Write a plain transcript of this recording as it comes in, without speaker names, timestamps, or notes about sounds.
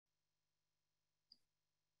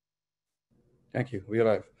Thank you. We're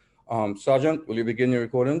live. Sergeant, will you begin your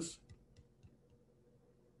recordings?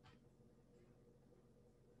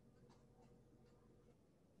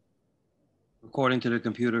 Recording to the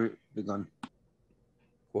computer begun.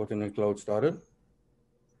 Recording in cloud started.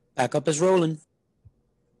 Backup is rolling.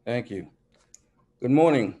 Thank you. Good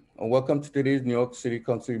morning and welcome to today's New York City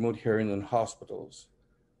Council remote hearing on hospitals.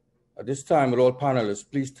 At this time, with all panelists,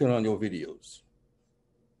 please turn on your videos.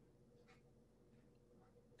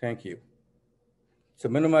 Thank you. To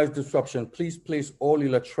minimize disruption, please place all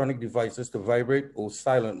electronic devices to vibrate or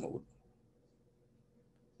silent mode.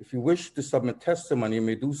 If you wish to submit testimony, you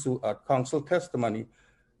may do so at council testimony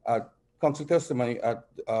at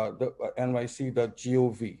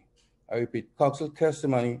nyc.gov. I repeat, council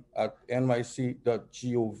testimony at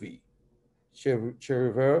nyc.gov. Chair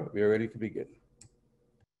Rivera, we are ready to begin.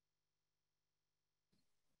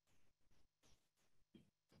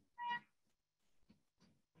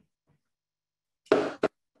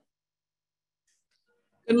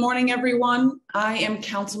 Good morning, everyone. I am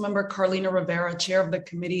Councilmember Carlina Rivera, Chair of the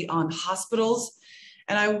Committee on Hospitals,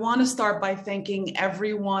 and I want to start by thanking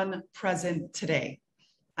everyone present today.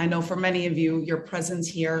 I know for many of you, your presence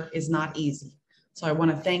here is not easy, so I want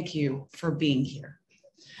to thank you for being here.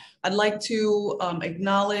 I'd like to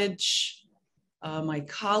acknowledge my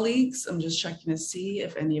colleagues. I'm just checking to see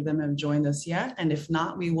if any of them have joined us yet, and if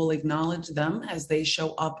not, we will acknowledge them as they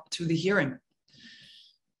show up to the hearing.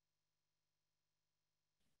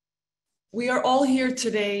 We are all here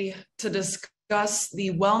today to discuss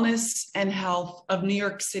the wellness and health of New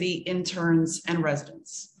York City interns and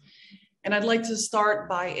residents. And I'd like to start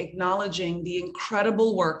by acknowledging the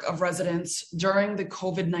incredible work of residents during the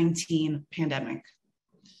COVID-19 pandemic.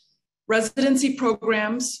 Residency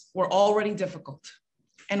programs were already difficult,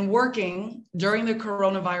 and working during the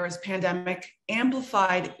coronavirus pandemic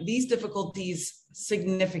amplified these difficulties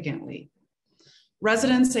significantly.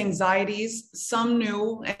 Residents' anxieties, some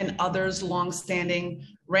new and others longstanding,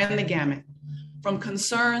 ran the gamut, from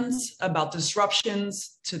concerns about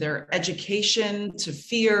disruptions to their education, to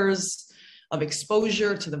fears of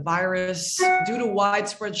exposure to the virus due to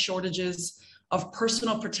widespread shortages of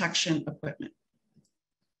personal protection equipment.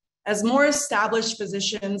 As more established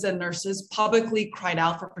physicians and nurses publicly cried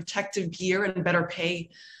out for protective gear and better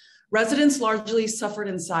pay, residents largely suffered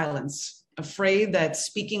in silence, afraid that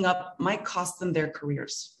speaking up might cost them their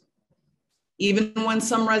careers. Even when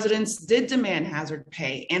some residents did demand hazard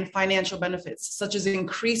pay and financial benefits, such as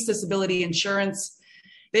increased disability insurance,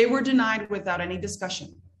 they were denied without any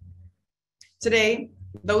discussion. Today,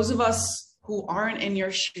 those of us who aren't in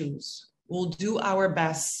your shoes will do our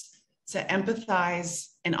best to empathize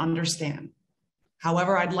and understand.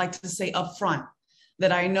 However, I'd like to say upfront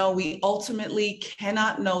that I know we ultimately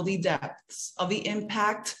cannot know the depths of the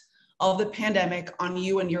impact of the pandemic on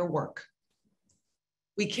you and your work.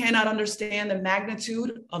 We cannot understand the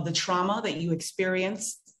magnitude of the trauma that you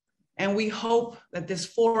experienced, and we hope that this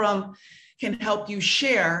forum can help you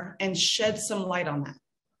share and shed some light on that.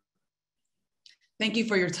 Thank you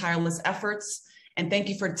for your tireless efforts, and thank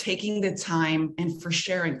you for taking the time and for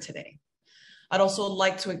sharing today. I'd also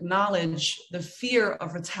like to acknowledge the fear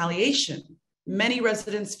of retaliation many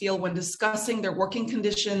residents feel when discussing their working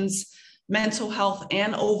conditions, mental health,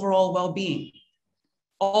 and overall well-being.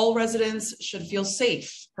 All residents should feel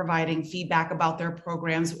safe providing feedback about their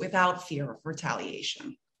programs without fear of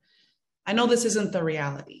retaliation. I know this isn't the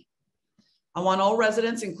reality. I want all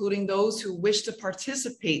residents, including those who wish to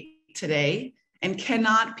participate today and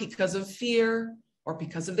cannot because of fear or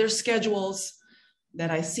because of their schedules,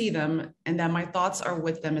 that I see them and that my thoughts are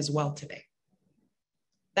with them as well today.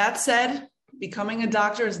 That said, becoming a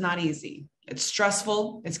doctor is not easy. It's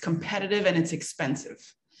stressful, it's competitive, and it's expensive.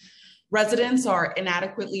 Residents are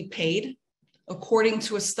inadequately paid. According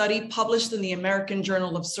to a study published in the American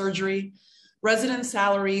Journal of Surgery, resident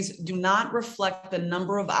salaries do not reflect the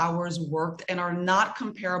number of hours worked and are not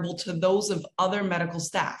comparable to those of other medical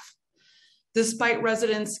staff. Despite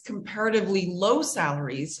residents' comparatively low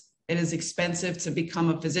salaries, it is expensive to become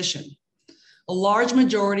a physician. A large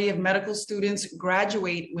majority of medical students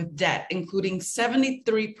graduate with debt, including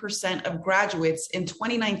 73% of graduates in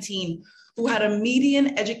 2019 who had a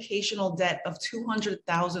median educational debt of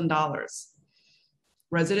 $200,000.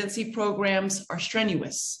 Residency programs are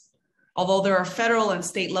strenuous. Although there are federal and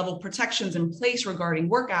state level protections in place regarding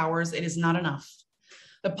work hours, it is not enough.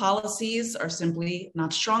 The policies are simply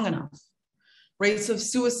not strong enough. Rates of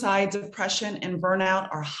suicide, depression, and burnout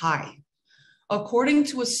are high. According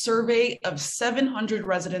to a survey of 700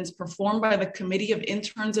 residents performed by the Committee of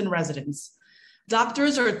Interns and Residents,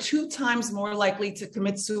 Doctors are 2 times more likely to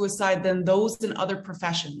commit suicide than those in other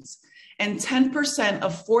professions, and 10%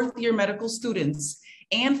 of fourth-year medical students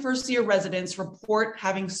and first-year residents report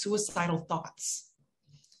having suicidal thoughts.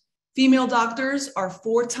 Female doctors are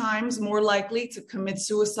 4 times more likely to commit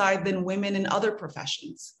suicide than women in other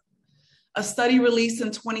professions. A study released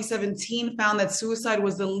in 2017 found that suicide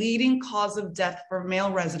was the leading cause of death for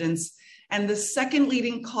male residents and the second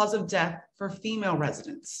leading cause of death for female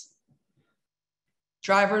residents.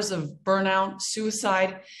 Drivers of burnout,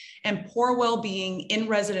 suicide, and poor well-being in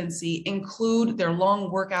residency include their long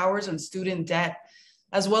work hours and student debt,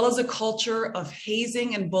 as well as a culture of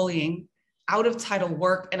hazing and bullying, out-of-title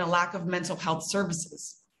work, and a lack of mental health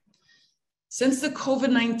services. Since the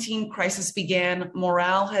COVID-19 crisis began,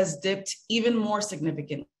 morale has dipped even more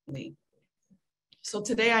significantly. So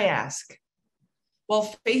today I ask,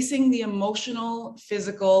 while facing the emotional,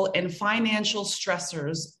 physical, and financial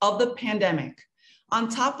stressors of the pandemic, on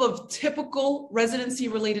top of typical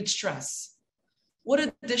residency-related stress, what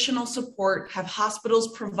additional support have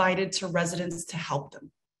hospitals provided to residents to help them?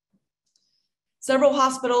 Several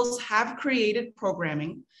hospitals have created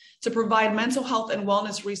programming to provide mental health and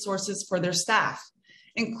wellness resources for their staff,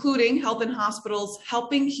 including Health in Hospitals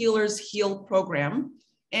Helping Healers Heal program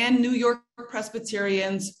and New York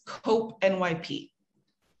Presbyterian's COPE NYP.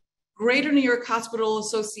 Greater New York Hospital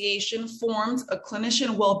Association formed a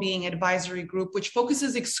clinician well-being advisory group which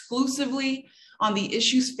focuses exclusively on the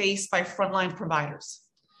issues faced by frontline providers.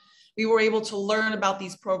 We were able to learn about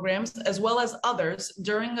these programs as well as others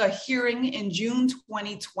during a hearing in June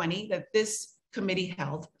 2020 that this committee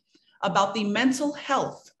held about the mental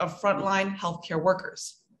health of frontline healthcare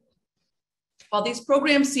workers. While these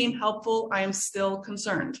programs seem helpful, I am still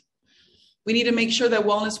concerned. We need to make sure that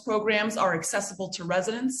wellness programs are accessible to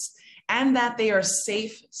residents and that they are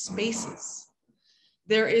safe spaces.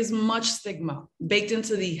 There is much stigma baked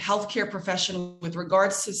into the healthcare profession with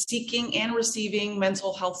regards to seeking and receiving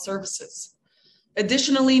mental health services.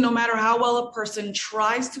 Additionally, no matter how well a person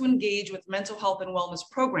tries to engage with mental health and wellness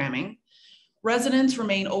programming, residents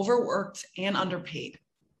remain overworked and underpaid.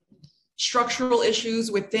 Structural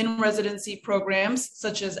issues within residency programs,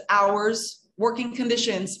 such as hours, working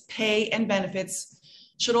conditions, pay, and benefits,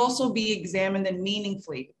 should also be examined and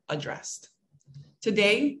meaningfully addressed.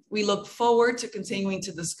 Today, we look forward to continuing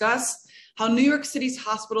to discuss how New York City's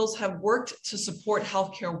hospitals have worked to support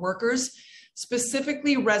healthcare workers,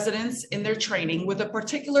 specifically residents in their training, with a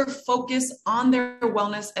particular focus on their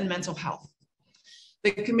wellness and mental health.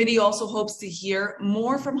 The committee also hopes to hear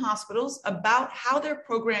more from hospitals about how their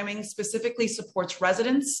programming specifically supports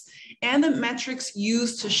residents and the metrics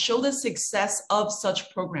used to show the success of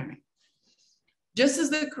such programming. Just as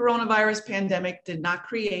the coronavirus pandemic did not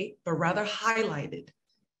create, but rather highlighted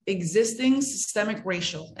existing systemic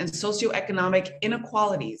racial and socioeconomic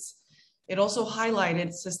inequalities, it also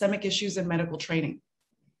highlighted systemic issues in medical training.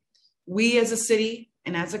 We as a city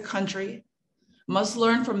and as a country must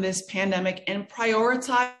learn from this pandemic and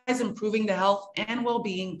prioritize improving the health and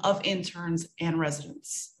well-being of interns and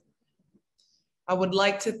residents. I would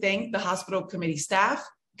like to thank the hospital committee staff,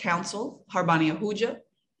 counsel, Harbani Ahuja,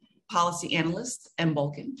 policy analyst, M.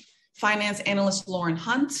 Bulkin, finance analyst, Lauren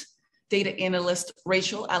Hunt, data analyst,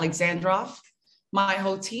 Rachel Alexandrov, my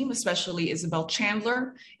whole team, especially Isabel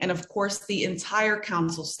Chandler, and of course, the entire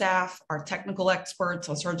council staff, our technical experts,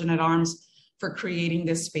 our surgeon at arms, for creating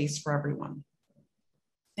this space for everyone.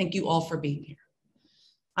 Thank you all for being here.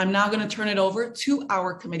 I'm now going to turn it over to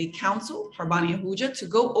our committee counsel, Harbani Ahuja, to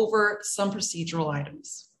go over some procedural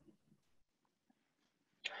items.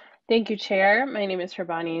 Thank you, Chair. My name is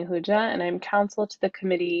Harbani Ahuja, and I'm counsel to the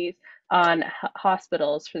Committee on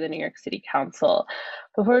Hospitals for the New York City Council.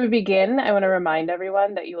 Before we begin, I want to remind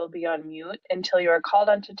everyone that you will be on mute until you are called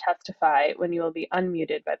on to testify, when you will be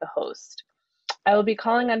unmuted by the host. I will be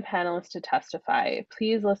calling on panelists to testify.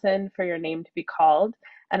 Please listen for your name to be called,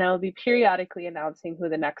 and I will be periodically announcing who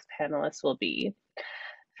the next panelist will be.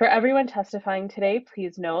 For everyone testifying today,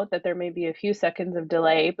 please note that there may be a few seconds of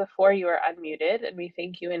delay before you are unmuted, and we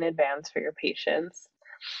thank you in advance for your patience.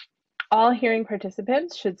 All hearing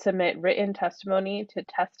participants should submit written testimony to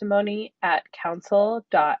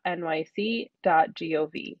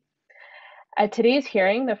testimony@council.nyc.gov. At today's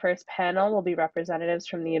hearing, the first panel will be representatives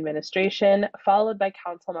from the administration, followed by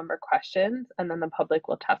council member questions, and then the public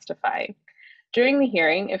will testify. During the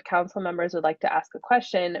hearing, if council members would like to ask a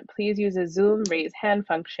question, please use a Zoom raise hand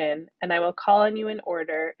function, and I will call on you in the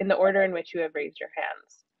order in which you have raised your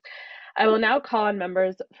hands. I will now call on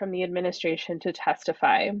members from the administration to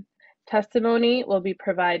testify. Testimony will be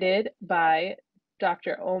provided by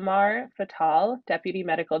Dr. Omar Fatal, Deputy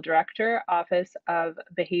Medical Director, Office of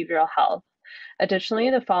Behavioral Health. Additionally,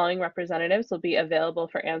 the following representatives will be available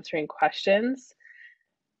for answering questions.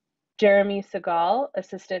 Jeremy Segal,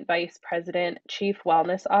 Assistant Vice President, Chief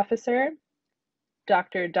Wellness Officer.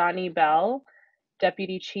 Dr. Donnie Bell,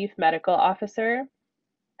 Deputy Chief Medical Officer.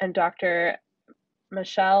 And Dr.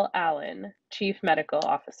 Michelle Allen, Chief Medical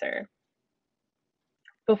Officer.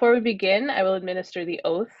 Before we begin, I will administer the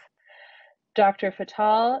oath. Dr.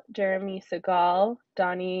 Fatal, Jeremy Segal,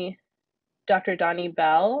 Dr. Donnie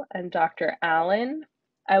Bell, and Dr. Allen,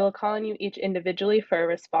 I will call on you each individually for a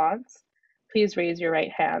response. Please raise your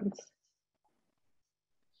right hands.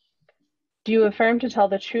 Do you affirm to tell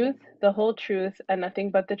the truth, the whole truth, and nothing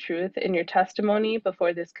but the truth in your testimony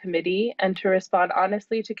before this committee and to respond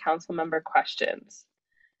honestly to council member questions?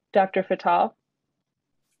 Dr. Fatal?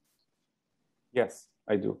 Yes,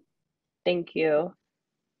 I do. Thank you.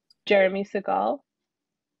 Jeremy Segal?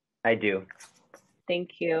 I do.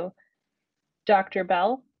 Thank you. Dr.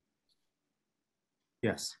 Bell?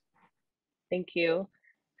 Yes. Thank you.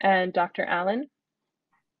 And Dr. Allen?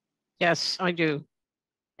 Yes, I do.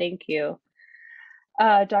 Thank you.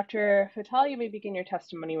 Dr. Fatal, you may begin your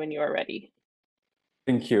testimony when you are ready.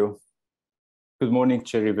 Thank you. Good morning,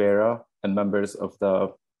 Chair Rivera and members of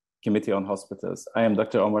the Committee on Hospitals. I am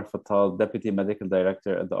Dr. Omar Fatal, Deputy Medical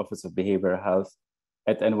Director at the Office of Behavioral Health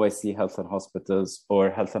at NYC Health and Hospitals, or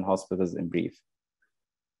Health and Hospitals in brief.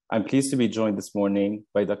 I'm pleased to be joined this morning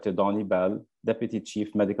by Dr. Donnie Bell, Deputy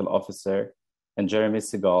Chief Medical Officer, and Jeremy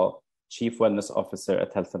Segal, Chief Wellness Officer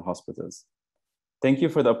at Health and Hospitals. Thank you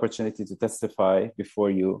for the opportunity to testify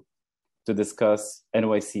before you to discuss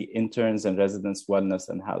NYC interns and residents' wellness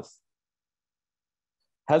and health.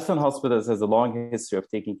 Health and Hospitals has a long history of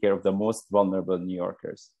taking care of the most vulnerable New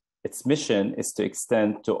Yorkers. Its mission is to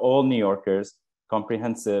extend to all New Yorkers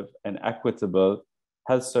comprehensive and equitable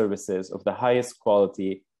health services of the highest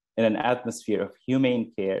quality in an atmosphere of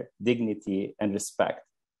humane care, dignity, and respect,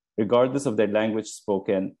 regardless of their language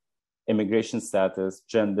spoken, immigration status,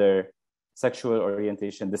 gender, sexual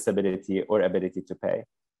orientation, disability, or ability to pay.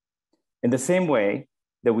 In the same way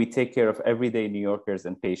that we take care of everyday New Yorkers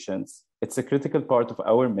and patients, it's a critical part of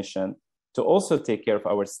our mission to also take care of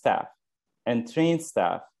our staff and train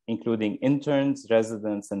staff, including interns,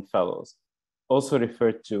 residents, and fellows, also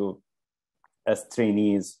referred to as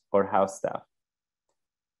trainees or house staff.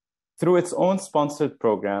 Through its own sponsored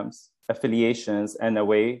programs, affiliations, and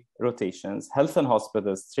away rotations, Health and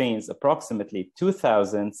Hospitals trains approximately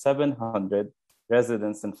 2,700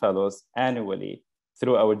 residents and fellows annually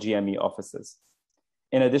through our GME offices,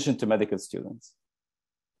 in addition to medical students.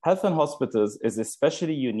 Health and Hospitals is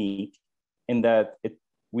especially unique in that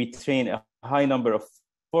we train a high number of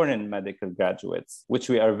foreign medical graduates, which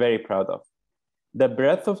we are very proud of. The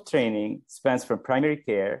breadth of training spans from primary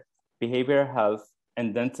care, behavioral health,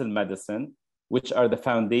 and dental medicine, which are the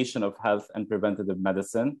foundation of health and preventative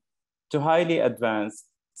medicine, to highly advanced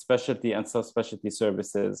specialty and subspecialty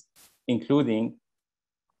services, including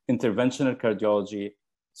interventional cardiology,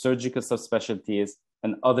 surgical subspecialties,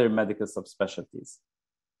 and other medical subspecialties.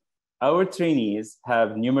 Our trainees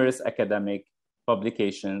have numerous academic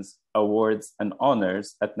publications, awards, and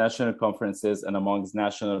honors at national conferences and amongst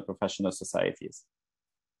national professional societies.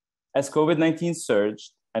 As COVID-19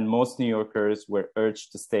 surged and most New Yorkers were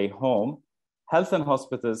urged to stay home, Health and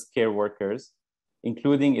Hospitals care workers,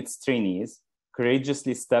 including its trainees,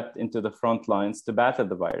 courageously stepped into the front lines to battle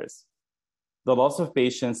the virus. The loss of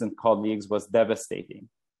patients and colleagues was devastating,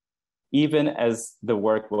 even as the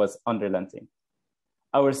work was unrelenting.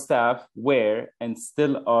 Our staff were and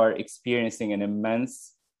still are experiencing an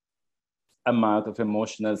immense amount of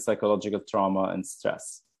emotional, psychological trauma and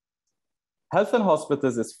stress. Health and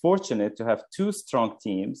Hospitals is fortunate to have two strong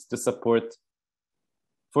teams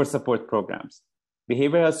for support programs,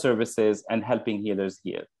 Behavioral Health Services and Helping Healers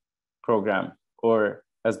Heal program, or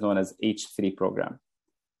as known as H3 program.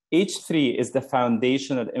 H3 is the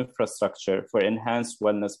foundational infrastructure for enhanced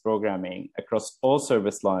wellness programming across all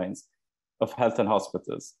service lines of Health and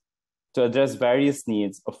Hospitals to address various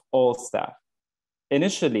needs of all staff.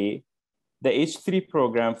 Initially, the H3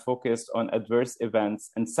 program focused on adverse events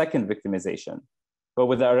and second victimization. But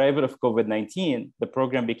with the arrival of COVID-19, the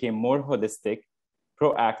program became more holistic,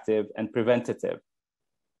 proactive, and preventative,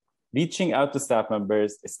 reaching out to staff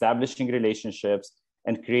members, establishing relationships,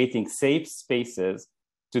 and creating safe spaces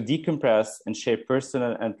to decompress and share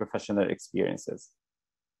personal and professional experiences.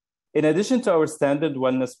 In addition to our standard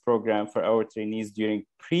wellness program for our trainees during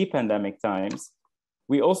pre-pandemic times,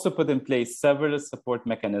 we also put in place several support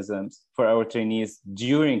mechanisms for our trainees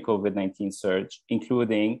during COVID-19 surge,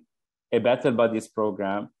 including a Battle Buddies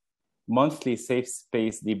program, monthly safe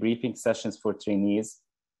space debriefing sessions for trainees,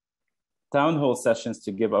 town hall sessions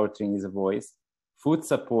to give our trainees a voice, food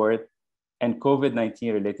support, and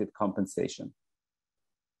COVID-19 related compensation.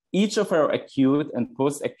 Each of our acute and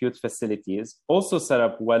post-acute facilities also set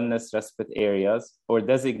up wellness respite areas or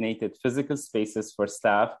designated physical spaces for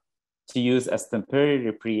staff to use as temporary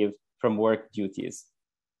reprieve from work duties.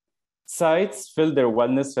 Sites fill their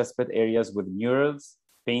wellness respite areas with murals,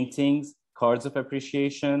 paintings, cards of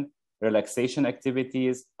appreciation, relaxation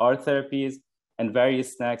activities, art therapies, and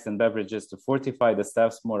various snacks and beverages to fortify the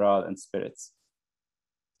staff's morale and spirits.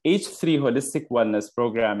 H3 holistic wellness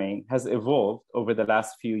programming has evolved over the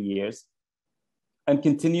last few years and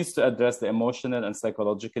continues to address the emotional and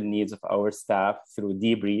psychological needs of our staff through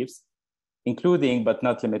debriefs, including but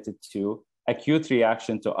not limited to acute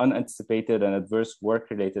reaction to unanticipated and adverse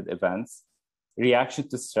work-related events, reaction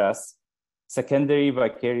to stress, secondary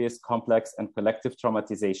vicarious complex and collective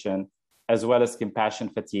traumatization, as well as compassion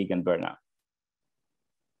fatigue and burnout.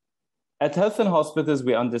 At Health and Hospitals,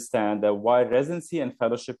 we understand that while residency and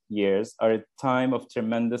fellowship years are a time of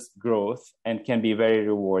tremendous growth and can be very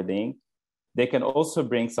rewarding, they can also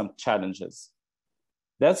bring some challenges.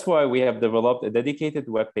 That's why we have developed a dedicated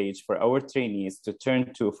webpage for our trainees to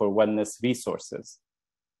turn to for wellness resources.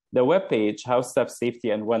 The webpage, House Staff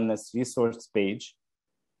Safety and Wellness Resource page,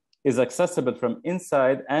 is accessible from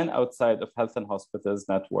inside and outside of Health and Hospitals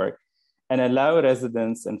network and allow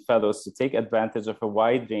residents and fellows to take advantage of a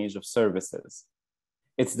wide range of services.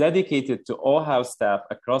 It's dedicated to all house staff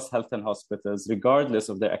across Health and Hospitals, regardless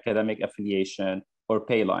of their academic affiliation or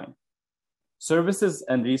pay line. Services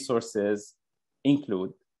and resources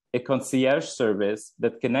include a concierge service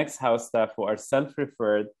that connects house staff who are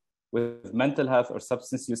self-referred with mental health or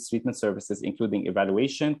substance use treatment services, including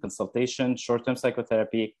evaluation, consultation, short-term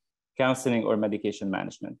psychotherapy, counseling, or medication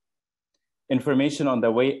management. Information on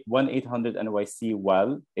the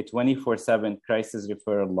 1-800-NYC-WELL, a 24/7 crisis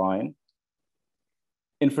referral line.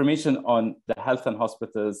 Information on the Health and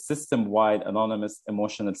Hospitals system-wide anonymous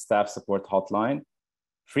emotional staff support hotline,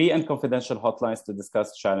 free and confidential hotlines to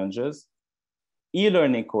discuss challenges,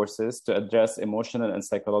 e-learning courses to address emotional and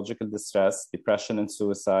psychological distress, depression and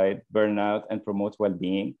suicide, burnout, and promote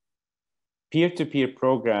well-being, peer-to-peer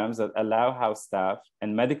programs that allow house staff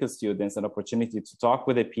and medical students an opportunity to talk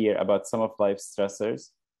with a peer about some of life's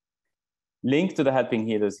stressors, link to the Helping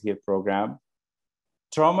Healers Heal program,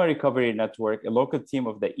 Trauma Recovery Network, a local team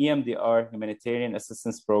of the EMDR Humanitarian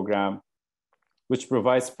Assistance Program, which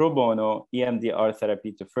provides pro bono EMDR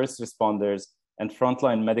therapy to first responders and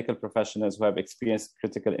frontline medical professionals who have experienced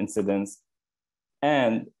critical incidents,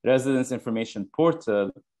 and Residence Information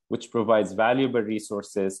Portal, which provides valuable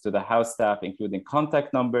resources to the house staff, including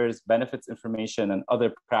contact numbers, benefits information, and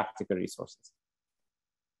other practical resources.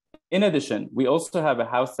 In addition, we also have a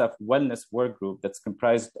house staff wellness work group that's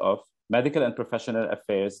comprised of Medical and Professional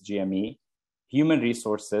Affairs, GME, Human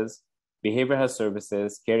Resources, Behavioral Health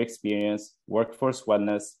Services, Care Experience, Workforce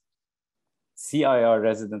Wellness, CIR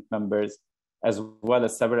resident members, as well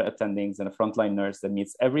as several attendings and a frontline nurse that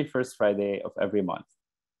meets every first Friday of every month.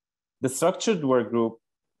 The structured work group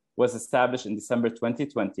was established in December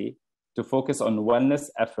 2020 to focus on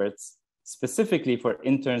wellness efforts, specifically for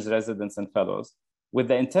interns, residents, and fellows, with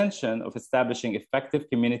the intention of establishing effective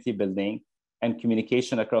community building and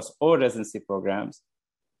communication across all residency programs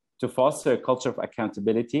to foster a culture of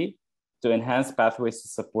accountability, to enhance pathways to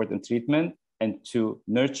support and treatment, and to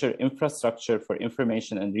nurture infrastructure for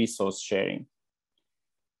information and resource sharing.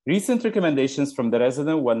 Recent recommendations from the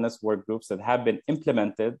resident wellness work groups that have been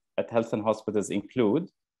implemented at Health and Hospitals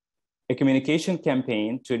include a communication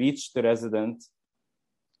campaign to reach the residents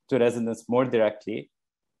more directly,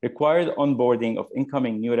 required onboarding of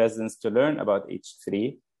incoming new residents to learn about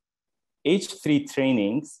H3, H3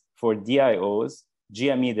 trainings for DIOs,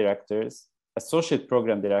 GME directors, associate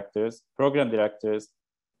program directors,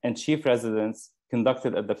 and chief residents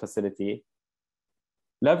conducted at the facility,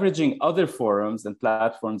 leveraging other forums and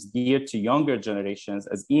platforms geared to younger generations,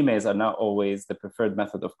 as emails are not always the preferred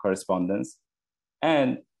method of correspondence,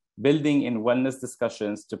 and building in wellness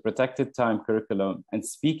discussions to protected time curriculum and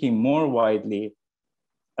speaking more widely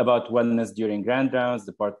about wellness during grand rounds,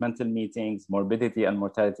 departmental meetings, morbidity and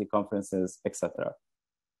mortality conferences, etc.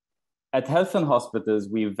 At Health and Hospitals,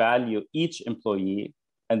 we value each employee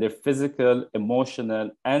and their physical,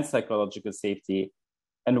 emotional, and psychological safety,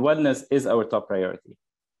 and wellness is our top priority.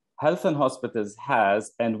 Health and Hospitals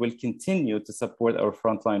has and will continue to support our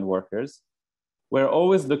frontline workers. We're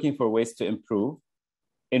always looking for ways to improve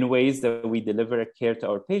in ways that we deliver care to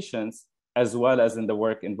our patients, as well as in the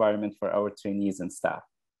work environment for our trainees and staff.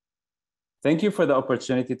 Thank you for the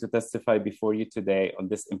opportunity to testify before you today on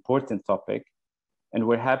this important topic. and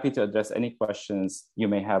we're happy to address any questions you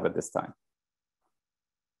may have at this time.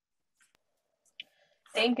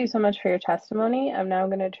 Thank you so much for your testimony. I'm now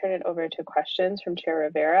going to turn it over to questions from Chair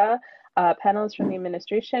Rivera. Panelists from the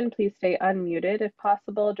administration, please stay unmuted if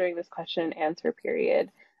possible during this question and answer period.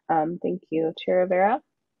 Thank you. Chair Rivera.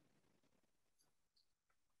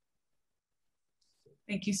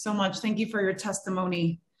 Thank you so much. Thank you for your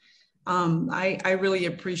testimony. I really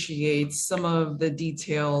appreciate some of the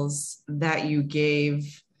details that you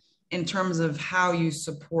gave in terms of how you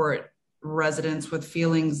support residents with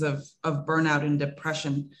feelings of burnout and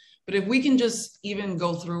depression. But if we can just even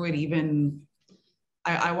go through it even,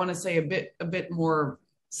 I want to say a bit more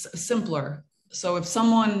simpler. So if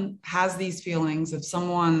someone has these feelings, if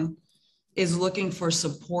someone is looking for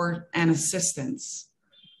support and assistance,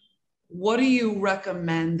 what do you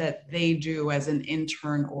recommend that they do as an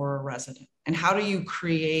intern or a resident? And how do you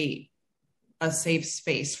create a safe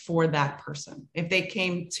space for that person if they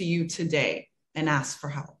came to you today and asked for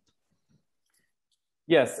help?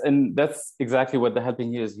 Yes, and that's exactly what the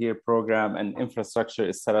Helping Healers Here program and infrastructure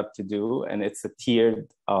is set up to do. And it's a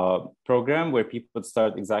tiered program where people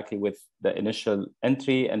start exactly with the initial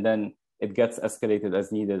entry, and then it gets escalated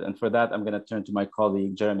as needed. And for that, I'm going to turn to my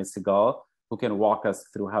colleague, Jeremy Segal, who can walk us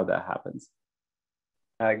through how that happens.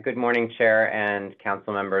 Good morning, Chair and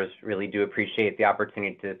Council members. Really do appreciate the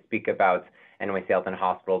opportunity to speak about NYC Health and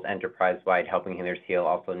Hospitals enterprise-wide Helping Healers Heal,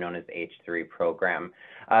 also known as H3 program.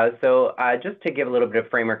 Just to give a little bit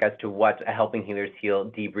of framework as to what a Helping Healers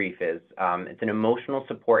Heal debrief is, it's an emotional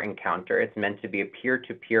support encounter. It's meant to be a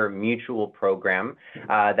peer-to-peer mutual program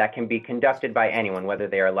that can be conducted by anyone, whether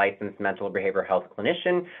they are a licensed mental or behavioral health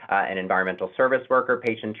clinician, an environmental service worker,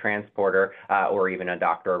 patient transporter, or even a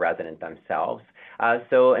doctor or resident themselves.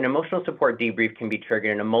 So an emotional support debrief can be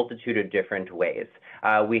triggered in a multitude of different ways.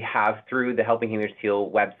 We have, through the Helping Healers Heal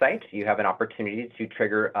website, you have an opportunity to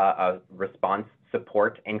trigger a response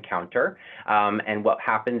support encounter. And what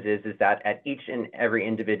happens is that at each and every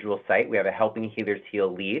individual site, we have a Helping Healers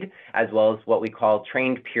Heal lead, as well as what we call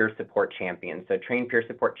trained peer support champions. So trained peer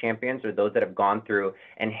support champions are those that have gone through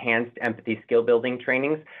enhanced empathy skill building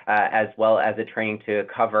trainings, as well as a training to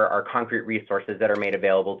cover our concrete resources that are made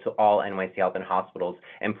available to all NYC Health and Hospitals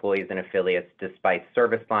employees and affiliates, despite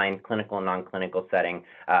service line, clinical and non-clinical setting,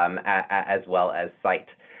 as well as site.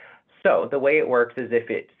 So the way it works is if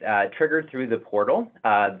it's triggered through the portal,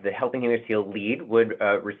 the Helping Healers Heal lead would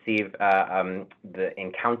receive the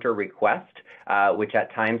encounter request, which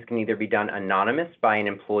at times can either be done anonymous by an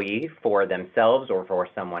employee for themselves or for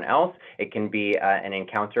someone else. It can be an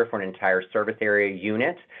encounter for an entire service area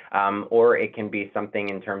unit, or it can be something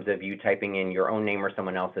in terms of you typing in your own name or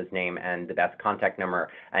someone else's name and the best contact number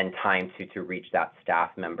and time to reach that staff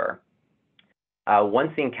member.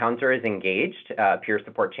 Once the encounter is engaged, a peer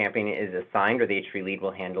support champion is assigned, or the H3 lead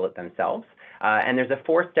will handle it themselves. And there's a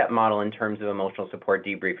four-step model in terms of emotional support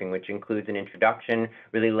debriefing, which includes an introduction,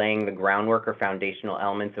 really laying the groundwork or foundational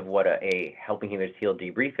elements of what a Helping Healers Heal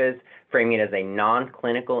debrief is, framing it as a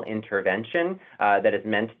non-clinical intervention that is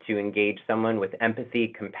meant to engage someone with empathy,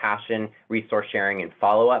 compassion, resource sharing, and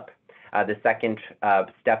follow-up. The second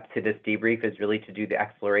step to this debrief is really to do the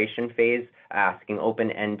exploration phase, asking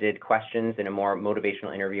open-ended questions in a more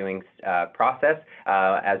motivational interviewing process,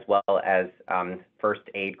 as well as first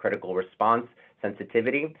aid critical response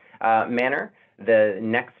sensitivity manner. The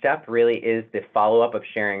next step really is the follow-up of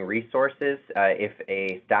sharing resources if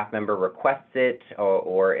a staff member requests it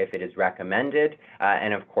or if it is recommended.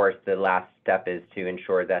 And of course, the last step is to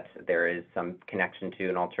ensure that there is some connection to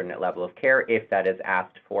an alternate level of care if that is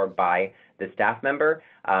asked for by the staff member.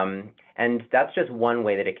 And that's just one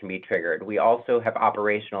way that it can be triggered. We also have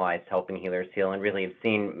operationalized Helping Healers Heal and really have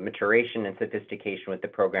seen maturation and sophistication with the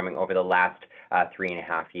programming over the last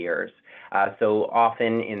 3.5 years. So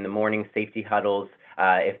often in the morning safety huddles,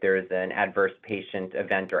 if there's an adverse patient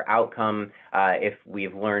event or outcome, if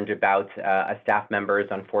we've learned about a staff member's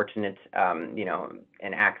unfortunate,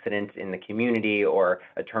 an accident in the community or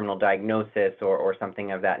a terminal diagnosis or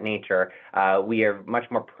something of that nature, we are much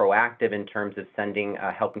more proactive in terms of sending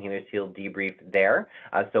a Helping Healers Heal debrief there.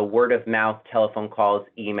 So word of mouth, telephone calls,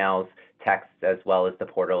 emails, texts, as well as the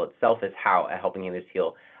portal itself is how a Helping Healers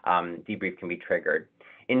Heal debrief can be triggered.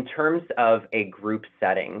 In terms of a group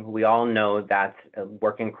setting, we all know that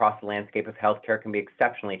working across the landscape of healthcare can be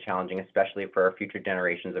exceptionally challenging, especially for our future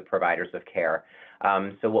generations of providers of care.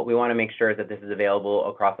 So what we want to make sure is that this is available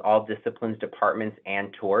across all disciplines, departments,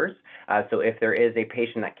 and tours. So if there is a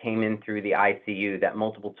patient that came in through the ICU, that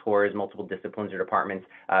multiple tours, multiple disciplines or departments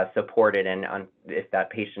supported, and if that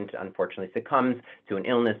patient unfortunately succumbs to an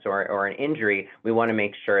illness or an injury, we want to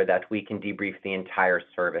make sure that we can debrief the entire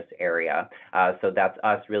service area. So that's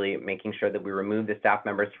us really making sure that we remove the staff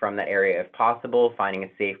members from that area if possible, finding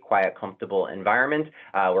a safe, quiet, comfortable environment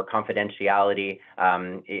where confidentiality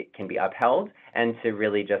it can be upheld, and to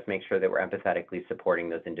really just make sure that we're empathetically supporting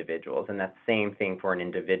those individuals. And that's the same thing for an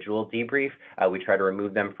individual debrief. We try to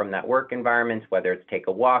remove them from that work environment, whether it's take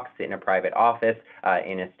a walk, sit in a private office,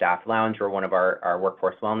 in a staff lounge, or one of our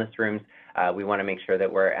workforce wellness rooms. We want to make sure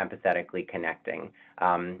that we're empathetically connecting.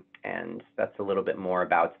 And that's a little bit more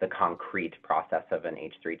about the concrete process of an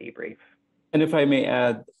H3 debrief. And if I may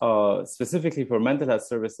add, specifically for mental health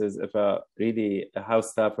services, if really a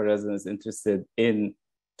house staff or resident is interested in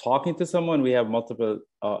talking to someone, we have multiple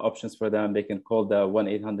options for them. They can call the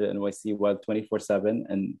 1-800-NYC WILD 24/7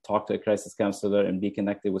 and talk to a crisis counselor and be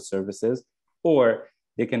connected with services. Or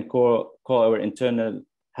they can call our internal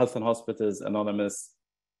Health and Hospitals Anonymous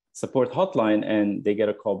support hotline, and they get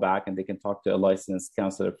a call back and they can talk to a licensed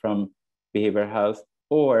counselor from behavioral health,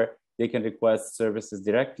 or they can request services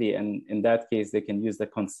directly. And in that case, they can use the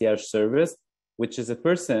concierge service, which is a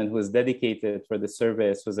person who is dedicated for the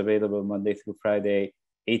service, who's available Monday through Friday,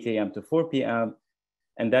 8 a.m. to 4 p.m.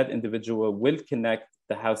 And that individual will connect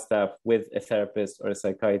the house staff with a therapist or a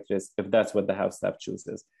psychiatrist if that's what the house staff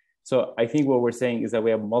chooses. So I think what we're saying is that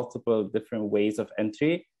we have multiple different ways of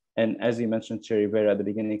entry. And as you mentioned, Chair Rivera, at the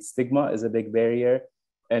beginning, stigma is a big barrier.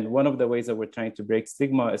 And one of the ways that we're trying to break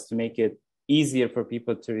stigma is to make it easier for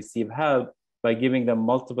people to receive help by giving them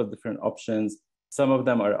multiple different options. Some of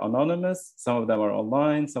them are anonymous, some of them are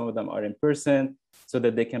online, some of them are in person, so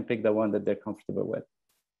that they can pick the one that they're comfortable with.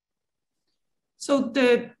 So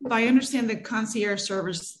I understand the concierge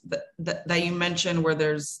service that you mentioned, where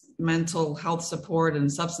there's mental health support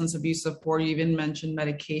and substance abuse support. You even mentioned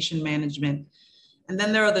medication management. And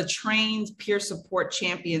then there are the trained peer support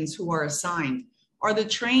champions who are assigned. Are the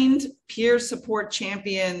trained peer support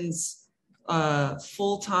champions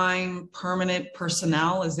full-time permanent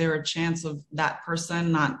personnel? Is there a chance of that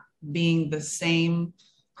person not being the same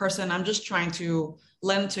person? I'm just trying to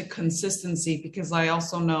lend to consistency, because I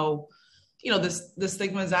also know, you know, this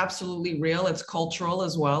stigma is absolutely real. It's cultural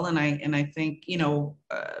as well. And I think, you know,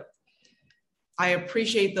 I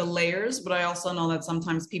appreciate the layers, but I also know that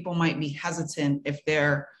sometimes people might be hesitant if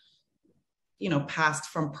they're, you know, passed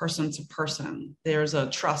from person to person. There's a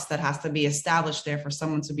trust that has to be established there for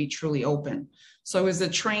someone to be truly open. So is a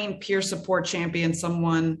trained peer support champion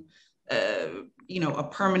someone, you know, a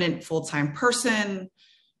permanent full-time person?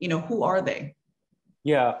 You know, who are they?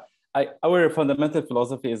 Yeah, our fundamental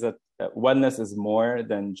philosophy is that wellness is more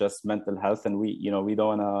than just mental health. And we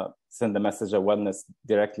don't want to send the message that wellness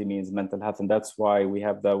directly means mental health. And that's why we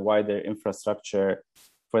have the wider infrastructure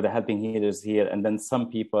for the helping healers here. And then some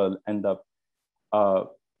people end up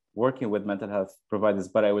working with mental health providers.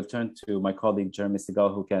 But I will turn to my colleague, Jeremy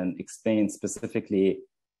Segal, who can explain specifically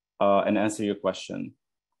and answer your question.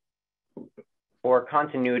 For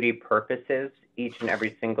continuity purposes, each and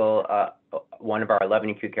every single one of our 11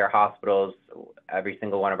 acute care hospitals, every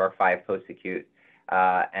single one of our 5 post-acute,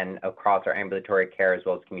 and across our ambulatory care as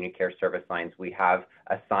well as community care service lines, we have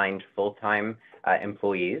assigned full-time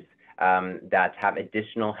employees that have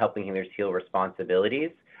additional Helping Healers Heal responsibilities.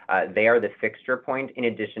 They are the fixture point in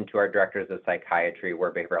addition to our directors of psychiatry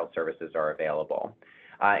where behavioral health services are available.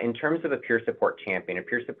 In terms of a peer support champion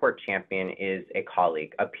is a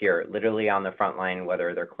colleague, a peer, literally on the front line,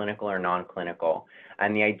 whether they're clinical or non-clinical.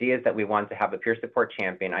 And the idea is that we want to have a peer support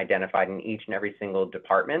champion identified in each and every single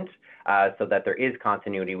department so that there is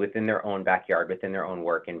continuity within their own backyard, within their own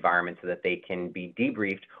work environment, so that they can be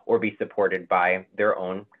debriefed or be supported by their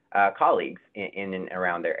own colleagues in and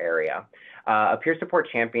around their area. A peer support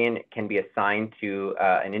champion can be assigned to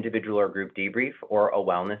an individual or group debrief or a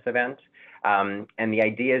wellness event. And the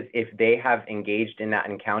idea is if they have engaged in that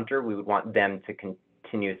encounter, we would want them to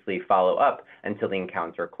continuously follow up until the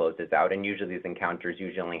encounter closes out. And usually these encounters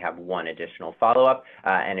only have one additional follow-up.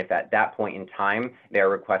 And if at that point in time, they're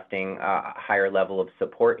requesting a higher level of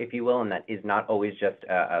support, if you will, and that is not always just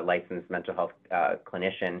a licensed mental health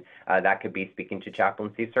clinician, that could be speaking to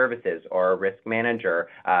chaplaincy services or a risk manager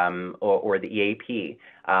or the EAP.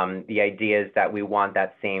 The idea is that we want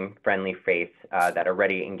that same friendly face that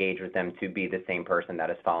already engaged with them to be the same person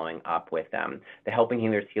that is following up with them. The Helping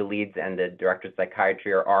Healers Heal leads and the directors of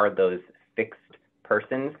psychiatry are those fixed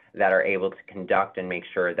persons that are able to conduct and make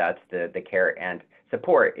sure that the care and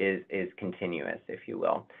support is continuous, if you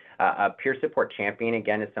will. A peer support champion,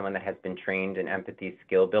 again, is someone that has been trained in empathy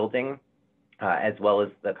skill building, as well as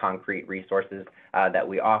the concrete resources that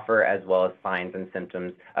we offer, as well as signs and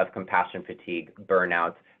symptoms of compassion fatigue,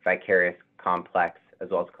 burnout, vicarious complex, as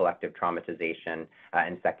well as collective traumatization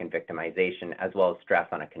and second victimization, as well as stress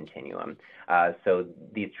on a continuum. So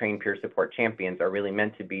these trained peer support champions are really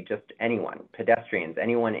meant to be just anyone, pedestrians,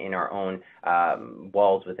 anyone in our own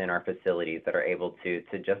walls within our facilities that are able to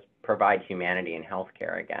just provide humanity in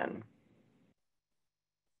healthcare again.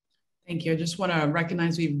 Thank you. I just want to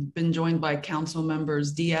recognize we've been joined by Council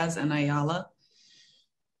members Diaz and Ayala.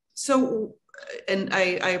 So, and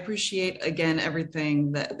I appreciate, again,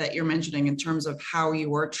 everything that you're mentioning in terms of how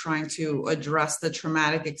you are trying to address the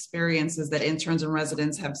traumatic experiences that interns and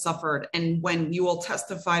residents have suffered. And when you all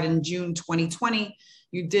testified in June 2020,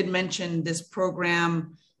 you did mention this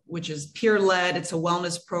program, which is peer-led. It's a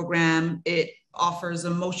wellness program. It offers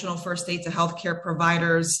emotional first aid to healthcare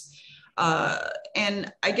providers.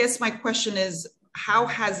 And I guess my question is, how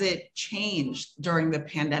has it changed during the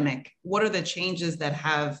pandemic? What are the changes that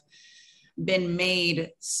have been made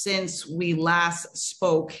since we last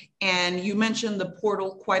spoke? And you mentioned the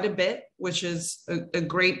portal quite a bit, which is a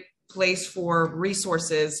great place for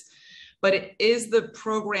resources, but is the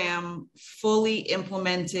program fully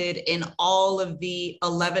implemented in all of the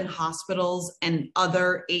 11 hospitals and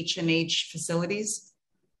other H&H facilities?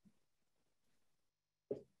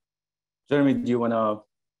 Jeremy, do you want to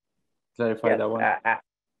clarify that one?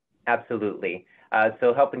 Absolutely.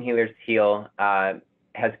 So Helping Healers Heal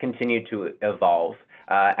has continued to evolve.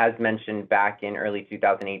 As mentioned back in early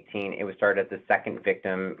 2018, it was started as the Second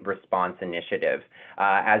Victim Response Initiative.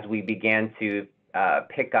 As we began to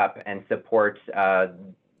pick up and support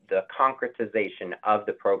the concretization of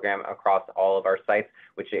the program across all of our sites,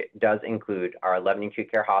 which it does include our 11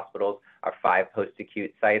 acute care hospitals, our 5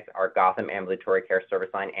 post-acute sites, our Gotham Ambulatory Care Service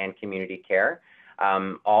Line, and community care,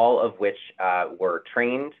 all of which were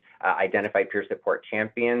trained, identified peer support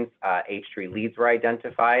champions, H3 leads were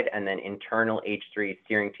identified, and then internal H3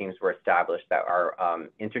 steering teams were established that are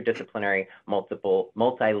interdisciplinary,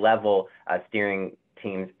 multi-level steering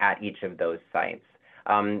teams at each of those sites.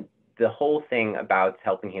 The whole thing about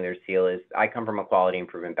Helping Healers Heal is I come from a quality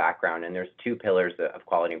improvement background, and there's 2 pillars of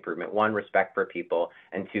quality improvement. 1, respect for people,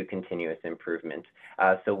 and 2, continuous improvement.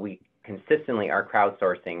 So we consistently are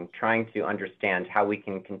crowdsourcing, trying to understand how we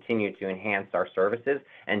can continue to enhance our services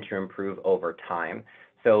and to improve over time.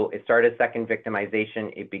 So it started second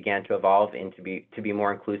victimization. It began to evolve into to be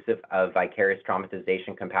more inclusive of vicarious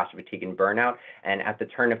traumatization, compassion fatigue, and burnout. And at the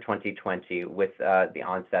turn of 2020, with the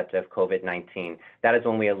onset of COVID-19, that is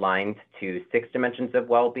when we aligned to 6 dimensions of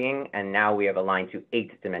well-being, and now we have aligned to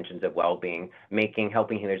 8 dimensions of well-being, making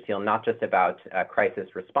Helping Healers Heal not just about crisis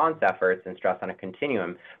response efforts and stress on a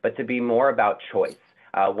continuum, but to be more about choice.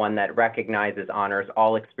 One that recognizes, honors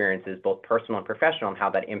all experiences, both personal and professional, and how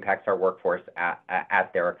that impacts our workforce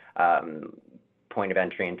at their point of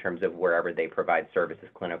entry in terms of wherever they provide services,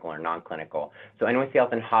 clinical or non-clinical. So NYC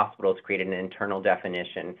Health and Hospitals created an internal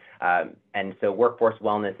definition. And so workforce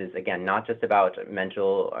wellness is, again, not just about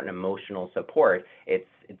mental and emotional support.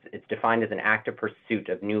 It's defined as an active pursuit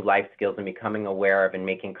of new life skills and becoming aware of and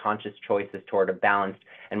making conscious choices toward a balanced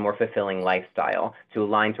and more fulfilling lifestyle to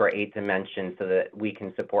align to our 8 dimensions so that we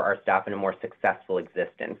can support our staff in a more successful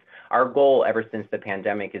existence. Our goal ever since the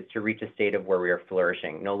pandemic is to reach a state of where we are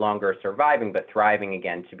flourishing, no longer surviving, but thriving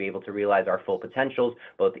again, to be able to realize our full potentials,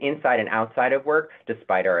 both inside and outside of work,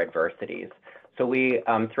 despite our adversities. So we,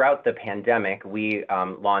 throughout the pandemic, we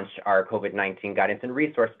launched our COVID-19 guidance and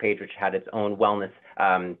resource page, which had its own wellness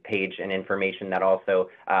page and information that also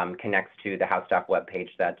connects to the House Staff webpage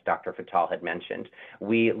that Dr. Fatal had mentioned.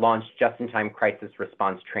 We launched just-in-time crisis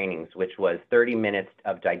response trainings, which was 30 minutes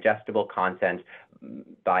of digestible content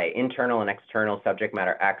by internal and external subject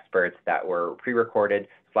matter experts that were pre-recorded,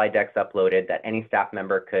 slide decks uploaded that any staff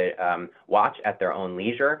member could watch at their own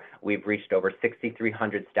leisure. We've reached over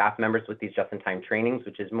 6,300 staff members with these just-in-time trainings,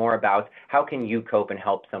 which is more about how can you cope and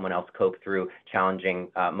help someone else cope through challenging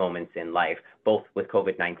moments in life, both with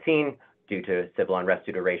COVID-19 due to civil unrest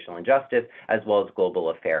due to racial injustice, as well as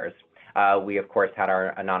global affairs. We, of course, had our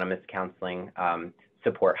anonymous counseling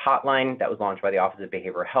support hotline that was launched by the Office of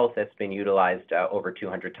Behavioral Health that's been utilized over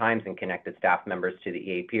 200 times and connected staff members to the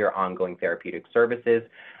EAP or ongoing therapeutic services.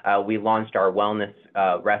 We launched our wellness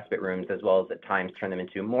respite rooms, as well as at times turn them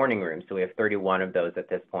into morning rooms. So we have 31 of those at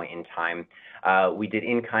this point in time. We did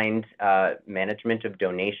in-kind management of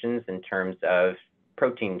donations in terms of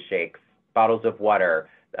protein shakes, bottles of water,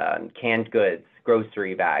 canned goods,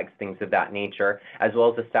 grocery bags, things of that nature, as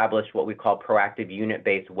well as establish what we call proactive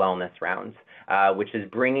unit-based wellness rounds. which is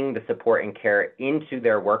bringing the support and care into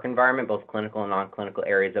their work environment, both clinical and non-clinical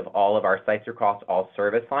areas of all of our sites across all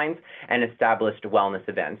service lines, and established wellness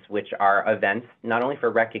events, which are events not only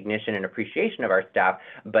for recognition and appreciation of our staff,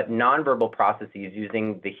 but nonverbal processes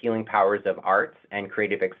using the healing powers of arts and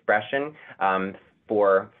creative expression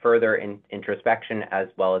for further introspection as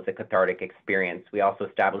well as a cathartic experience. We also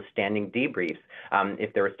established standing debriefs.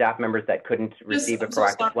 If there were staff members that couldn't receive a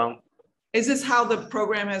proactive well. Is this how the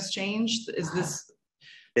program has changed? Is this?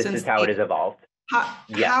 This is how it has evolved.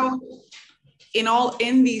 How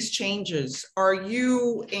in these changes, are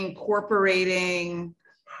you incorporating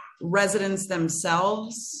residents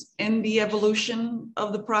themselves in the evolution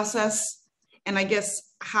of the process? And I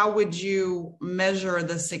guess, how would you measure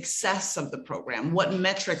the success of the program? What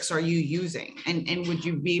metrics are you using? And would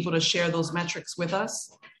you be able to share those metrics with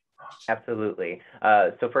us? Absolutely.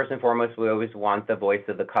 So first and foremost, we always want the voice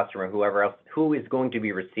of the customer, whoever else who is going to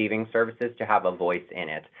be receiving services, to have a voice in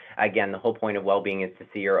it. Again, the whole point of well-being is to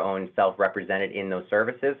see your own self represented in those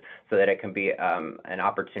services so that it can be an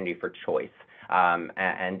opportunity for choice.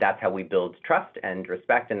 And that's how we build trust and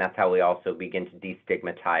respect, and that's how we also begin to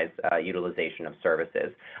destigmatize utilization of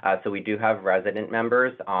services. So we do have resident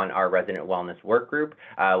members on our resident wellness work group.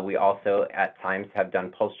 We also at times have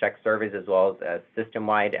done pulse check surveys as well as a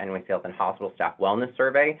system-wide NYCC Health and Hospital Staff Wellness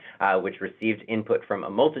Survey, which received input from a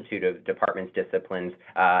multitude of departments, disciplines,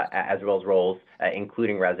 as well as roles,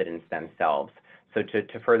 including residents themselves. So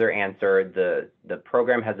to further answer, the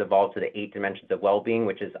program has evolved to the 8 dimensions of well-being,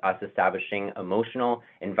 which is us establishing emotional,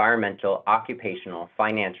 environmental, occupational,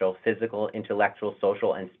 financial, physical, intellectual,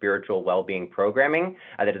 social, and spiritual well-being programming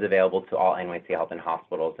that is available to all NYCC Health and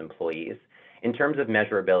Hospitals employees. In terms of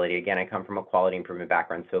measurability, again, I come from a quality improvement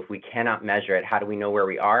background, so if we cannot measure it, how do we know where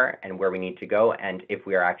we are and where we need to go, and if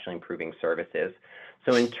we are actually improving services?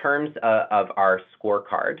 So in terms of our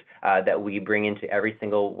scorecard that we bring into every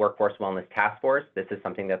single workforce wellness task force, this is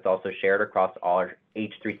something that's also shared across all our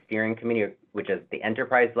H3 steering committee, which is the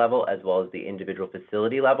enterprise level as well as the individual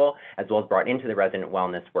facility level, as well as brought into the resident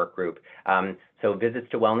wellness work group. So visits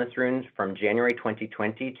to wellness rooms from January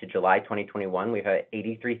 2020 to July 2021, we've had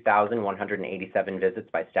 83,187 visits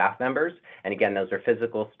by staff members. And again, those are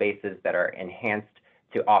physical spaces that are enhanced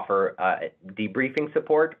to offer debriefing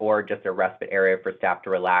support or just a respite area for staff to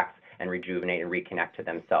relax and rejuvenate and reconnect to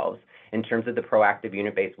themselves. In terms of the proactive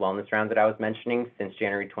unit-based wellness rounds that I was mentioning, since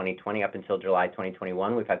January 2020 up until July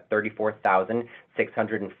 2021, we've had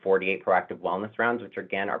 34,648 proactive wellness rounds, which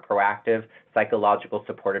again are proactive, psychological,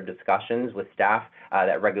 supportive discussions with staff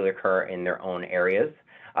that regularly occur in their own areas.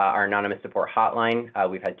 Our anonymous support hotline,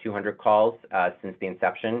 we've had 200 calls since the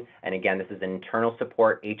inception. And again, this is an internal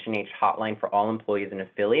support H&H hotline for all employees and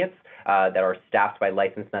affiliates that are staffed by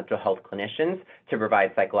licensed mental health clinicians to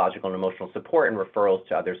provide psychological and emotional support and referrals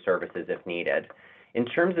to other services if needed. In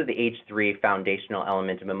terms of the H3 foundational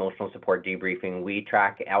element of emotional support debriefing, we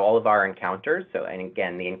track all of our encounters. So, and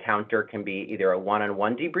again, the encounter can be either a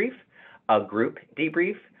one-on-one debrief, a group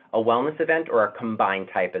debrief, a wellness event, or a combined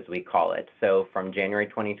type, as we call it. So from January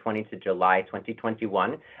 2020 to July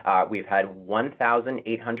 2021, we've had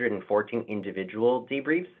 1,814 individual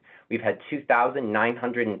debriefs. We've had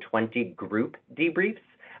 2,920 group debriefs,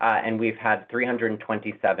 and we've had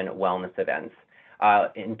 327 wellness events.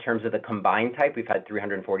 In terms of the combined type, we've had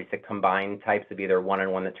 346 combined types of either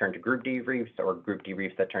one-on-one that turned to group debriefs or group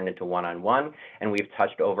debriefs that turned into one-on-one, and we've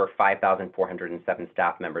touched over 5,407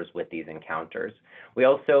 staff members with these encounters. We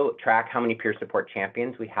also track how many peer support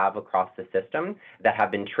champions we have across the system that have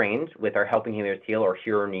been trained with our Helping Healers Heal or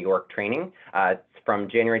Hero New York training. From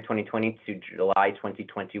January 2020 to July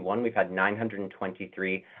 2021, we've had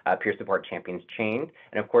 923 peer support champions trained.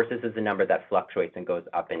 And of course, this is a number that fluctuates and goes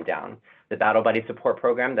up and down. The Battle Buddy support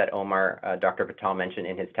program that Dr. Patel mentioned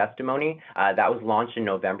in his testimony, that was launched in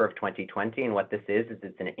November of 2020. And what this is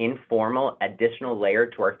it's an informal additional layer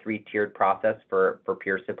to our 3-tiered process for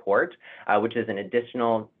peer support, which is an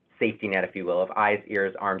additional safety net, if you will, of eyes,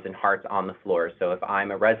 ears, arms, and hearts on the floor. So if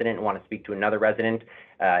I'm a resident and want to speak to another resident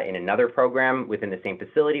in another program within the same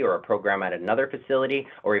facility or a program at another facility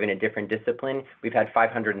or even a different discipline, we've had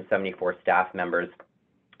 574 staff members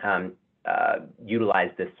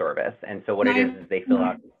utilize this service. And so what it is they fill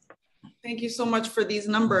out. Thank you so much for these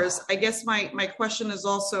numbers. I guess my question is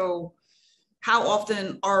also, how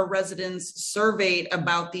often are residents surveyed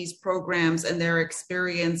about these programs and their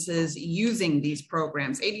experiences using these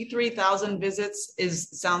programs? 83,000 visits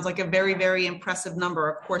sounds like a very, very impressive number.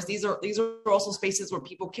 Of course, these are also spaces where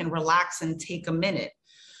people can relax and take a minute.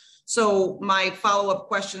 So my follow-up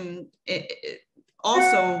question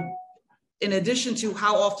also in addition to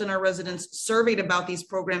how often are residents surveyed about these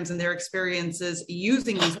programs and their experiences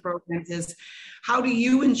using these programs, is how do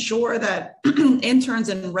you ensure that interns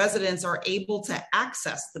and residents are able to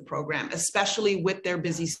access the program, especially with their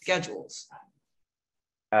busy schedules?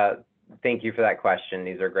 Thank you for that question.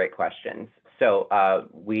 These are great questions. So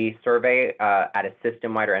we survey at a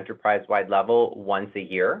system-wide or enterprise-wide level once a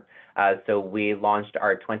year. So we launched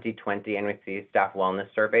our 2020 NYCC Staff Wellness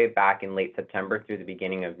Survey back in late September through the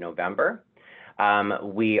beginning of November.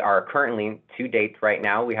 We are currently, to date right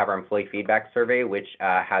now, we have our employee feedback survey, which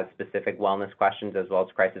has specific wellness questions as well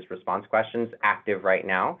as crisis response questions active right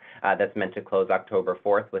now. That's meant to close October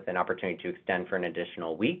 4th with an opportunity to extend for an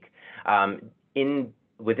additional week.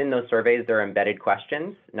 Within those surveys, there are embedded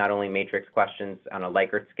questions, not only matrix questions on a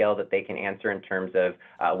Likert scale that they can answer in terms of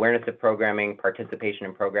awareness of programming, participation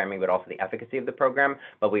in programming, but also the efficacy of the program.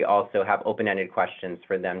 But we also have open-ended questions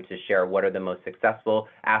for them to share what are the most successful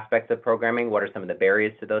aspects of programming, what are some of the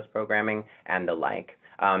barriers to those programming, and the like.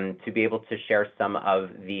 To be able to share some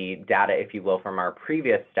of the data, if you will, from our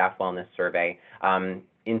previous staff wellness survey,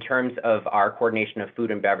 in terms of our coordination of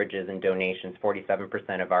food and beverages and donations,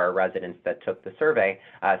 47% of our residents that took the survey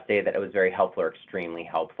say that it was very helpful or extremely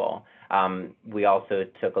helpful. We also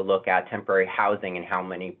took a look at temporary housing and how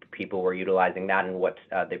many people were utilizing that and what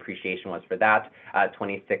the appreciation was for that.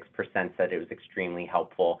 26% said it was extremely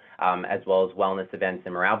helpful, as well as wellness events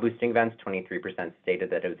and morale boosting events. 23%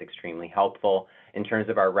 stated that it was extremely helpful. In terms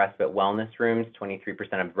of our respite wellness rooms, 23%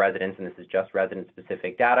 of residents, and this is just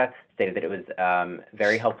resident-specific data, stated that it was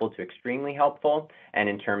very helpful to extremely helpful. And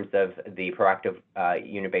in terms of the proactive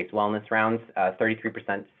unit-based wellness rounds,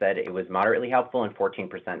 33% said it was moderately helpful and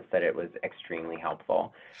 14% said it was extremely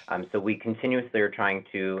helpful. So we continuously are trying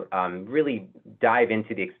to really dive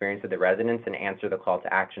into the experience of the residents and answer the call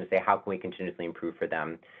to action to say, how can we continuously improve for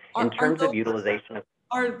them? In terms of utilization of—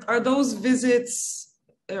 Are those visits,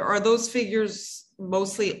 are those figures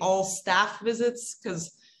mostly all staff visits?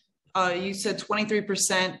 Because you said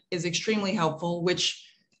 23% is extremely helpful, which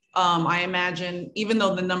I imagine, even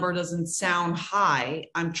though the number doesn't sound high,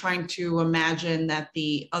 I'm trying to imagine that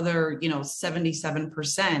the other,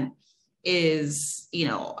 77% is,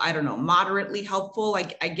 I don't know, moderately helpful.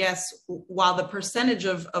 Like, I guess while the percentage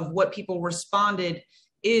of what people responded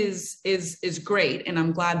is great, and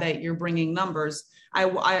I'm glad that you're bringing numbers,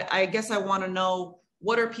 I guess I want to know,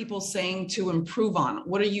 what are people saying to improve on?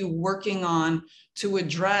 What are you working on to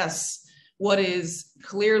address what is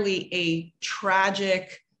clearly a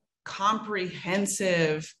tragic,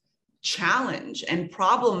 comprehensive challenge and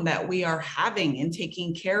problem that we are having in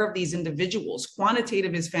taking care of these individuals?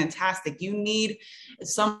 Quantitative is fantastic. You need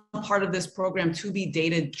some part of this program to be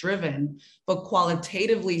data-driven, but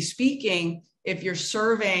qualitatively speaking, if you're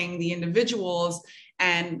surveying the individuals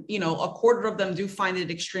and a quarter of them do find it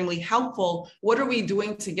extremely helpful, what are we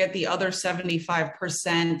doing to get the other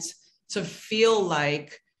 75% to feel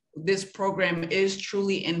like this program is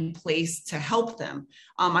truly in place to help them?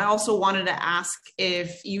 I also wanted to ask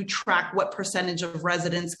if you track what percentage of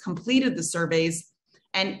residents completed the surveys,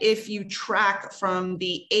 and if you track from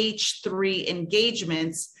the H3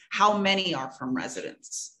 engagements, how many are from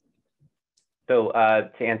residents? So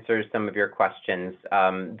to answer some of your questions,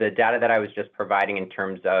 the data that I was just providing in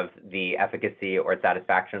terms of the efficacy or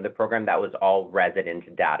satisfaction of the program, that was all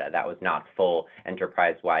resident data. That was not full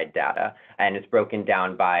enterprise-wide data. And it's broken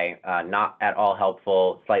down by not at all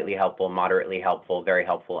helpful, slightly helpful, moderately helpful, very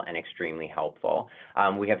helpful, and extremely helpful.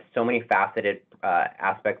 We have so many faceted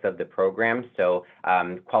aspects of the program. So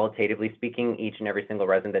qualitatively speaking, each and every single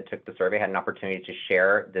resident that took the survey had an opportunity to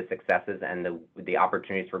share the successes and the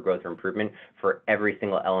opportunities for growth or improvement for every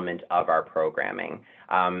single element of our programming.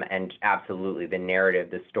 And absolutely, the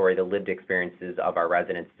narrative, the story, the lived experiences of our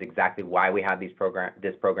residents is exactly why we have this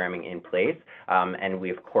programming in place. And we,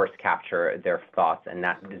 of course, capture their thoughts, and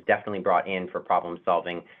that is definitely brought in for problem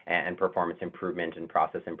solving and performance improvement and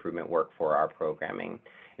process improvement work for our programming.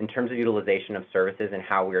 In terms of utilization of services and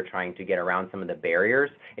how we are trying to get around some of the barriers,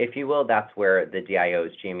 if you will, that's where the DIOs,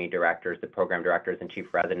 GME directors, the program directors, and chief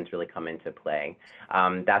residents really come into play.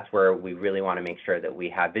 That's where we really want to make sure that we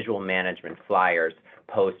have visual management, flyers,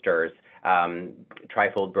 posters,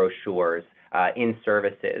 trifold brochures, in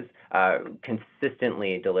services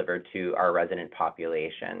consistently delivered to our resident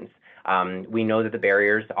populations. We know that the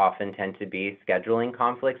barriers often tend to be scheduling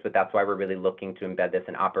conflicts, but that's why we're really looking to embed this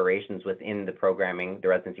in operations within the programming, the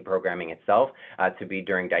residency programming itself, to be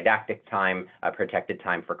during didactic time, protected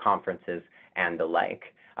time for conferences, and the like.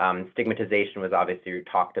 Stigmatization was obviously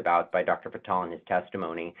talked about by Dr. Patel in his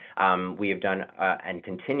testimony. We have done and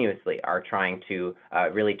continuously are trying to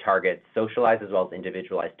really target socialized as well as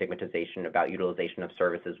individualized stigmatization about utilization of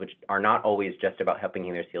services, which are not always just about helping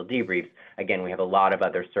healers heal debriefs. Again, we have a lot of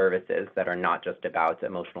other services that are not just about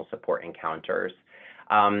emotional support encounters.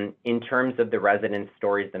 In terms of the residents'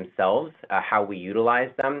 stories themselves, how we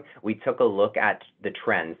utilize them, we took a look at the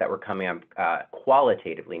trends that were coming up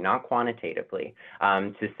qualitatively, not quantitatively,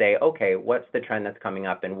 to say, okay, what's the trend that's coming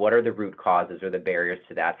up and what are the root causes or the barriers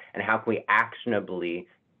to that, and how can we actionably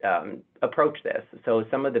approach this? So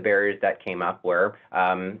some of the barriers that came up were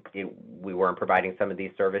we weren't providing some of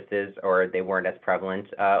these services, or they weren't as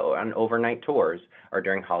prevalent on overnight tours or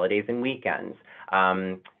during holidays and weekends.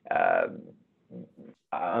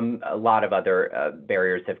 A lot of other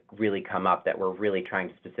barriers have really come up that we're really trying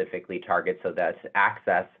to specifically target so that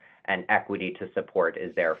access and equity to support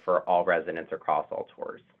is there for all residents across all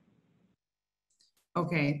tours.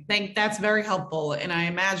 Okay, that's very helpful. And I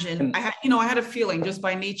imagine, I had a feeling just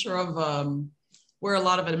by nature of where a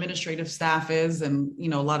lot of administrative staff is, and,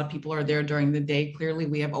 a lot of people are there during the day. Clearly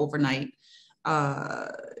we have overnight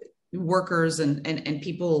workers and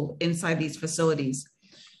people inside these facilities.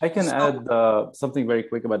 I can add something very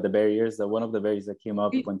quick about the barriers. That one of the barriers that came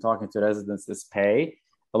up when talking to residents is pay.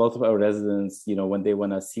 A lot of our residents, when they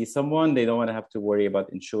want to see someone, they don't want to have to worry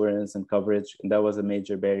about insurance and coverage. And that was a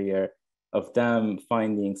major barrier of them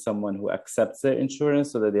finding someone who accepts their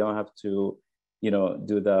insurance so that they don't have to,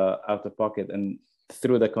 do the out of pocket. And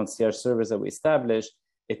through the concierge service that we established,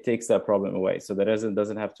 it takes that problem away. So the resident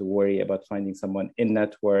doesn't have to worry about finding someone in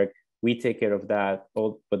network. We take care of that.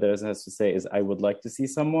 All what the resident has to say is, I would like to see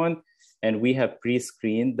someone. And we have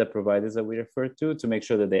pre-screened the providers that we refer to make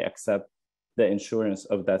sure that they accept the insurance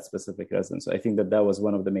of that specific resident. So I think that was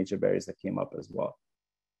one of the major barriers that came up as well.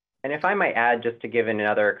 And if I might add, just to give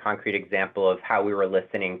another concrete example of how we were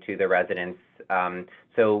listening to the residents.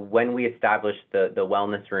 So when we established the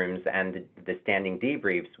wellness rooms and the standing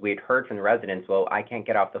debriefs, we had heard from the residents, well, I can't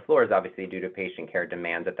get off the floors, obviously due to patient care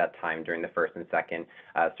demands at that time during the first and second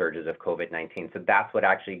surges of COVID-19. So that's what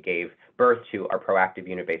actually gave birth to our proactive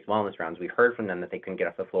unit-based wellness rounds. We heard from them that they couldn't get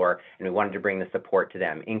off the floor, and we wanted to bring the support to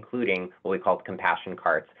them, including what we called compassion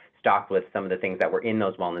carts, stocked with some of the things that were in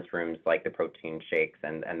those wellness rooms, like the protein shakes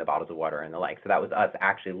and the bottles of water and the like. So that was us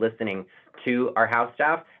actually listening to our house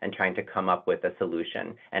staff and trying to come up with a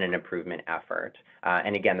solution and an improvement effort.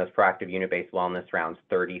 And again, those proactive unit-based wellness rounds,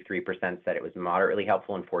 33% said it was moderately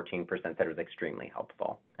helpful and 14% said it was extremely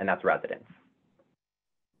helpful. And that's residents.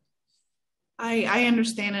 I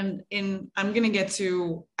understand. And I'm going to get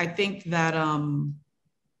to, I think that,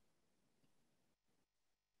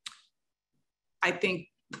 I think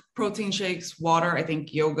protein shakes, water, I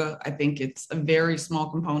think yoga, I think it's a very small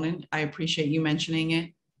component. I appreciate you mentioning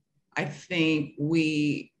it. I think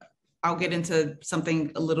I'll get into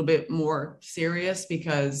something a little bit more serious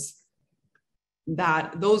because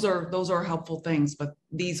those are helpful things, but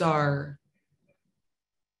these are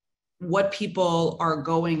what people are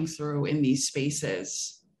going through in these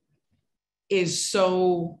spaces is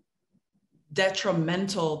so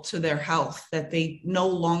detrimental to their health that they no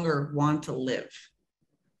longer want to live.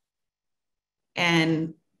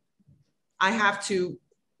 And I have to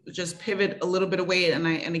just pivot a little bit away. And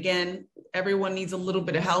again, everyone needs a little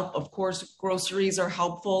bit of help. Of course, groceries are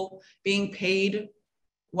helpful. Being paid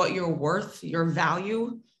what you're worth, your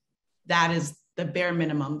value, that is the bare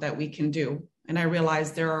minimum that we can do. And I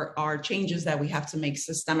realize there are changes that we have to make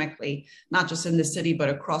systemically, not just in the city, but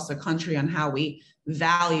across the country on how we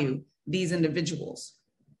value these individuals.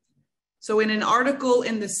 So in an article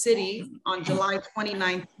in The City on July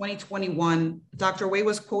 29, 2021, Dr. Way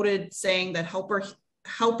was quoted saying that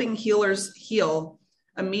helping healers heal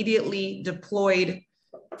immediately deployed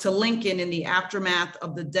to Lincoln in the aftermath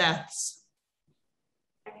of the deaths,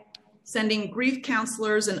 sending grief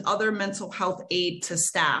counselors and other mental health aid to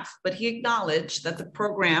staff. But he acknowledged that the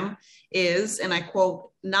program is, and I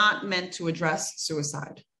quote, not meant to address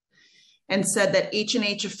suicide, and said that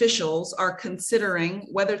H&H officials are considering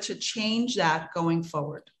whether to change that going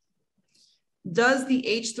forward. Does the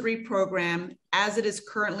H3 program, as it is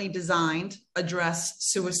currently designed, address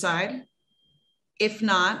suicide? If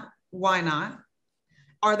not, why not?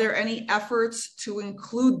 Are there any efforts to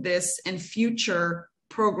include this in future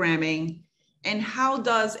programming? And how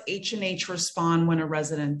does H&H respond when a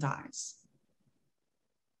resident dies?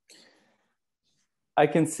 I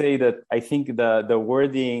can say that I think the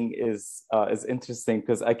wording is interesting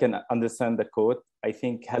because I can understand the quote. I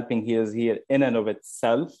think helping healers here in and of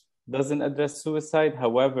itself doesn't address suicide.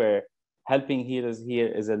 However, helping healers here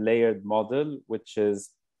is a layered model, which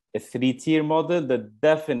is a 3-tier model that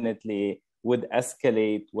definitely would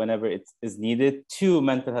escalate whenever it is needed to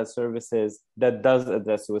mental health services that does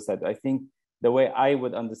address suicide. I think the way I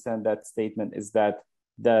would understand that statement is that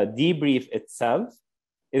the debrief itself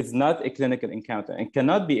is not a clinical encounter and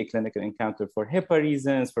cannot be a clinical encounter for HIPAA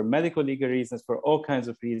reasons, for medical legal reasons, for all kinds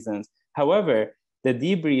of reasons. However, the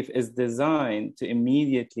debrief is designed to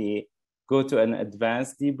immediately go to an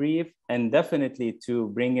advanced debrief and definitely to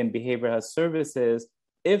bring in behavioral health services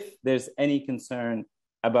if there's any concern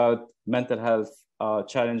about mental health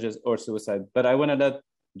challenges or suicide. But I want to let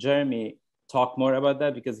Jeremy talk more about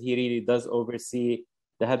that because he really does oversee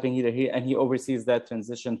the helping healer here, and he oversees that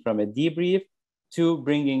transition from a debrief to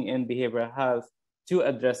bringing in behavioral health to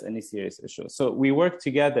address any serious issues. So we work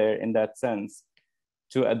together in that sense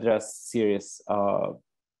to address serious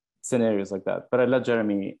scenarios like that. But I'll let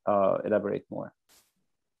Jeremy elaborate more.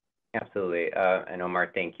 Absolutely. And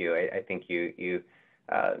Omar, thank you. I think you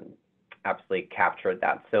absolutely captured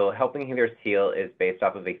that. So Helping Healers Heal is based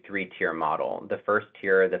off of a 3-tier model. The first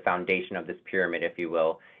tier, the foundation of this pyramid, if you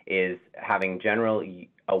will, is having general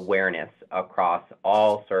awareness across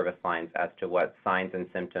all service lines as to what signs and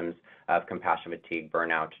symptoms of compassion fatigue,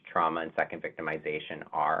 burnout, trauma, and second victimization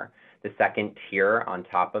are. The second tier on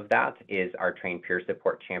top of that is our trained peer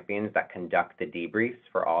support champions that conduct the debriefs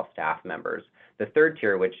for all staff members. The third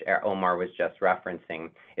tier, which Omar was just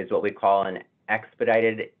referencing, is what we call an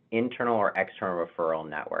expedited internal or external referral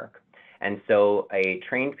network. And so a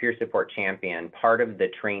trained peer support champion, part of the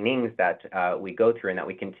trainings that we go through and that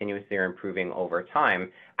we continuously are improving over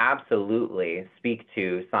time, absolutely speak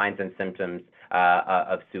to signs and symptoms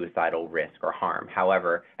of suicidal risk or harm.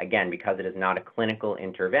 However, again, because it is not a clinical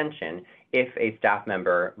intervention, if a staff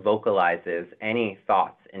member vocalizes any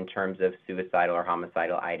thoughts in terms of suicidal or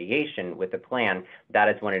homicidal ideation with a plan, that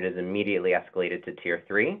is when it is immediately escalated to tier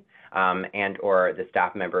 3. And or the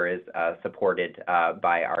staff member is supported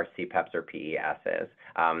by our CPEPs or PESs,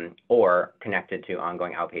 or connected to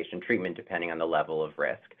ongoing outpatient treatment depending on the level of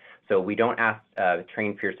risk. So we don't ask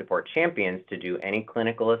trained peer support champions to do any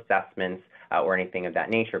clinical assessments or anything of that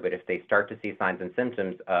nature, but if they start to see signs and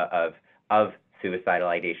symptoms of suicidal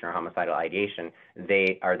ideation or homicidal ideation,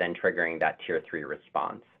 they are then triggering that tier 3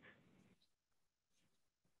 response.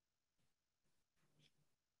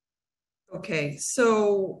 Okay,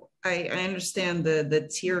 so I understand the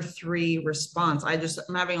tier 3 response. I'm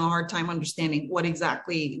having a hard time understanding what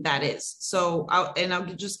exactly that is. So I'll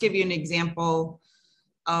just give you an example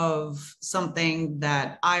of something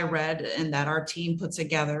that I read and that our team put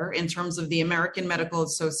together in terms of the American Medical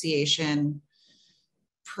Association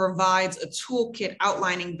provides a toolkit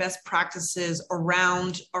outlining best practices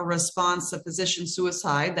around a response to physician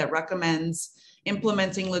suicide that recommends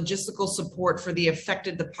implementing logistical support for the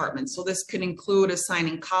affected department. So this could include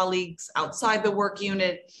assigning colleagues outside the work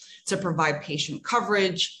unit to provide patient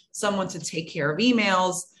coverage, someone to take care of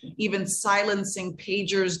emails, even silencing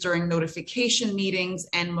pagers during notification meetings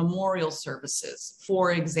and memorial services,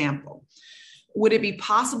 for example. Would it be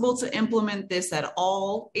possible to implement this at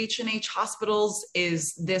all H&H hospitals?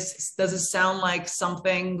 Does it sound like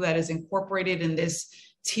something that is incorporated in this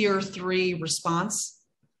tier 3 response?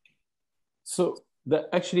 So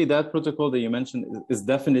actually that protocol that you mentioned is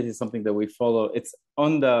definitely something that we follow. It's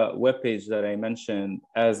on the webpage that I mentioned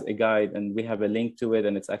as a guide, and we have a link to it,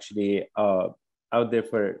 and it's actually out there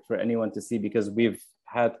for anyone to see, because we've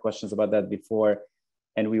had questions about that before,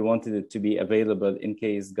 and we wanted it to be available in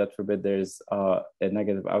case, God forbid, there's a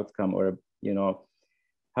negative outcome or,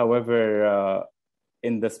 however,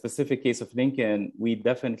 in the specific case of Lincoln, we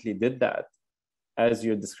definitely did that as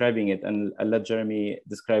you're describing it, and I'll let Jeremy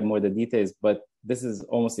describe more the details, but this is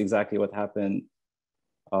almost exactly what happened.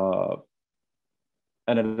 And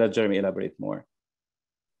I'll let Jeremy elaborate more.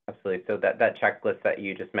 Absolutely. So that checklist that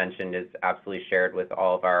you just mentioned is absolutely shared with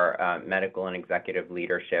all of our medical and executive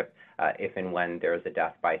leadership if and when there is a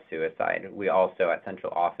death by suicide. We also at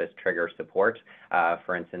central office trigger support.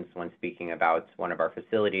 For instance, when speaking about one of our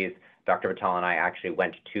facilities, Dr. Vittal and I actually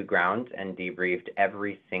went to ground and debriefed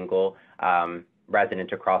every single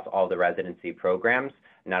resident across all the residency programs,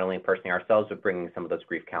 not only personally ourselves, but bringing some of those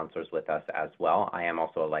grief counselors with us as well. I am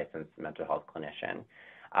also a licensed mental health clinician.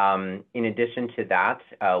 In addition to that,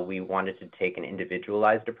 we wanted to take an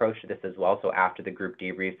individualized approach to this as well. So after the group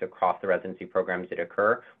debriefs across the residency programs did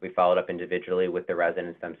occur, we followed up individually with the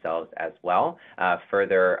residents themselves as well,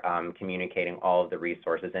 further communicating all of the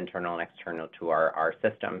resources, internal and external, to our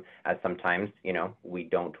system, as sometimes, we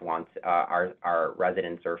don't want our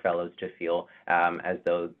residents or fellows to feel as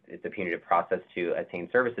though it's a punitive process to attain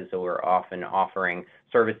services. So we're often offering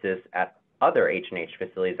services at other H&H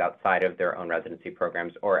facilities outside of their own residency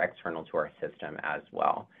programs or external to our system as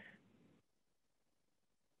well.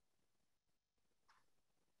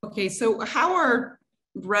 Okay, so how are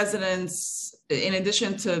residents, in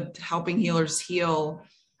addition to helping healers heal,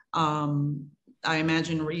 I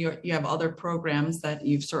imagine you have other programs that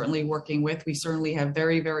you've certainly working with. We certainly have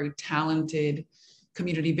very, very talented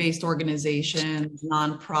community-based organizations,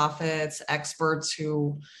 nonprofits, experts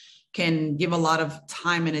who can give a lot of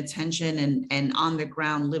time and attention and on the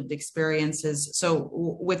ground lived experiences. So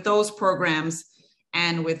with those programs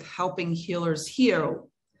and with helping healers heal,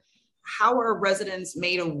 how are residents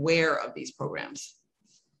made aware of these programs?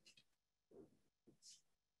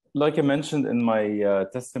 Like I mentioned in my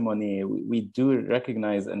testimony, we do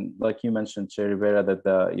recognize, and like you mentioned, Chair Rivera, that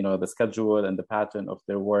the schedule and the pattern of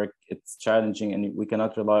their work, it's challenging, and we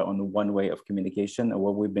cannot rely on one way of communication. And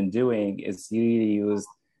what we've been doing is really use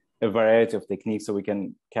a variety of techniques so we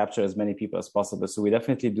can capture as many people as possible. So we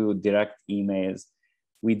definitely do direct emails.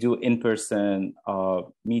 We do in-person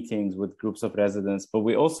meetings with groups of residents, but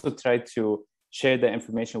we also try to share the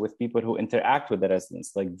information with people who interact with the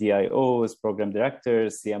residents, like DIOs, program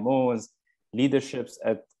directors, CMOs, leaderships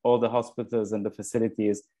at all the hospitals and the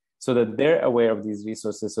facilities, so that they're aware of these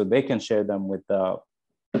resources so they can share them with the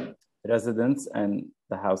residents and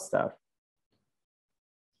the house staff.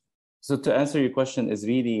 So to answer your question is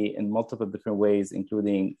really in multiple different ways,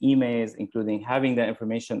 including emails, including having the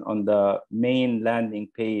information on the main landing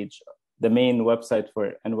page, the main website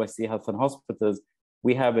for NYC Health and Hospitals.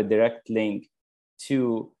 We have a direct link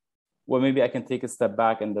to, well, maybe I can take a step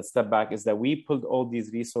back, and the step back is that we pulled all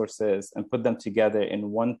these resources and put them together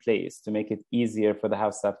in one place to make it easier for the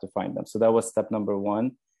house staff to find them. So that was step number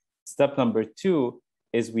one. Step number two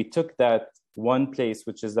is we took that one place,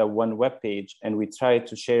 which is that one web page, and we tried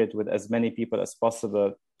to share it with as many people as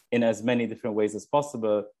possible in as many different ways as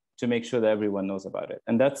possible to make sure that everyone knows about it.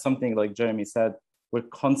 And that's something, like Jeremy said, we're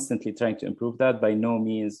constantly trying to improve that. By no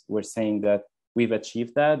means we're saying that we've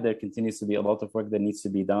achieved that. There continues to be a lot of work that needs to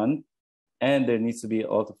be done. And there needs to be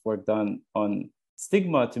a lot of work done on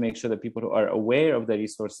stigma to make sure that people who are aware of the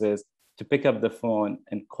resources to pick up the phone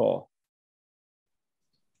and call.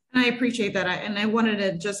 And I appreciate that. And I wanted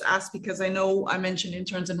to just ask, because I know I mentioned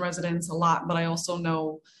interns and residents a lot, but I also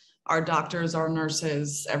know our doctors, our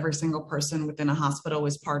nurses, every single person within a hospital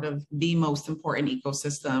is part of the most important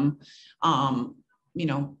ecosystem.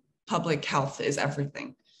 Public health is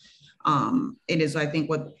everything. It is, I think,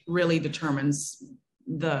 what really determines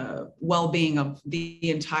the well-being of the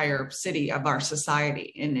entire city, of our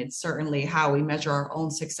society. And it's certainly how we measure our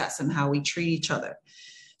own success and how we treat each other.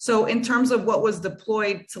 So in terms of what was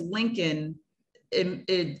deployed to Lincoln in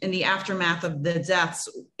the aftermath of the deaths,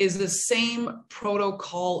 is the same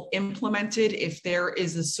protocol implemented if there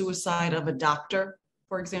is a suicide of a doctor,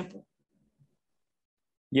 for example?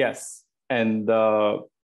 Yes, and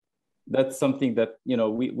that's something that,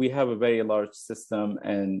 we have a very large system,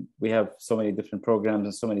 and we have so many different programs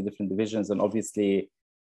and so many different divisions, and obviously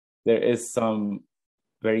there is some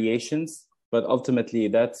variations, but ultimately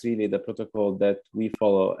that's really the protocol that we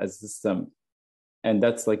follow as a system. And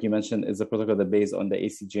that's, like you mentioned, is a protocol that based on the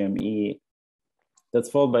ACGME that's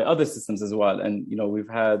followed by other systems as well. And we've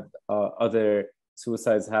had other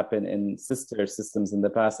suicides happen in sister systems in the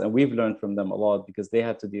past, and we've learned from them a lot because they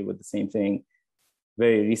had to deal with the same thing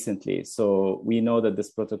very recently. So we know that this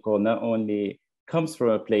protocol not only comes from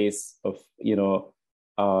a place of,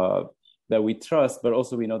 that we trust, but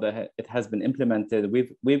also we know that it has been implemented.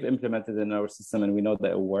 We've implemented it in our system, and we know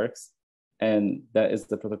that it works. And that is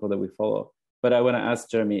the protocol that we follow. But I want to ask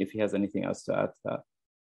Jeremy if he has anything else to add to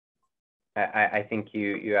that. I think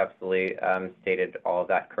you absolutely stated all of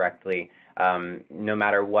that correctly. No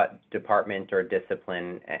matter what department or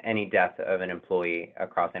discipline, any death of an employee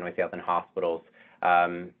across NYC Health and Hospitals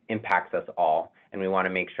impacts us all. And we want to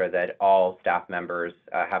make sure that all staff members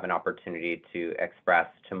have an opportunity to express,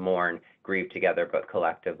 to mourn, grieve together, but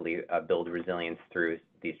collectively build resilience through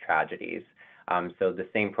these tragedies. So the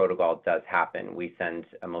same protocol does happen. We send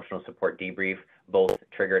emotional support debrief, both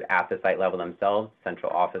triggered at the site level themselves.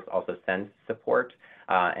 Central office also sends support.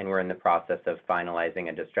 And we're in the process of finalizing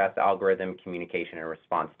a distress algorithm, communication and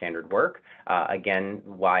response standard work. Again,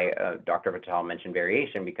 why Dr. Fatal mentioned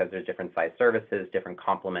variation, because there's different size services, different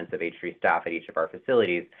complements of H3 staff at each of our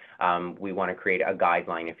facilities. We want to create a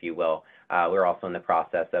guideline, if you will. We're also in the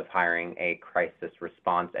process of hiring a crisis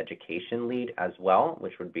response education lead as well,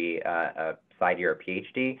 which would be a side year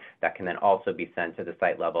PhD that can then also be sent to the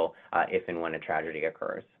site level if and when a tragedy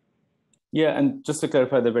occurs. Yeah, and just to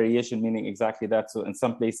clarify the variation, meaning exactly that. So in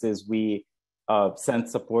some places we sent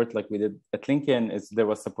support like we did at Lincoln. There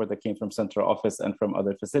was support that came from central office and from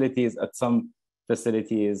other facilities. At some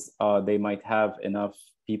facilities, they might have enough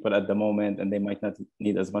people at the moment and they might not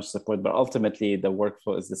need as much support, but ultimately the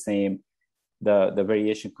workflow is the same. The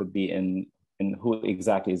variation could be in who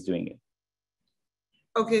exactly is doing it.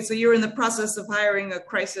 Okay, so you're in the process of hiring a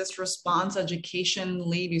crisis response education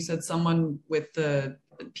lead. You said someone with the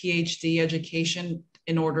PhD education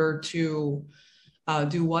in order to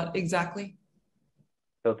do what exactly?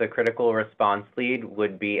 So the critical response lead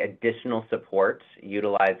would be additional support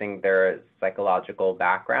utilizing their psychological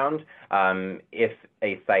background if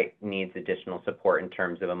a site needs additional support in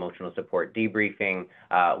terms of emotional support debriefing,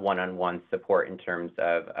 one-on-one support in terms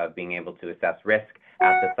of being able to assess risk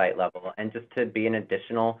at the site level, and just to be an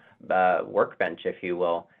additional workbench, if you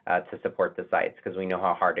will, to support the sites, because we know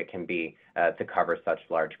how hard it can be to cover such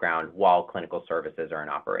large ground while clinical services are in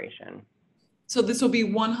operation. So this will be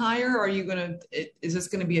one hire, or are you is this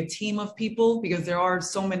gonna be a team of people? Because there are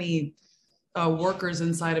so many workers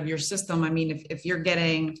inside of your system. I mean, if you're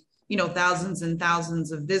getting, thousands and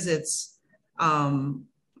thousands of visits, and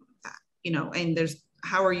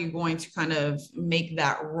how are you going to kind of make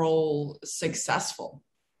that role successful?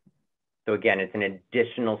 So again, it's an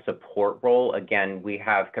additional support role. Again, we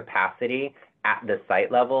have capacity at the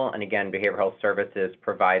site level. And again, behavioral health services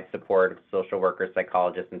provide support of social workers,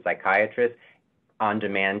 psychologists, and psychiatrists on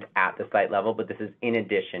demand at the site level, but this is in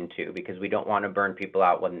addition to, because we don't want to burn people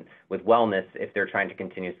out with wellness if they're trying to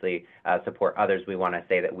continuously support others. We want to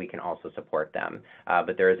say that we can also support them,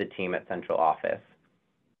 but there is a team at central office.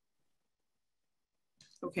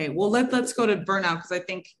 Okay, well, let's go to burnout, because I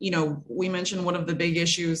think, we mentioned one of the big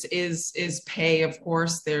issues is pay. Of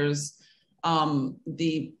course, there's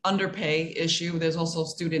the underpay issue. There's also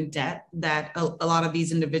student debt that a lot of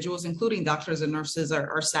these individuals, including doctors and nurses,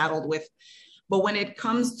 are saddled with. But when it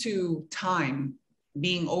comes to time,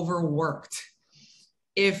 being overworked,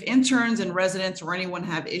 if interns and residents or anyone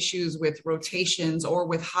have issues with rotations or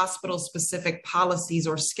with hospital-specific policies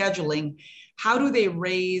or scheduling, how do they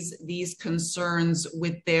raise these concerns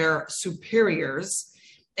with their superiors?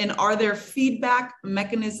 And are there feedback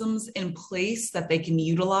mechanisms in place that they can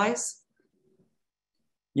utilize?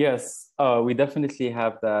 Yes, we definitely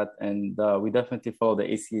have that. And we definitely follow the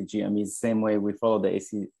ACGME the same way we follow the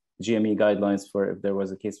ACGME guidelines for if there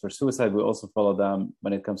was a case for suicide. We also follow them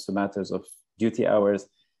when it comes to matters of duty hours.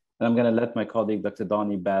 And I'm going to let my colleague, Dr.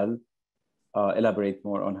 Donnie Bell, elaborate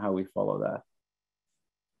more on how we follow that.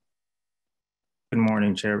 Good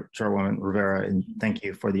morning, Chairwoman Rivera, and thank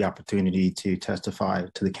you for the opportunity to testify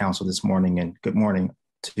to the council this morning, and good morning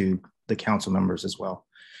to the council members as well.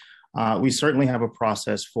 We certainly have a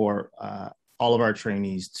process for all of our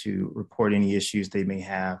trainees to report any issues they may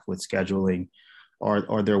have with scheduling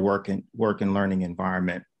or their work and learning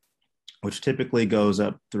environment, which typically goes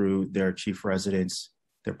up through their chief residents,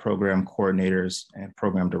 their program coordinators, and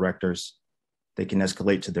program directors. They can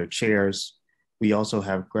escalate to their chairs. We also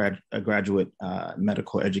have graduate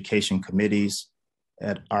medical education committees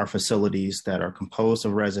at our facilities that are composed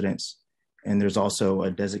of residents. And there's also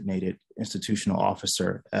a designated institutional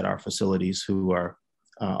officer at our facilities who are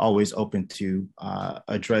always open to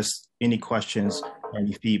address any questions or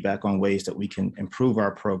any feedback on ways that we can improve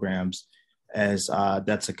our programs, as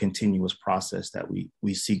that's a continuous process that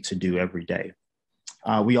we seek to do every day.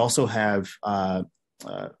 We also have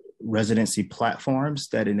residency platforms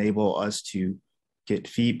that enable us to get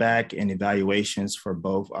feedback and evaluations for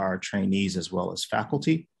both our trainees as well as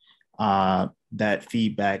faculty. That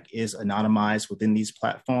feedback is anonymized within these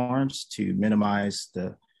platforms to minimize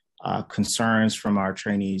the concerns from our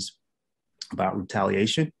trainees about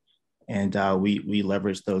retaliation. And we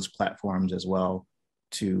leverage those platforms as well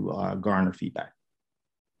to garner feedback.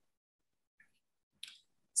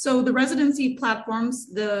 So the residency platforms,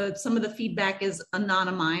 some of the feedback is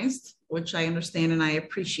anonymized, which I understand and I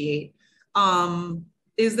appreciate.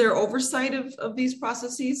 Is there oversight of these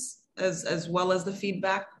processes as well as the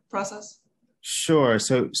feedback process? Sure.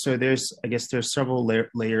 So there's several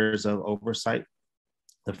layers of oversight.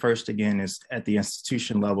 The first, again, is at the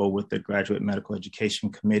institution level with the Graduate Medical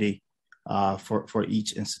Education Committee for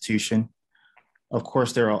each institution. Of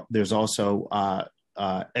course, there's also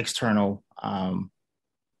external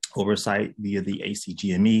oversight via the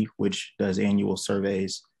ACGME, which does annual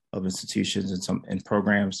surveys of institutions and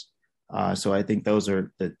programs. So I think those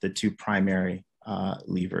are the two primary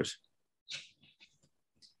levers.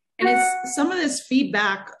 And it's some of this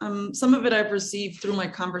feedback, some of it I've received through my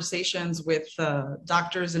conversations with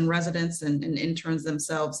doctors and residents and interns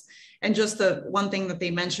themselves. And just the one thing that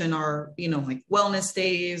they mention are, like wellness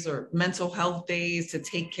days or mental health days to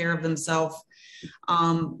take care of themselves.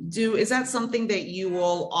 Is that something that you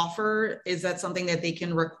will offer? Is that something that they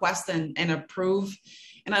can request and approve?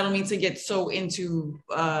 And I don't mean to get so into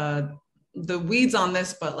the weeds on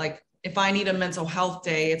this, but like, if I need a mental health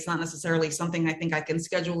day, it's not necessarily something I think I can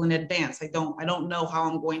schedule in advance. I don't know how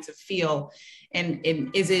I'm going to feel. And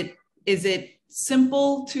is it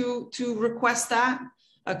simple to request that?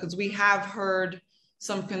 Because we have heard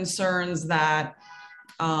some concerns that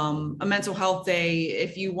a mental health day,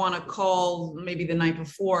 if you want to call maybe the night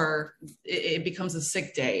before, it becomes a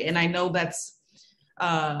sick day. And I know that's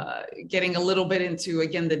getting a little bit into,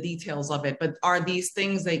 again, the details of it, but are these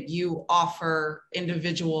things that you offer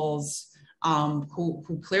individuals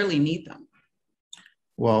who clearly need them?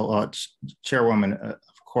 Well, Chairwoman,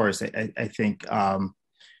 of course, I think,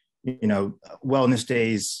 wellness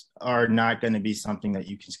days are not going to be something that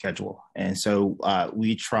you can schedule. And so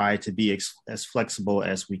we try to be as flexible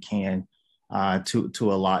as we can to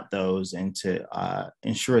allot those and to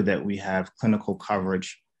ensure that we have clinical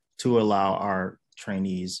coverage to allow our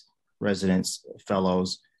trainees, residents,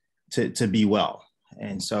 fellows to be well.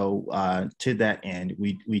 And so to that end,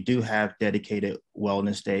 we do have dedicated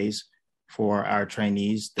wellness days for our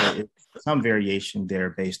trainees. There is some variation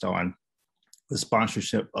there based on the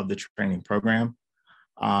sponsorship of the training program,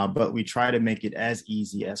 but we try to make it as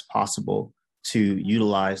easy as possible to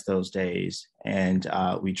utilize those days. And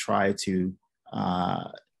we try to,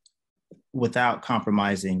 without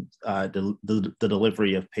compromising the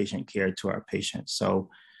delivery of patient care to our patients. So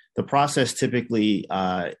the process typically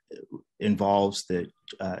involves the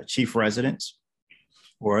chief residents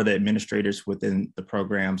or the administrators within the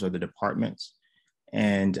programs or the departments.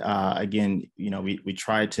 And again, we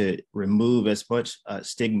try to remove as much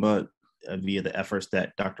stigma via the efforts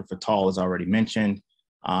that Dr. Fatal has already mentioned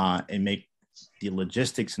and make the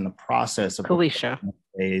logistics and the process of Felicia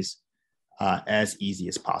days as easy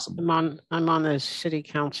as possible. I'm on the city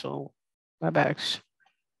council WebEx.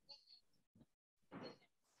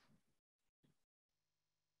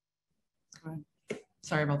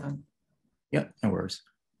 Sorry about that. Yeah, no worries.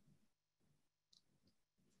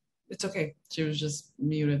 It's okay. She was just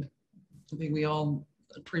muted. I think we all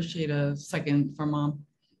appreciate a second for Mom.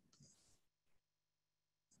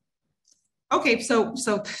 Okay, so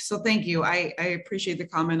thank you. I appreciate the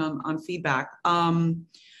comment on feedback.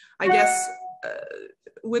 I guess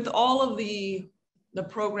with all of the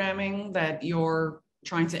programming that you're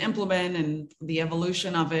trying to implement and the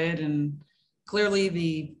evolution of it, and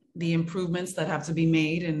clearly the improvements that have to be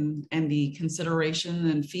made and the consideration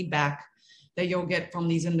and feedback that you'll get from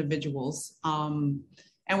these individuals. And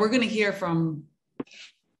we're going to hear from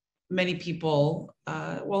many people,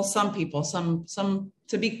 some people, some,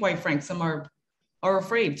 to be quite frank, some are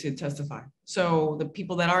afraid to testify. So the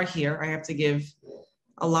people that are here, I have to give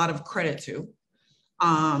a lot of credit to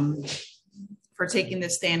for taking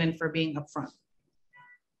this stand and for being upfront.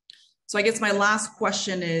 So I guess my last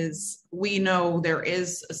question is, we know there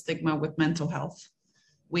is a stigma with mental health.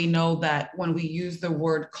 We know that when we use the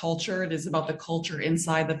word culture, it is about the culture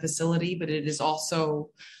inside the facility, but it is also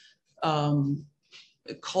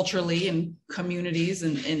culturally in communities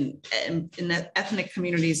and in ethnic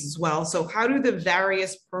communities as well. So how do the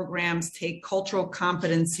various programs take cultural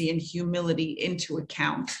competency and humility into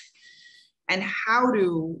account? And how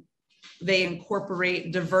do they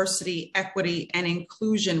incorporate diversity, equity, and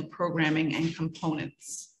inclusion programming and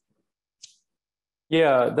components?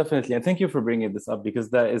 Yeah, definitely. And thank you for bringing this up, because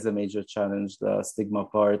that is a major challenge, the stigma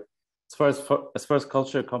part. As far as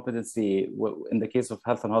culture competency, in the case of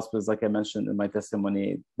health and hospitals, like I mentioned in my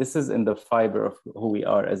testimony, this is in the fiber of who we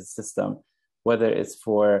are as a system, whether it's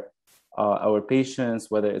for our patients,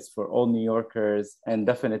 whether it's for all New Yorkers, and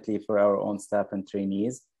definitely for our own staff and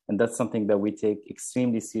trainees. And that's something that we take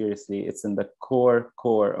extremely seriously. It's in the core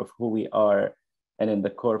of who we are and in the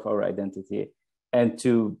core of our identity. And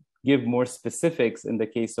to give more specifics in the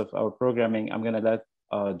case of our programming, I'm going to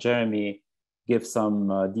let Jeremy give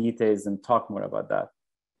some details and talk more about that.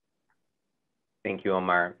 Thank you,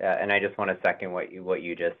 Omar. And I just want to second what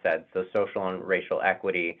you just said. So social and racial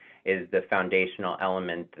equity is the foundational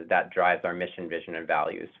element that drives our mission, vision, and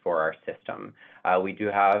values for our system. We do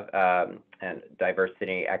have a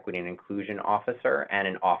diversity, equity, and inclusion officer and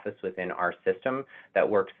an office within our system that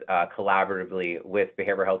works collaboratively with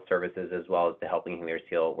behavioral health services as well as the Helping Healers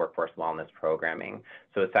Heal workforce wellness programming.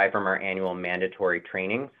 So aside from our annual mandatory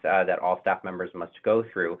trainings that all staff members must go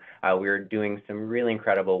through, we're doing some really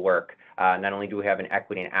incredible work Not only do we have an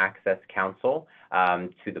Equity and Access Council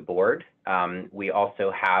to the board, we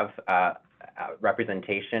also have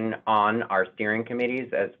representation on our steering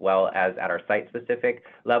committees as well as at our site-specific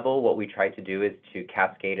level. What we try to do is to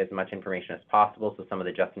cascade as much information as possible. So some of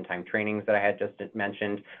the just-in-time trainings that I had just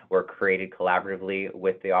mentioned were created collaboratively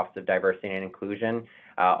with the Office of Diversity and Inclusion.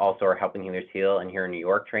 Also, our Helping Healers Heal and Here in New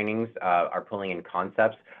York trainings are pulling in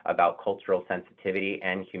concepts about cultural sensitivity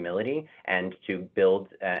and humility and to build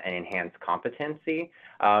and enhance competency.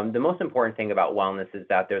 The most important thing about wellness is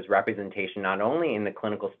that there's representation not only in the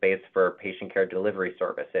clinical space for patient care delivery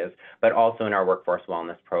services, but also in our workforce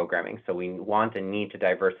wellness programming. So we want and need to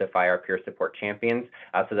diversify our peer support champions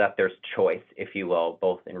so that there's choice, if you will,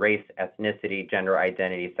 both in race, ethnicity, gender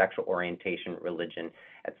identity, sexual orientation, religion,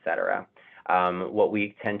 etc. What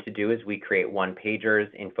we tend to do is we create one-pagers,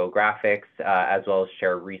 infographics, as well as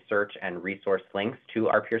share research and resource links to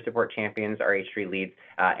our peer support champions, our H3 leads,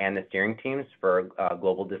 and the steering teams for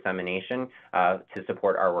global dissemination to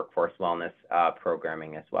support our workforce wellness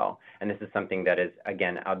programming as well. And this is something that is,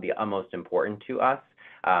 again, of the utmost important to us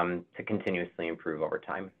to continuously improve over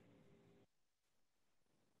time.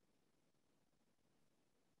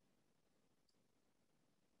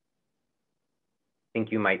 I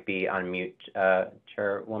think you might be on mute,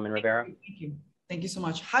 Chairwoman Rivera. Thank you. Thank you so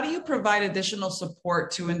much. How do you provide additional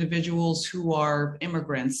support to individuals who are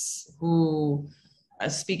immigrants who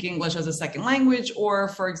speak English as a second language, or,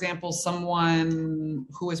 for example, someone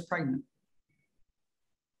who is pregnant?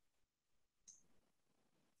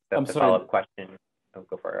 That's a follow-up question. Oh,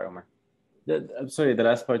 go for it, Omar. I'm sorry, the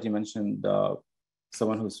last part you mentioned,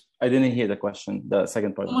 someone who's, I didn't hear the question, the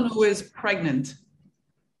second part. Someone who is pregnant.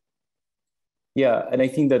 Yeah, and I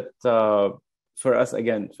think that for us,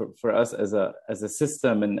 again, for us as a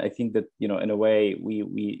system, and I think that, you know, in a way,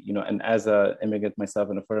 we you know, and as an immigrant myself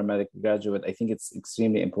and a foreign medical graduate, I think it's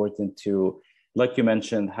extremely important to, like you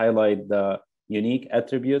mentioned, highlight the unique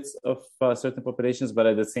attributes of certain populations, but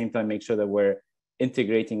at the same time, make sure that we're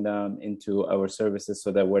integrating them into our services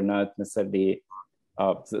so that we're not necessarily,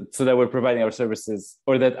 so that we're providing our services,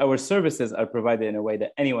 or that our services are provided in a way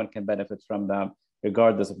that anyone can benefit from them,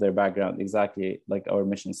 regardless of their background, exactly like our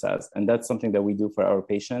mission says. And that's something that we do for our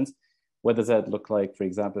patients. What does that look like? For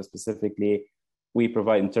example, specifically, we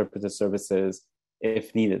provide interpretive services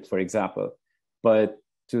if needed, for example. But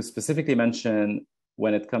to specifically mention,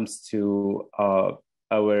 when it comes to our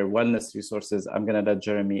wellness resources, I'm gonna let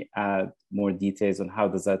Jeremy add more details on how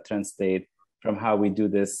does that translate from how we do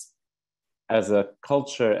this as a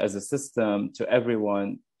culture, as a system to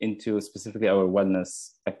everyone into specifically our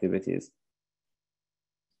wellness activities.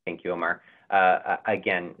 Thank you, Omar.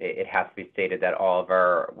 Again, it has to be stated that all of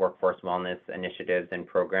our workforce wellness initiatives and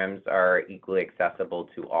programs are equally accessible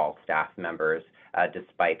to all staff members,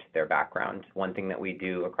 despite their background. One thing that we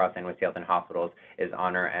do across NYC Health and Hospitals is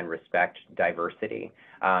honor and respect diversity.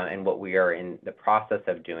 And what we are in the process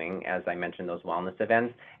of doing, as I mentioned, those wellness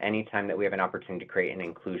events, anytime that we have an opportunity to create an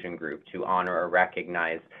inclusion group to honor or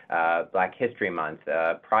recognize Black History Month,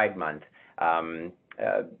 Pride Month,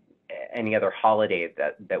 any other holiday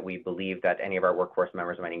that we believe that any of our workforce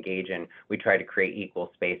members might engage in, we try to create equal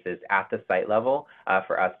spaces at the site level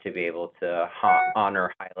for us to be able to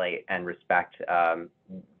honor, highlight, and respect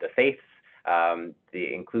the faiths,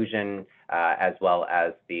 the inclusion, as well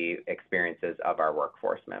as the experiences of our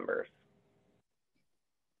workforce members.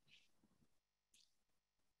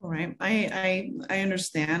 All right, I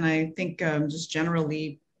understand. I think just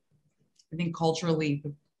generally, I think culturally,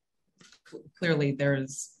 clearly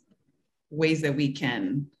there's ways that we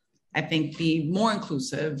can, I think, be more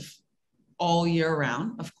inclusive all year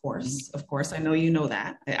round, of course. Of course, I know you know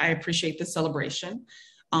that. I appreciate the celebration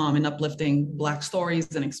and uplifting Black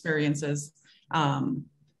stories and experiences.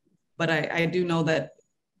 But I do know that,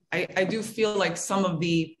 I do feel like some of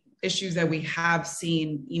the issues that we have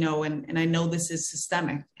seen, you know, and I know this is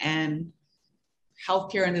systemic, and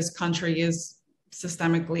healthcare in this country is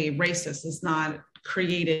systemically racist. It's not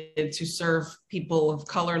created to serve people of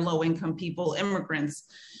color, low-income people, immigrants.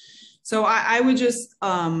 So I would just,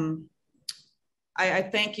 I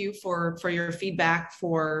thank you for your feedback,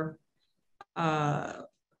 for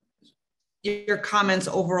your comments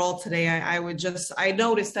overall today. I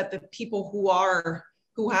noticed that the people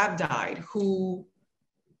who have died, who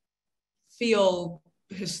feel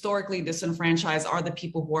historically disenfranchised, are the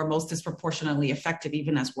people who are most disproportionately affected,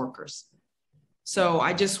 even as workers. So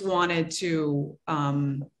I just wanted to,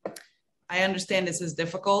 I understand this is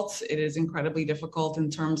difficult. It is incredibly difficult in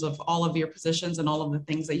terms of all of your positions and all of the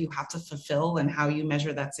things that you have to fulfill and how you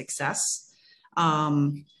measure that success.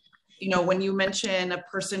 you know, when you mention a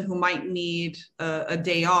person who might need a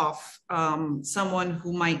day off, someone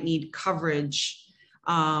who might need coverage,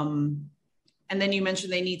 and then you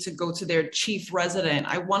mentioned they need to go to their chief resident,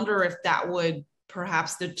 I wonder if that would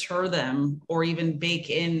perhaps deter them or even bake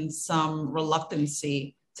in some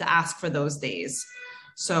reluctancy to ask for those days.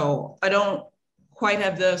 So I don't quite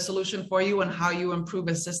have the solution for you on how you improve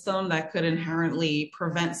a system that could inherently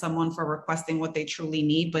prevent someone from requesting what they truly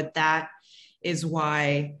need, but that is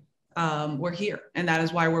why we're here. And that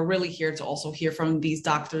is why we're really here to also hear from these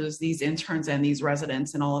doctors, these interns, and these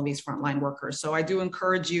residents, and all of these frontline workers. So I do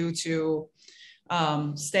encourage you to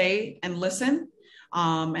stay and listen.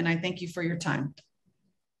 And I thank you for your time.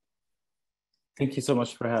 Thank you so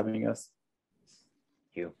much for having us.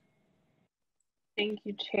 Thank you. Thank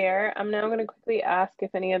you, Chair. I'm now going to quickly ask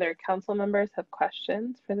if any other council members have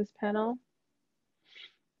questions for this panel.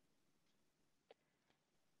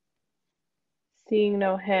 Seeing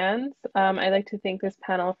no hands, I'd like to thank this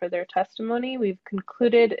panel for their testimony. We've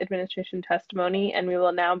concluded administration testimony, and we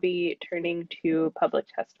will now be turning to public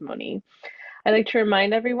testimony. I'd like to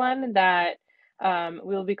remind everyone that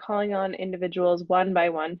we will be calling on individuals one by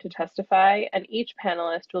one to testify, and each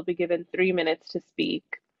panelist will be given 3 minutes to speak.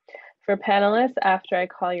 For panelists, after I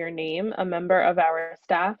call your name, a member of our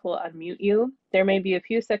staff will unmute you. There may be a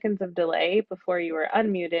few seconds of delay before you are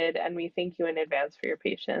unmuted, and we thank you in advance for your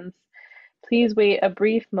patience. Please wait a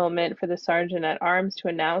brief moment for the Sergeant at Arms to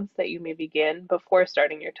announce that you may begin before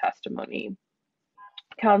starting your testimony.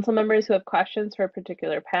 Council members who have questions for a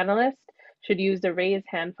particular panelist should use the raise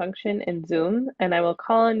hand function in Zoom, and I will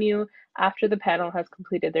call on you after the panel has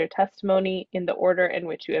completed their testimony in the order in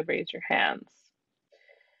which you have raised your hands.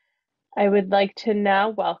 I would like to now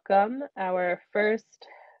welcome our first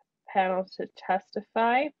panel to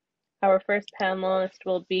testify. Our first panelist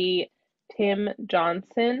will be Tim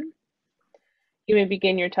Johnson. You may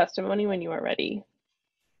begin your testimony when you are ready.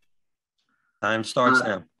 Time starts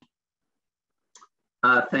now.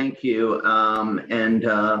 Thank you.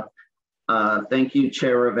 Thank you,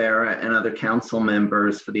 Chair Rivera and other council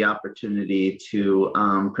members for the opportunity to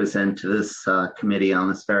present to this committee on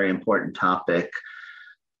this very important topic.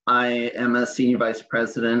 I am a Senior Vice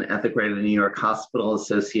President at the Greater New York Hospital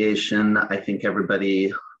Association. I think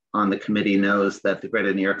everybody on the committee knows that the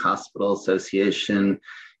Greater New York Hospital Association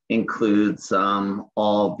includes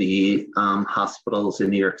all the hospitals in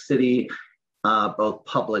New York City, both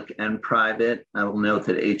public and private. I will note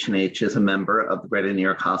that H&H is a member of the Greater New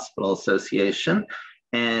York Hospital Association,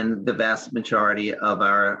 and the vast majority of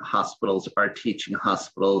our hospitals are teaching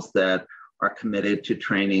hospitals that are committed to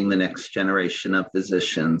training the next generation of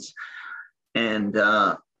physicians. And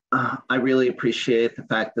I really appreciate the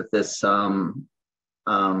fact that this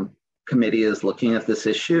committee is looking at this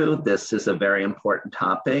issue. This is a very important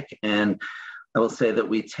topic, and I will say that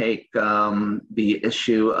we take the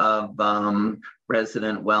issue of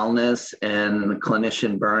resident wellness and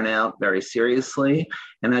clinician burnout very seriously.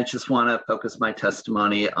 And I just want to focus my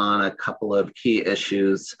testimony on a couple of key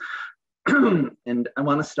issues. And I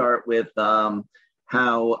want to start with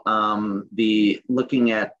how the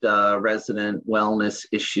looking at resident wellness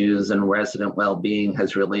issues and resident well-being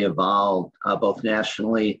has really evolved both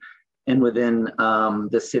nationally and within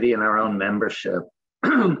the city and our own membership.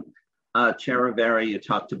 Chair Rivera, you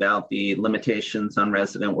talked about the limitations on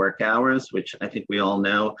resident work hours, which I think we all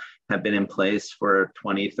know have been in place for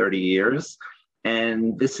 20, 30 years.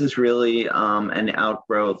 And this is really an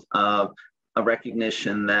outgrowth of a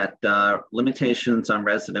recognition that limitations on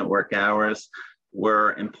resident work hours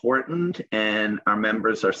were important, and our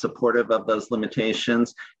members are supportive of those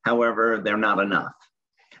limitations. However, they're not enough.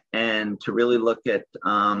 And to really look at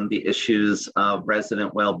the issues of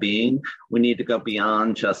resident well-being, we need to go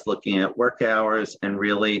beyond just looking at work hours and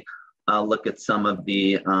really look at some of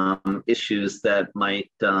the issues that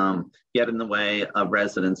might get in the way of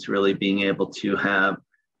residents really being able to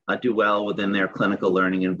do well within their clinical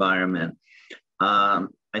learning environment.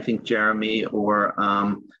 I think Jeremy or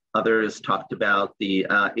others talked about the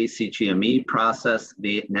ACGME process.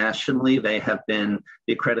 Nationally, they have been,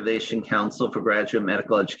 the Accreditation Council for Graduate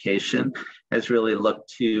Medical Education has really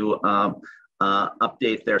looked to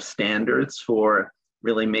update their standards for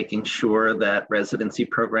really making sure that residency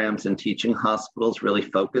programs and teaching hospitals really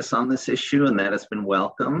focus on this issue, and that has been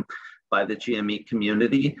welcomed by the GME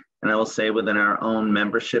community. And I will say within our own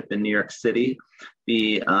membership in New York City,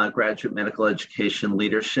 the graduate medical education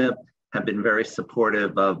leadership have been very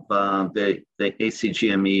supportive of the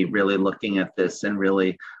ACGME really looking at this and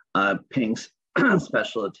really paying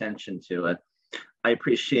special attention to it. I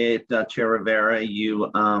appreciate Chair Rivera,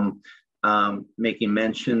 you making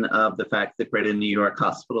mention of the fact that Greater New York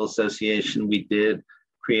Hospital Association, we did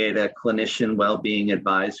create a clinician well-being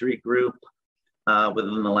advisory group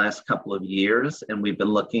within the last couple of years, and we've been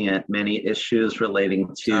looking at many issues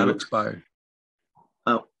relating to. Time expired.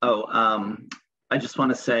 I just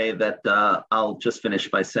want to say that I'll just finish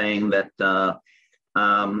by saying that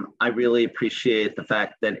I really appreciate the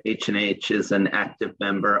fact that H&H is an active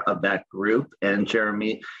member of that group, and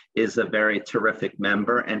Jeremy is a very terrific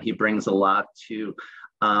member, and he brings a lot to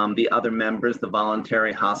the other members, the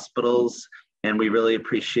voluntary hospitals, and we really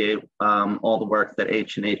appreciate all the work that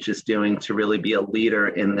H&H is doing to really be a leader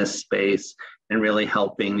in this space and really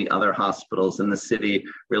helping the other hospitals in the city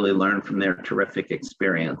really learn from their terrific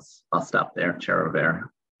experience. I'll stop there, Chair Rivera.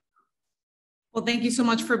 Well, thank you so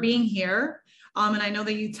much for being here. And I know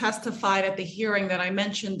that you testified at the hearing that I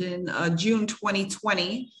mentioned in June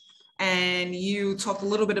 2020, and you talked a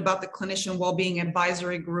little bit about the Clinician Wellbeing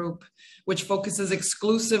Advisory Group, which focuses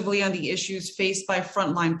exclusively on the issues faced by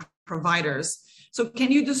frontline providers. So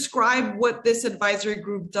can you describe what this advisory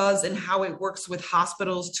group does and how it works with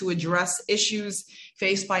hospitals to address issues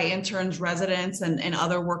faced by interns, residents, and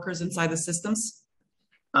other workers inside the systems?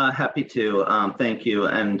 Happy to, thank you.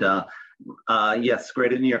 And yes,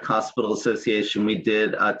 Greater New York Hospital Association, we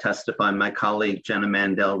did testify. My colleague, Jenna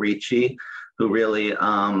Mandel-Ricci, who really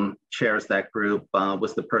chairs that group,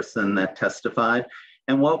 was the person that testified.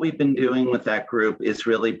 And what we've been doing with that group is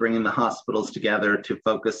really bringing the hospitals together to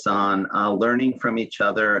focus on learning from each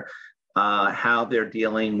other, how they're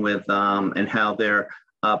dealing with and how they're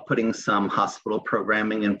putting some hospital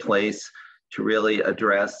programming in place to really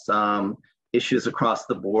address issues across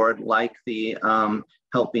the board, like the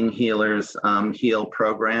Helping Healers Heal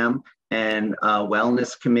program and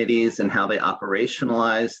wellness committees and how they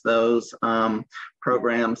operationalize those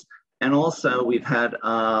programs. And also we've had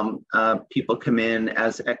people come in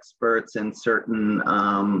as experts in certain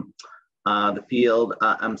the field.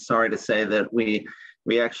 I'm sorry to say that we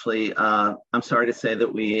actually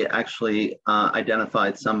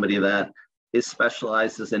identified somebody that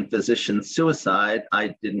specializes in physician suicide.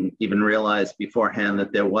 I didn't even realize beforehand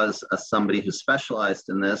that there was somebody who specialized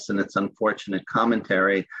in this, and it's unfortunate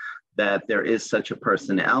commentary that there is such a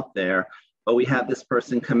person out there. But we had this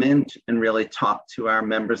person come in and really talk to our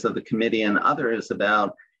members of the committee and others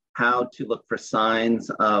about how to look for signs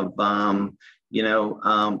of,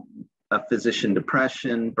 a physician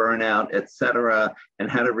depression, burnout, et cetera,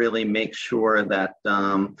 and how to really make sure that,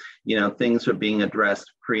 things are being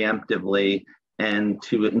addressed preemptively and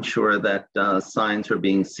to ensure that signs are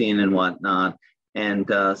being seen and whatnot. And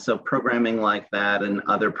so programming like that and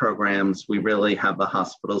other programs, we really have the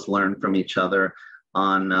hospitals learn from each other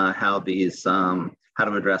on how to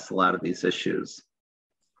address a lot of these issues.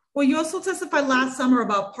 Well, you also testified last summer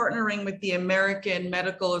about partnering with the American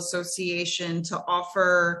Medical Association to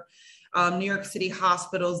offer New York City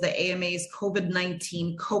hospitals the AMA's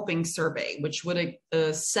COVID-19 coping survey, which would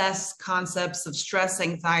assess concepts of stress,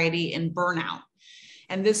 anxiety, and burnout.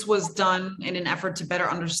 And this was done in an effort to better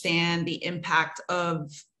understand the impact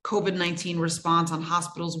of COVID-19 response on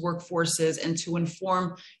hospitals' workforces and to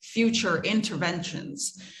inform future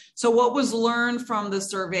interventions. So what was learned from the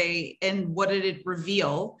survey and what did it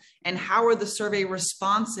reveal? And how are the survey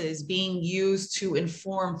responses being used to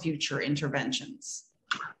inform future interventions?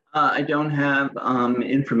 I don't have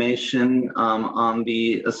information on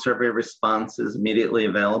the survey responses immediately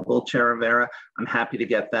available, Chair Rivera. I'm happy to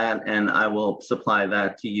get that, and I will supply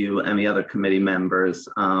that to you and the other committee members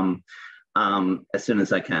as soon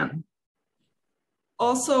as I can.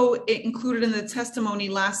 Also included in the testimony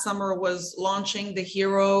last summer was launching the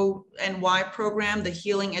HERO NY program, the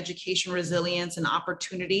Healing, Education, Resilience, and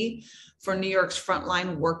Opportunity for New York's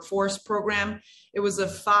Frontline Workforce program. It was a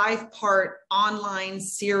 5-part online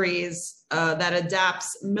series that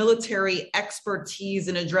adapts military expertise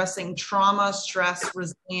in addressing trauma, stress,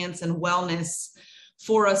 resilience, and wellness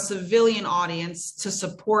for a civilian audience to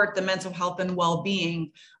support the mental health and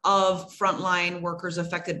well-being of frontline workers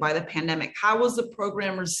affected by the pandemic. How was the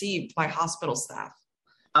program received by hospital staff?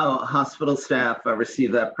 Oh, hospital staff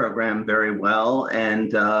received that program very well.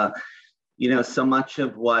 And, so much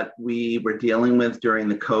of what we were dealing with during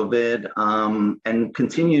the COVID and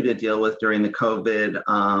continue to deal with during the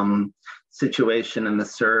COVID situation and the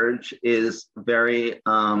surge is very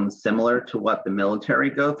similar to what the military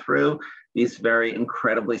go through. These very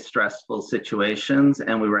incredibly stressful situations,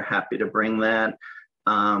 and we were happy to bring that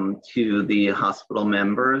to the hospital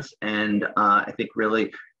members. And I think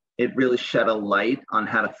it really shed a light on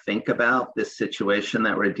how to think about this situation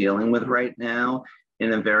that we're dealing with right now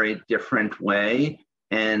in a very different way.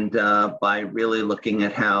 And by really looking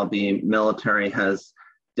at how the military has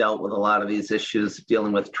dealt with a lot of these issues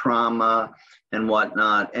dealing with trauma and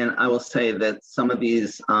whatnot. And I will say that some of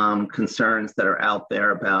these concerns that are out there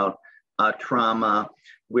about trauma,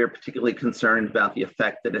 we're particularly concerned about the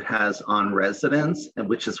effect that it has on residents, and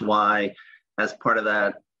which is why, as part of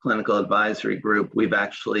that clinical advisory group, we've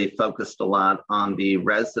actually focused a lot on the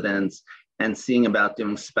residents and seeing about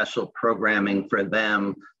doing special programming for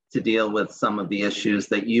them to deal with some of the issues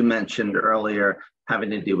that you mentioned earlier, having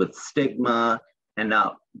to do with stigma and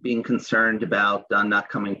not being concerned about not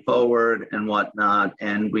coming forward and whatnot.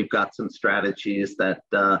 And we've got some strategies that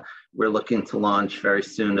we're looking to launch very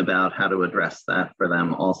soon about how to address that for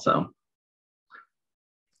them also.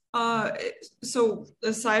 So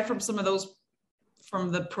aside from some of those,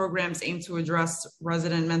 from the programs aimed to address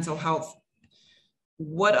resident mental health,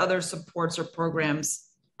 what other supports or programs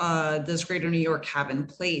does Greater New York have in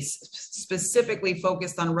place, specifically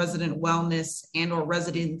focused on resident wellness and or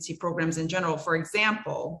residency programs in general? For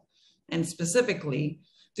example, and specifically,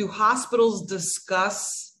 do hospitals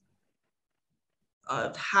discuss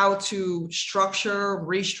how to structure,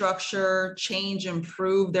 restructure, change,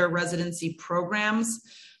 improve their residency programs?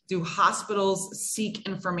 Do hospitals seek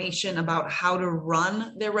information about how to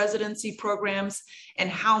run their residency programs, and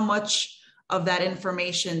how much of that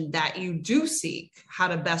information that you do seek, how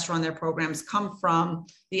to best run their programs, come from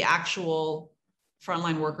the actual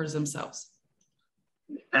frontline workers themselves?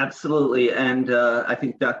 Absolutely, and I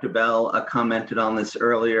think Dr. Bell commented on this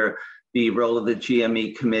earlier, the role of the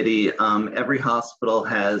GME committee. Every hospital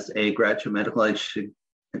has a graduate medical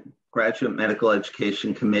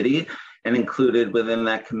education committee, and included within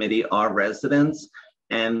that committee are residents,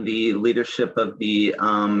 and the leadership of the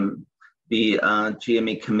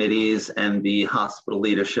GME committees and the hospital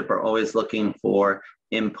leadership are always looking for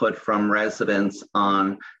input from residents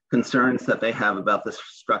on concerns that they have about the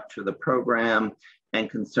structure of the program and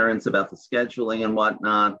concerns about the scheduling and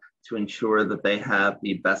whatnot, to ensure that they have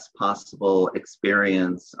the best possible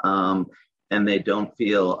experience and they don't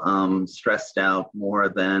feel stressed out more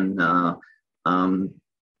than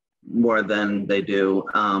they do,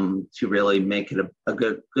 to really make it a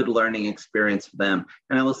good learning experience for them.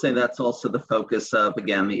 And I will say that's also the focus of,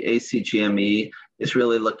 again, the ACGME is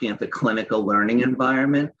really looking at the clinical learning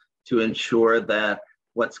environment to ensure that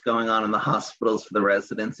what's going on in the hospitals for the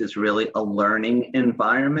residents is really a learning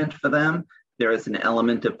environment for them. There is an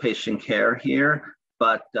element of patient care here,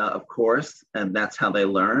 but of course, and that's how they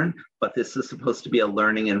learn, but this is supposed to be a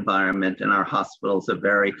learning environment, and our hospitals are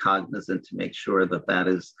very cognizant to make sure that that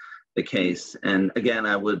is the case. And again,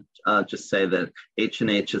 I would just say that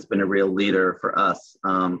H&H has been a real leader for us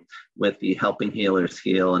with the Helping Healers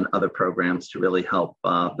Heal and other programs to really help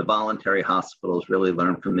the voluntary hospitals really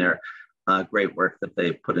learn from their great work that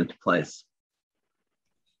they've put into place.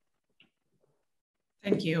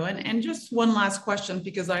 Thank you. And just one last question,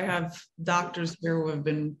 because I have doctors here who have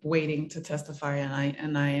been waiting to testify,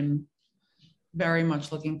 and I am very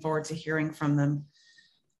much looking forward to hearing from them.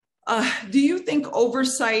 Do you think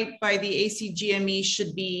oversight by the ACGME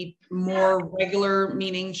should be more regular,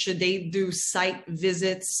 meaning should they do site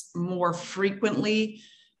visits more frequently?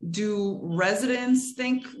 Do residents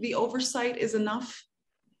think the oversight is enough?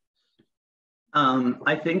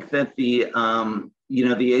 I think that the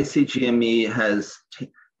ACGME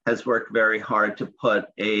has worked very hard to put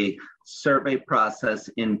a survey process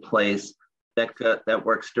in place that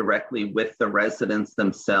works directly with the residents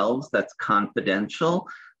themselves, that's confidential.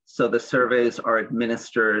 So the surveys are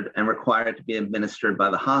administered and required to be administered by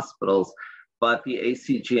the hospitals, but the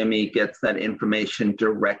ACGME gets that information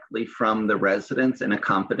directly from the residents in a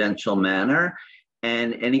confidential manner.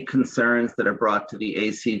 And any concerns that are brought to the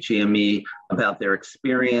ACGME about their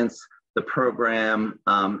experience, the program,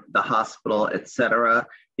 the hospital, et cetera,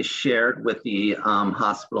 is shared with the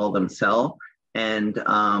hospital themselves. And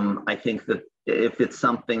I think that if it's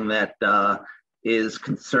something that is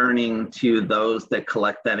concerning to those that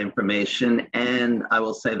collect that information, and I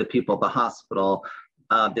will say the people at the hospital,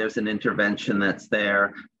 there's an intervention that's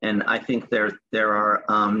there. And I think there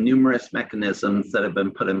are numerous mechanisms that have been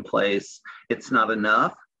put in place. It's not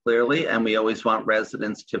enough, clearly, and we always want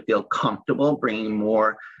residents to feel comfortable bringing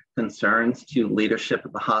more concerns to leadership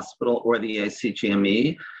at the hospital or the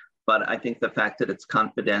ACGME. But I think the fact that it's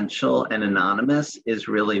confidential and anonymous is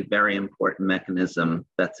really a very important mechanism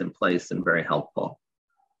that's in place and very helpful.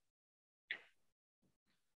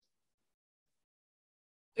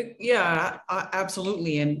 Yeah,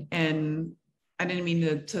 absolutely. And I didn't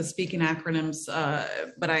mean to speak in acronyms,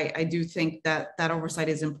 but I do think that oversight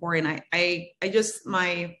is important. I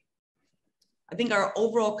think our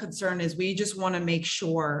overall concern is we just want to make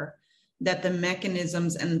sure that the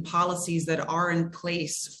mechanisms and policies that are in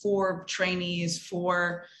place for trainees,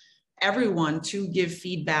 for everyone to give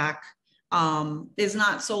feedback is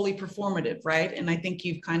not solely performative, right? And I think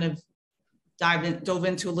you've kind of dove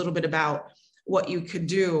into a little bit about what you could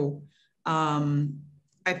do.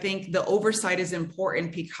 I think the oversight is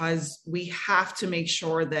important because we have to make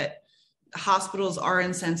sure that hospitals are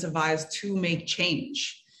incentivized to make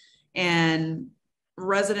change. And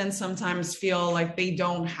residents sometimes feel like they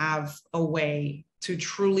don't have a way to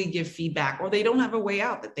truly give feedback, or they don't have a way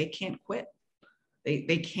out, that they can't quit.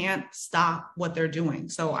 They can't stop what they're doing.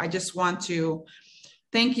 So I just want to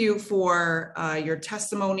thank you for your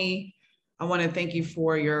testimony. I want to thank you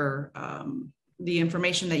for your the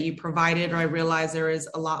information that you provided. I realize there is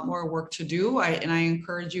a lot more work to do. And I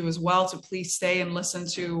encourage you as well to please stay and listen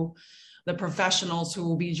to the professionals who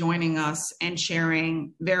will be joining us and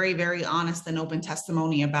sharing very, very honest and open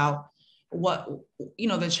testimony about what,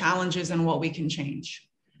 the challenges and what we can change.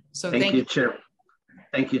 So thank you, Chair.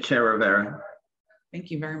 Thank you, Chair Rivera. Thank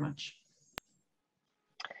you very much.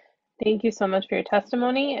 Thank you so much for your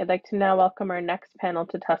testimony. I'd like to now welcome our next panel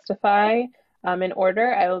to testify. In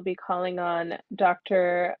order, I will be calling on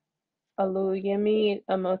Dr. Oluyemi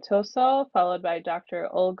Omotoso, followed by Dr.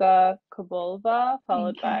 Olga Kobolova,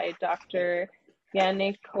 followed by Dr.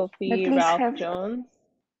 Yannick Kofi Ralph Jones,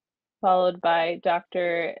 followed by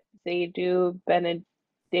Dr. Zaidu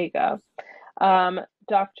Benedega.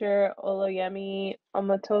 Dr. Oluyemi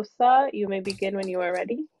Omotosa, you may begin when you are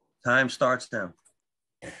ready. Time starts now.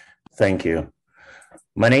 Thank you.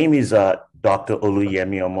 My name is Dr.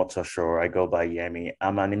 Oluyemi Omotoso. I go by Yemi.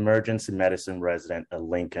 I'm an emergency medicine resident at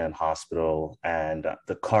Lincoln Hospital and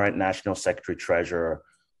the current National Secretary Treasurer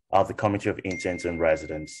of the Committee of Interns and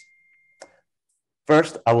Residents.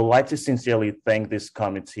 First, I would like to sincerely thank this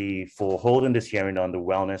committee for holding this hearing on the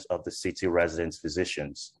wellness of the city residents'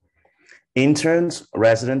 physicians. Interns,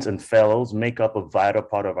 residents, and fellows make up a vital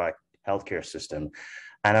part of our healthcare system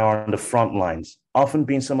and are on the front lines, often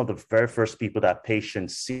being some of the very first people that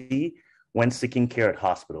patients see when seeking care at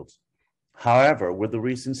hospitals. However, with the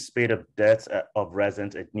recent spate of deaths of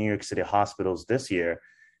residents at New York City hospitals this year,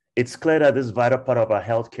 it's clear that this vital part of our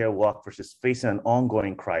healthcare workforce is facing an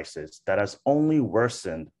ongoing crisis that has only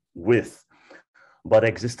worsened with, but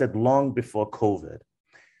existed long before COVID.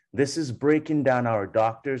 This is breaking down our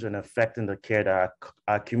doctors and affecting the care that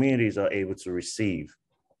our communities are able to receive.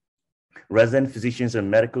 Resident physicians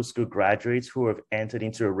and medical school graduates who have entered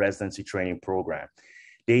into a residency training program.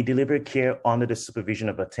 They deliver care under the supervision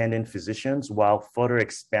of attending physicians while further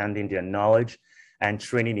expanding their knowledge and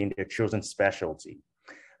training in their chosen specialty.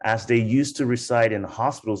 As they used to reside in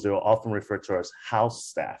hospitals, they are often referred to as house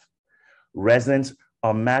staff. Residents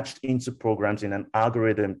are matched into programs in an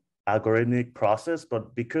algorithmic process,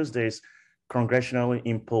 but because there's congressionally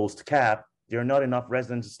imposed cap, there are not enough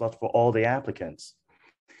residence slots for all the applicants.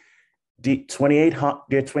 There are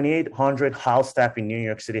 2,800 house staff in New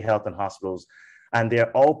York City health and hospitals, and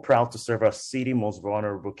they're all proud to serve our city's most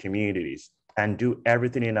vulnerable communities and do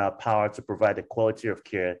everything in our power to provide the quality of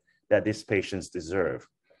care that these patients deserve.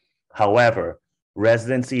 However,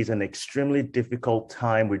 residency is an extremely difficult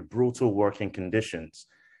time with brutal working conditions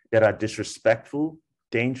that are disrespectful,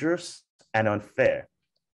 dangerous, and unfair.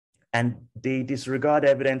 And they disregard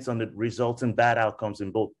evidence on the resulting bad outcomes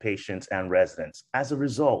in both patients and residents. As a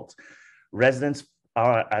result, residents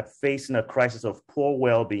are facing a crisis of poor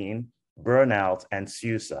well-being, burnout, and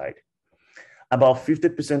suicide. About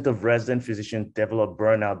 50% of resident physicians develop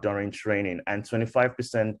burnout during training, and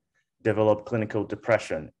 25% develop clinical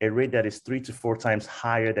depression, a rate that is 3 to 4 times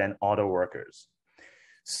higher than other workers.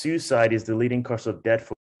 Suicide is the leading cause of death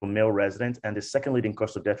for male residents and the second leading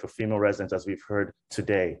cause of death for female residents, as we've heard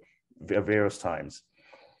today various times.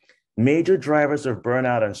 Major drivers of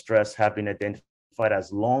burnout and stress have been identified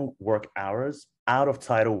as long work hours, out of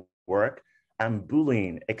title work, and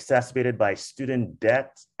bullying exacerbated by student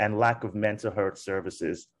debt and lack of mental health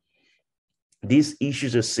services. These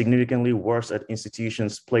issues are significantly worse at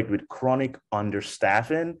institutions plagued with chronic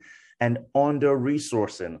understaffing and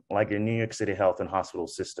under-resourcing, like the New York City health and hospital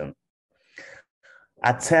system.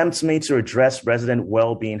 Attempts made to address resident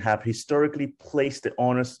well-being have historically placed the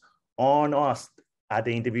onus on us at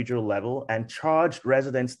the individual level and charged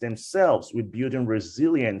residents themselves with building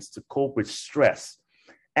resilience to cope with stress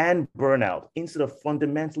and burnout instead of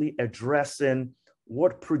fundamentally addressing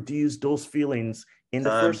what produced those feelings in the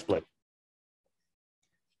first place.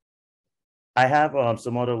 I have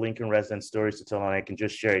some other Lincoln resident stories to tell, and I can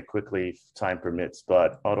just share it quickly if time permits,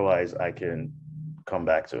 but otherwise I can come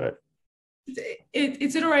back to it.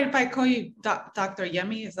 Is it all right if I call you Dr.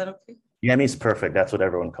 Yemi? Is that okay? Yemi is perfect. That's what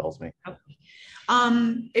everyone calls me. Okay.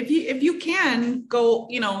 If you can go,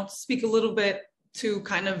 speak a little bit to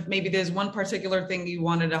kind of maybe there's one particular thing you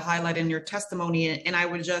wanted to highlight in your testimony, and I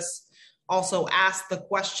would just also ask the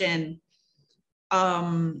question,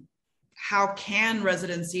 how can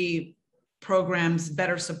residency programs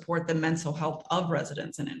better support the mental health of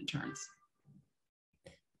residents and interns?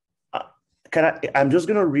 I'm just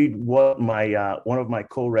going to read what my one of my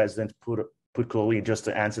co-residents put clearly just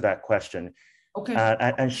to answer that question. Okay.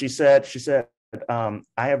 And she said, I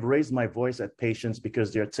have raised my voice at patients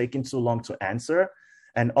because they're taking too long to answer.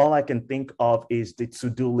 And all I can think of is the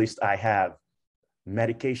to-do list I have: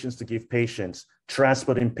 medications to give patients,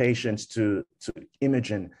 transporting patients to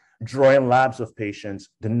imaging, drawing labs of patients,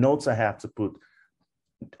 the notes I have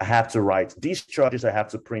to write, these charges I have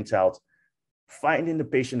to print out, finding the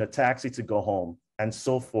patient a taxi to go home, and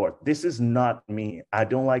so forth. This is not me. I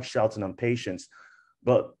don't like shouting on patients,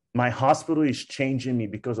 but my hospital is changing me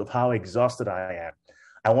because of how exhausted I am.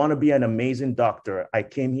 I want to be an amazing doctor. I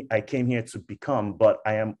came here to become, but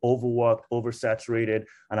I am overworked, oversaturated,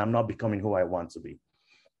 and I'm not becoming who I want to be.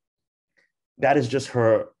 That is just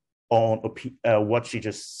her own what she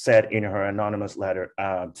just said in her anonymous letter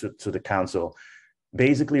to the council.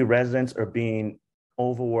 Basically, residents are being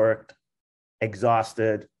overworked,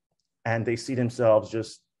 exhausted, and they see themselves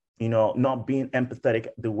just, not being empathetic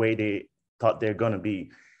the way they thought they're going to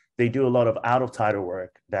be. They do a lot of out-of-title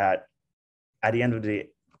work that at the end of the day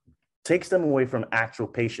takes them away from actual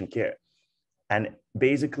patient care. And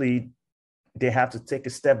basically, they have to take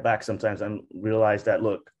a step back sometimes and realize that,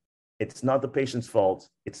 look, it's not the patient's fault.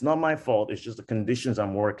 It's not my fault. It's just the conditions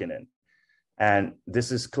I'm working in. And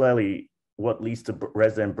this is clearly what leads to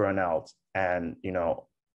resident burnout and,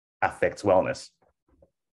 affects wellness.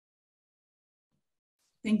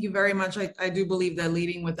 Thank you very much. I do believe that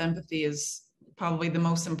leading with empathy is probably the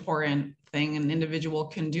most important thing an individual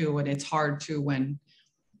can do. And it's hard to when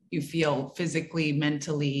you feel physically,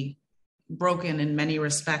 mentally broken in many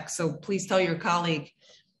respects. So please tell your colleague,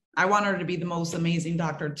 I want her to be the most amazing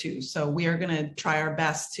doctor too. So we are going to try our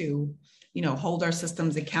best to, hold our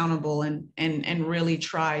systems accountable and really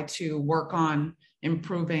try to work on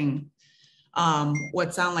improving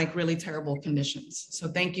what sound like really terrible conditions. So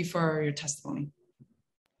thank you for your testimony.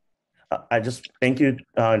 I just thank you,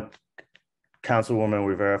 Councilwoman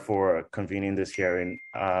Rivera, for convening this hearing.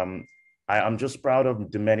 I'm just proud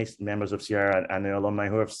of the many members of Sierra and the alumni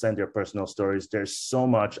who have sent their personal stories. There's so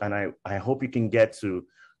much, and I hope you can get to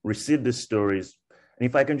receive these stories. And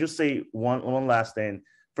if I can just say one last thing.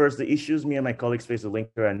 First, the issues me and my colleagues face at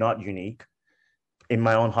Lincoln are not unique. In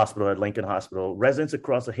my own hospital at Lincoln Hospital, residents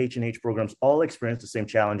across the H&H programs all experience the same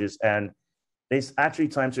challenges, and there's actually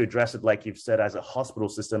time to address it, like you've said, as a hospital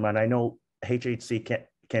system, and I know HHC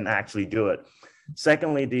can actually do it.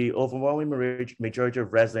 Secondly, the overwhelming majority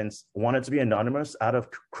of residents wanted to be anonymous out of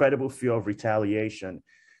credible fear of retaliation.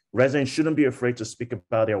 Residents shouldn't be afraid to speak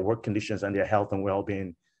about their work conditions and their health and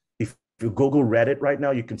well-being. If you Google Reddit right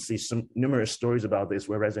now, you can see some numerous stories about this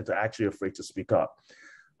where residents are actually afraid to speak up.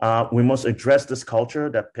 We must address this culture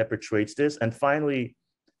that perpetuates this. And finally,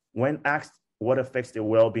 when asked what affects their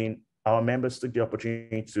well-being, our members took the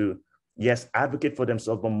opportunity to, yes, advocate for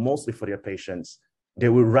themselves, but mostly for their patients. They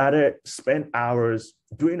would rather spend hours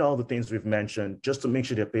doing all the things we've mentioned just to make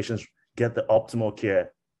sure their patients get the optimal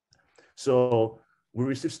care. So we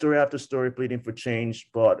receive story after story pleading for change,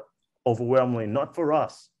 but overwhelmingly not for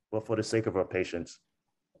us, but for the sake of our patients.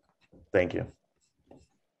 Thank you.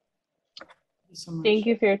 Thank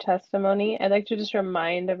you for your testimony. I'd like to just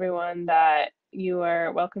remind everyone that you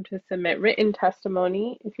are welcome to submit written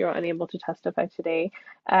testimony if you're unable to testify today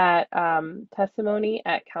at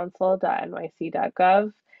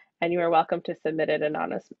testimony@council.nyc.gov, and you are welcome to submit it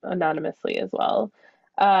anonymously as well.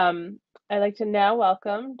 I'd like to now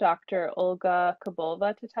welcome Dr. Olga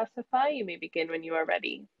Kabulova to testify. You may begin when you are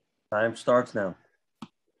ready. Time starts now.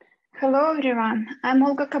 Hello, everyone. I'm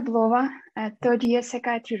Olga Kabulova, a third-year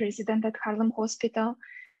psychiatry resident at Harlem Hospital.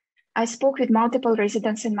 I spoke with multiple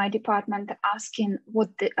residents in my department asking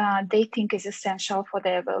what they think is essential for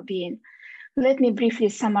their well-being. Let me briefly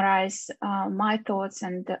summarize my thoughts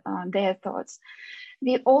and their thoughts.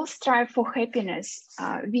 We all strive for happiness,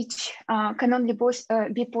 which can only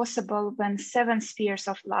be possible when 7 spheres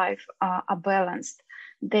of life are balanced.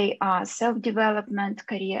 They are self-development,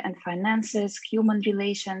 career and finances, human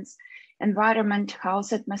relations, environment,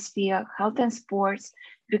 house atmosphere, health and sports,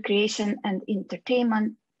 recreation and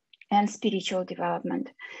entertainment, and spiritual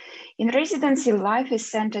development. In residency, life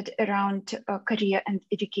is centered around career and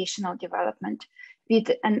educational development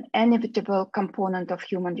with an inevitable component of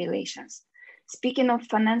human relations. Speaking of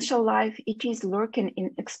financial life, it is lurking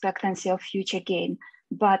in expectancy of future gain,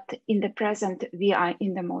 but in the present, we are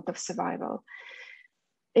in the mode of survival.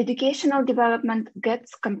 Educational development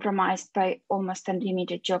gets compromised by almost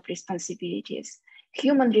unlimited job responsibilities.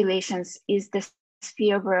 Human relations is the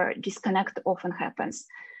sphere where disconnect often happens.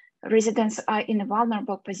 Residents are in a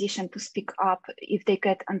vulnerable position to speak up if they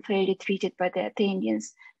get unfairly treated by their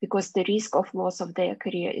attendants because the risk of loss of their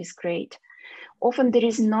career is great. Often there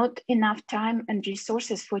is not enough time and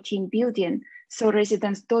resources for team building, so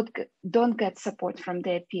residents don't get support from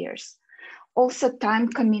their peers. Also, time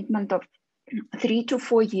commitment of 3 to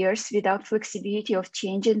 4 years without flexibility of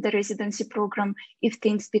changing the residency program if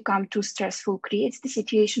things become too stressful creates the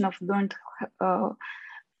situation of learned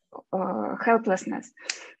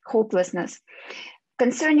hopelessness.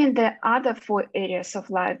 Concerning the other 4 areas of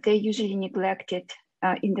life, they're usually neglected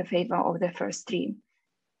in the favor of the first 3.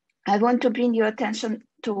 I want to bring your attention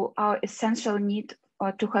to our essential need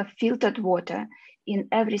to have filtered water in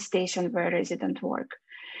every station where residents work.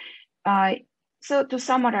 So to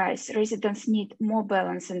summarize, residents need more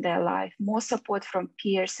balance in their life, more support from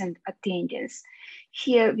peers and attendants.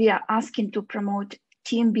 Here we are asking to promote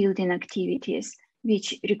team building activities,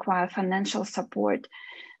 which require financial support.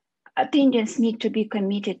 Attendants need to be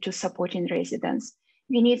committed to supporting residents.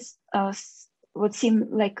 We need what seem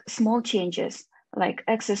like small changes, like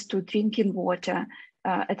access to drinking water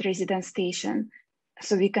at resident station,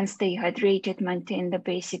 so we can stay hydrated, maintain the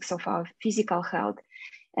basics of our physical health.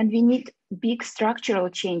 And we need big structural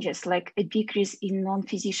changes like a decrease in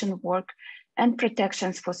non-physician work and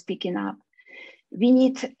protections for speaking up. We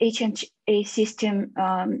need HHA system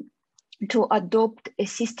to adopt a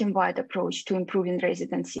system-wide approach to improving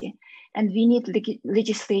residency. And we need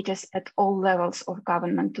legislators at all levels of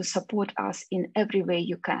government to support us in every way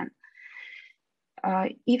you can.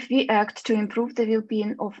 If we act to improve the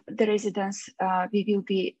well-being of the residents, we will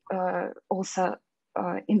be also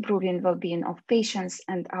improving well-being of patients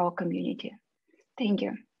and our community. Thank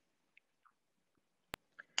you.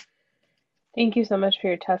 Thank you so much for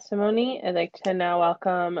your testimony. I'd like to now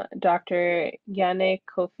welcome Dr. Yannick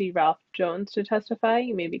Kofi Ralph Jones to testify.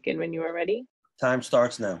 You may begin when you are ready. Time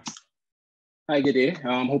starts now. Hi, good day.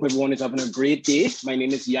 Hope everyone is having a great day. My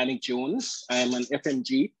name is Yannick Jones. I am an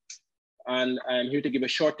FMG, and I'm here to give a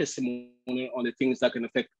short testimony on the things that can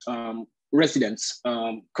affect residents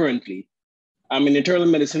currently. I'm an internal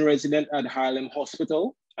medicine resident at Harlem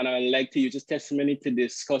Hospital, and I'd like to use this testimony to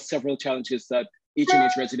discuss several challenges that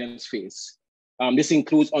H&H residents face. This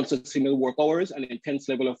includes unsustainable work hours and intense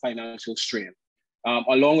level of financial strain,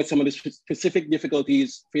 along with some of the specific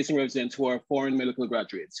difficulties facing residents who are foreign medical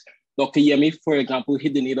graduates. Dr. Yemi, for example,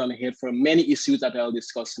 hit the nail on the head for many issues that I'll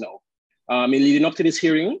discuss now. In leading up to this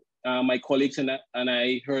hearing, my colleagues and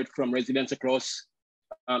I heard from residents across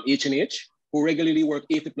H&H who regularly work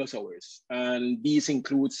 80+ hours. And these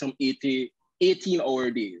include some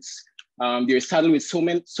 18-hour days. They're saddled with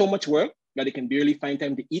so much work that they can barely find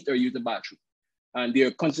time to eat or use the bathroom. And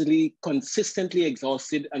they're consistently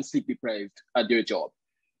exhausted and sleep deprived at their job.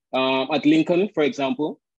 At Lincoln, for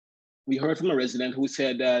example, we heard from a resident who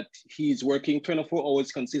said that he's working 24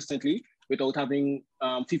 hours consistently without having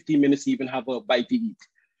 15 minutes to even have a bite to eat.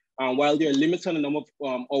 While there are limits on the number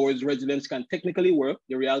of hours residents can technically work,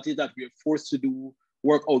 the reality is that we are forced to do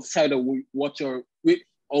work outside of what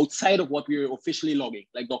we're officially logging,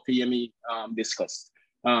 like Dr. Yemi discussed.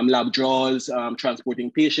 Lab draws,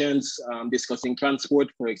 transporting patients, discussing transport,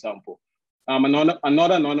 for example. Another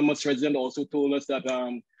anonymous resident also told us that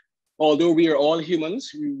although we are all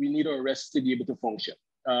humans, we need our rest to be able to function.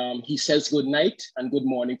 He says good night and good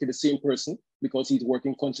morning to the same person because he's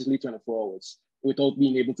working constantly 24 hours without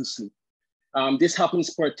being able to sleep. This happens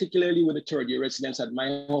particularly with the third-year residents at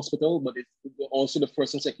my hospital, but it's also the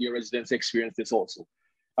first and second-year residents experience this also.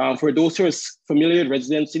 For those who are familiar with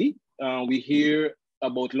residency, we hear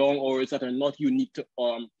about long hours that are not unique to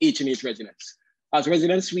H&H residents. As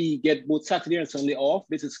residents, we get both Saturday and Sunday off.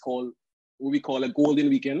 This is called what we call a golden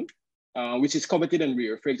weekend, which is coveted and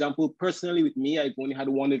rare. For example, personally with me, I've only had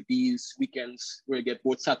one of these weekends where I get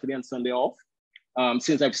both Saturday and Sunday off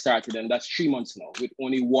since I've started, and that's 3 months now with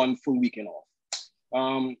only one full weekend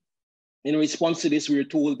off. In response to this, we were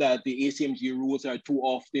told that the ACMG rules are too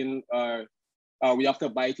often, we have to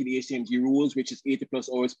abide to the ACMG rules, which is 80+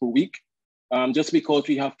 hours per week. Just because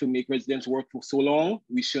we have to make residents work for so long,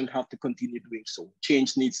 we shouldn't have to continue doing so.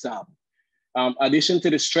 Change needs to happen. Addition to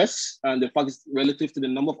the stress and the fact relative to the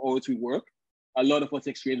number of hours we work, a lot of us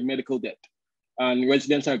experience medical debt. And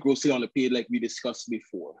residents are grossly underpaid like we discussed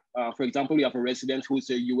before. For example, we have a resident who's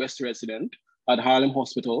a US resident at Harlem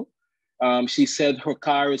Hospital. She said her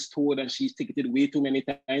car is towed and she's ticketed way too many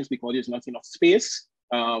times because there's not enough space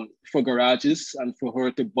for garages and for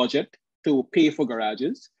her to budget to pay for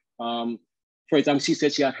garages. For example, she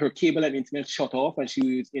said she had her cable and internet shut off and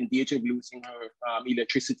she was in danger of losing her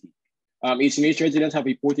electricity. H&H residents have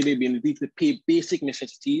reportedly been able to pay basic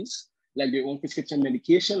necessities like their own prescription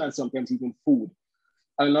medication and sometimes even food.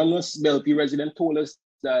 An anonymous BLP resident told us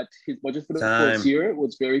that his budget for the first year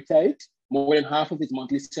was very tight. More than half of his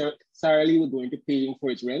monthly salary was going to paying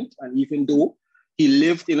for his rent. And even though he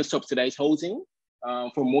lived in a subsidized housing,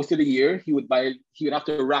 for most of the year, he would have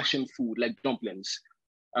to ration food like dumplings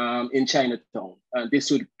in Chinatown. And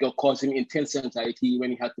this would cause him intense anxiety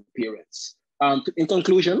when he had to pay rents. In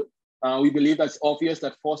conclusion, we believe that it's obvious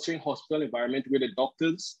that fostering hospital environment where the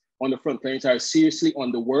doctors on the front lines are seriously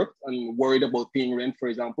underworked and worried about paying rent, for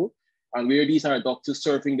example, and where these are doctors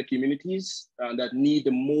serving the communities that need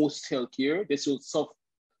the most healthcare,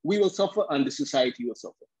 we will suffer and the society will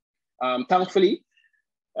suffer. Thankfully,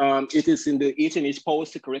 it is in the H&H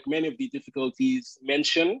powers to correct many of the difficulties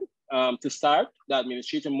mentioned. To start, the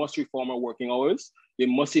administration must reform our working hours, they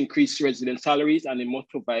must increase resident salaries, and they must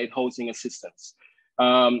provide housing assistance.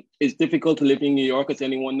 It's difficult to live in New York, as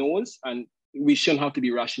anyone knows, and we shouldn't have to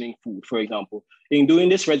be rationing food, for example. In doing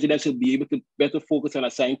this, residents will be able to better focus on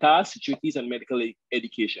assigned tasks, duties, and medical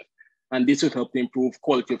education. And this will help to improve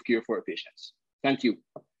quality of care for our patients. Thank you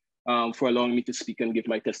for allowing me to speak and give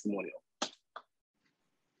my testimonial.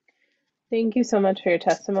 Thank you so much for your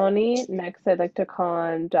testimony. Next, I'd like to call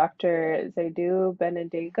on Dr. Zaidu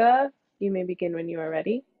Benedega. You may begin when you are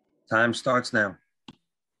ready. Time starts now.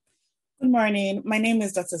 Good morning. My name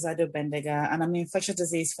is Dr. Zaidu Benedega, and I'm an infectious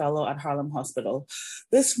disease fellow at Harlem Hospital.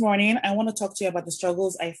 This morning, I want to talk to you about the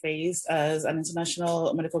struggles I faced as an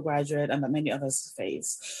international medical graduate and that many others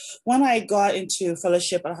face. When I got into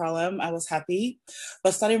fellowship at Harlem, I was happy,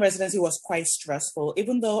 but starting residency was quite stressful.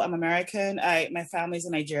 Even though I'm American, my family's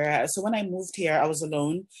in Nigeria. So when I moved here, I was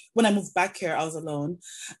alone. When I moved back here, I was alone,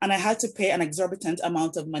 and I had to pay an exorbitant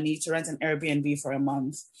amount of money to rent an Airbnb for a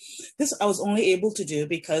month. This I was only able to do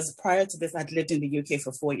because prior to this, I'd lived in the UK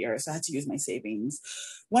for 4 years. So I had to use my savings.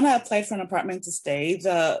 When I applied for an apartment to stay,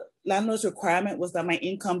 the landlord's requirement was that my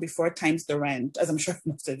income be 4 times the rent, as I'm sure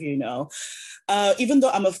most of you know. Even though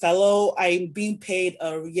I'm a fellow, I'm being paid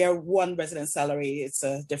a year 1 resident salary. It's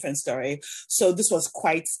a different story. So this was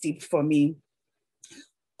quite steep for me.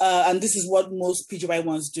 And this is what most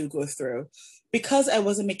PGY1s do go through. Because I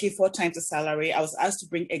wasn't making 4 times the salary, I was asked to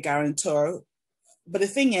bring a guarantor. But the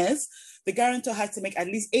thing is, the guarantor had to make at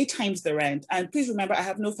least 8 times the rent. And please remember, I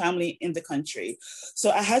have no family in the country.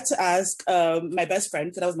 So I had to ask my best friend,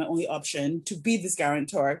 because that was my only option, to be this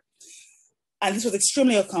guarantor. And this was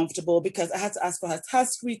extremely uncomfortable because I had to ask for her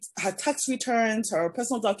tax returns, her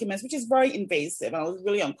personal documents, which is very invasive. And I was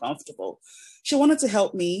really uncomfortable. She wanted to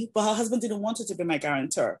help me, but her husband didn't want her to be my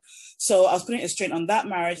guarantor. So I was putting a strain on that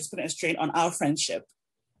marriage, I was putting a strain on our friendship.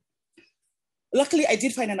 Luckily, I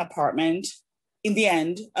did find an apartment in the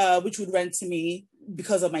end, which would rent to me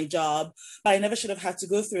because of my job, but I never should have had to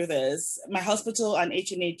go through this. My hospital and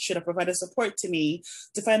H&H should have provided support to me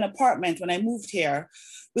to find an apartment when I moved here.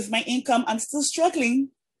 With my income, I'm still struggling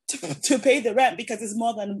to pay the rent because it's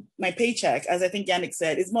more than my paycheck. As I think Yannick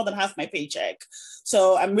said, it's more than half my paycheck.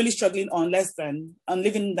 So I'm really struggling on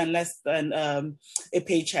living than less than a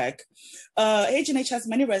paycheck. H&H has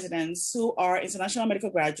many residents who are international medical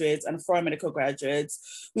graduates and foreign medical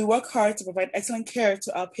graduates. We work hard to provide excellent care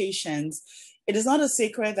to our patients. It is not a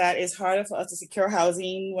secret that it's harder for us to secure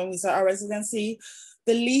housing when we start our residency.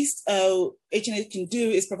 The least H&H can do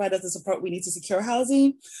is provide us the support we need to secure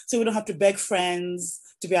housing, so we don't have to beg friends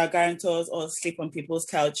to be our guarantors or sleep on people's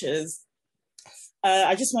couches.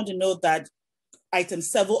 I just want to note that item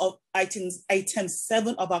 7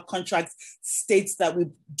 of our contract states that we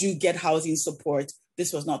do get housing support.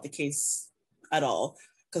 This was not the case at all,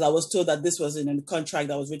 because I was told that this was in a contract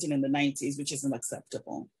that was written in the 90s, which isn't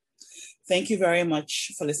acceptable. Thank you very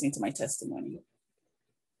much for listening to my testimony.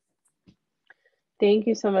 Thank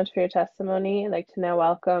you so much for your testimony. I'd like to now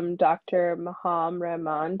welcome Dr. Maham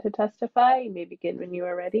Rahman to testify. You may begin when you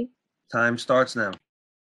are ready. Time starts now.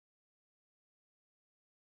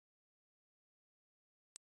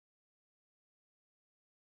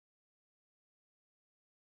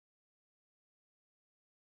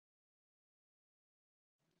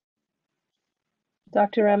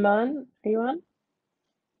 Dr. Rahman, are you on?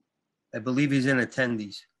 I believe he's in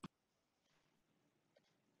attendees.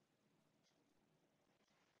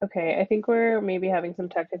 Okay, I think we're maybe having some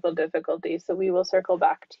technical difficulties, so we will circle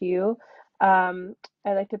back to you. I'd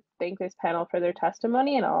like to thank this panel for their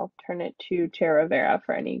testimony, and I'll turn it to Chair Rivera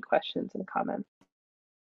for any questions and comments.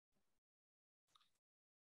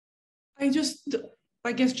 I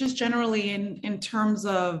guess just generally in terms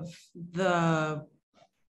of the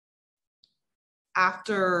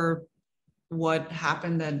after what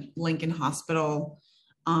happened at Lincoln Hospital,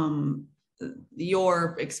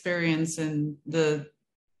 your experience and the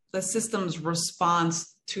system's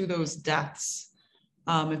response to those deaths,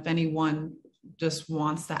 if anyone just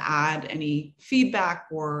wants to add any feedback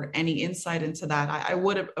or any insight into that, I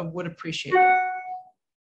would appreciate it.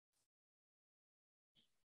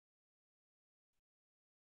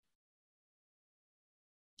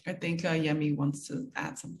 I think Yemi wants to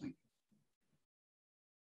add something.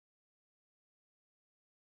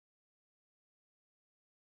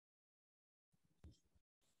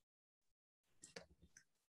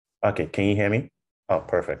 Okay, can you hear me? Oh,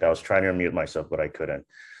 perfect. I was trying to unmute myself, but I couldn't.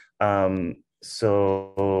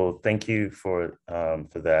 So thank you for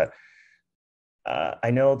that.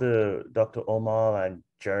 I know the Dr. Omar and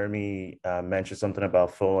Jeremy mentioned something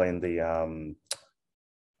about following the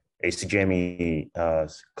ACGME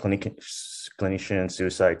clinician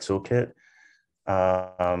suicide toolkit.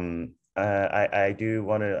 I do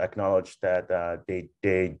want to acknowledge that they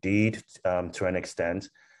did to an extent,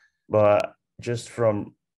 but just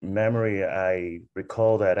from memory, I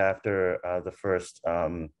recall that after the first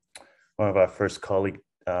one of our first colleague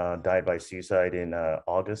died by suicide in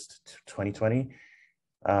August 2020.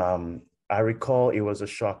 I recall it was a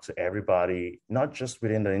shock to everybody, not just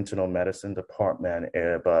within the internal medicine department,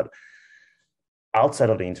 but outside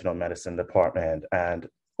of the internal medicine department. And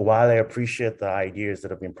while I appreciate the ideas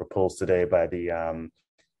that have been proposed today by the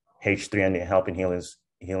H3 and the Helping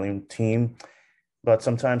Healing team, but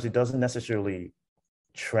sometimes it doesn't necessarily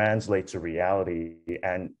translate to reality.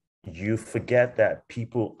 And you forget that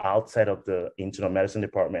people outside of the internal medicine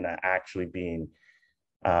department are actually being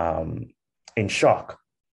in shock.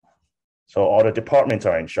 So all the departments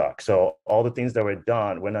are in shock. So all the things that were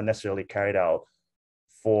done were not necessarily carried out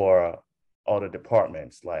for all the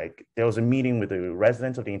departments. Like there was a meeting with the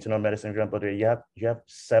residents of the internal medicine, but you have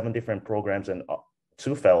 7 different programs and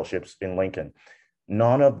 2 fellowships in Lincoln.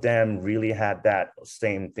 None of them really had that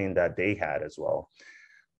same thing that they had as well.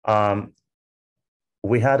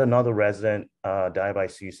 We had another resident die by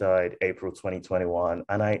suicide April 2021,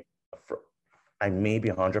 and I may be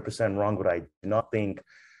 100% wrong, but I do not think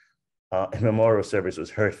a memorial service was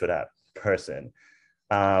heard for that person.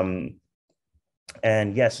 And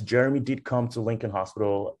yes, Jeremy did come to Lincoln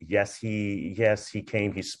Hospital. Yes, he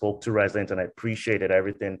came. He spoke to residents, and I appreciated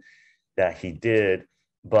everything that he did.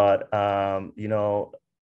 But you know,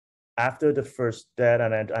 after the first death,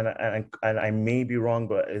 and I may be wrong,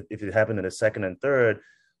 but if it happened in the second and third,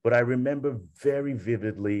 but I remember very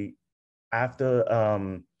vividly after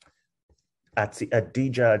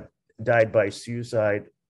Adija died by suicide,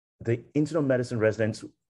 the internal medicine residents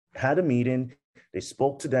had a meeting. They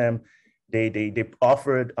spoke to them. They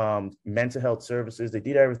offered mental health services. They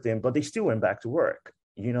did everything, but they still went back to work,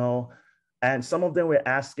 you know? And some of them were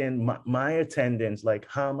asking my attendants, like,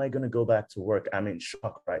 how am I going to go back to work? I'm in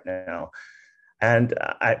shock right now. And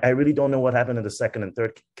I really don't know what happened in the second and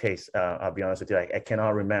third case. I'll be honest with you, I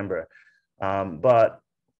cannot remember. But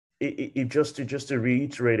just to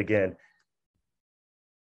reiterate again,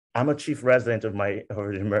 I'm a chief resident of my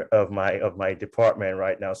department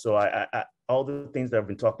right now. So I all the things that have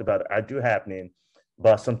been talked about are do happening,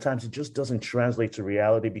 but sometimes it just doesn't translate to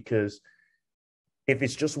reality, because if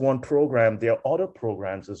it's just one program, there are other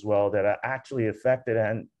programs as well that are actually affected,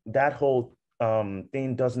 and that whole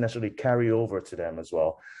thing doesn't necessarily carry over to them as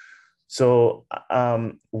well. So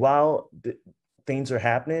while things are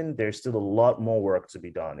happening, there's still a lot more work to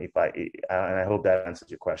be done. And I hope that answers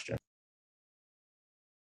your question.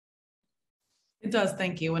 It does,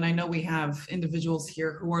 thank you. And I know we have individuals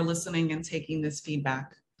here who are listening and taking this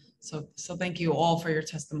feedback. So thank you all for your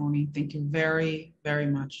testimony. Thank you very, very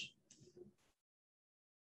much.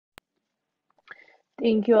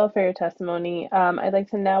 Thank you all for your testimony. I'd like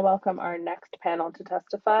to now welcome our next panel to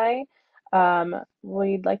testify.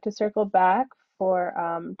 We'd like to circle back for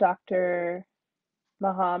Dr.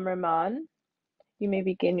 Maham Rahman. You may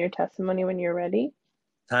begin your testimony when you're ready.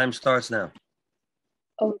 Time starts now.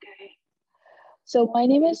 Okay. So my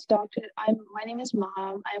name is Maham. I'm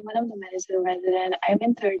one of the medicine resident. I'm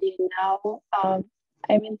in third year now.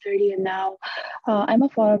 I'm a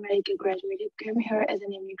former medical graduate who came here as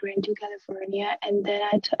an immigrant to California, and then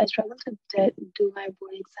I struggled to do my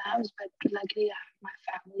board exams, but luckily I my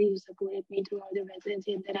family who supported me throughout the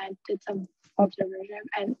residency, and then I did some observership,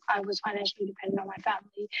 and I was financially dependent on my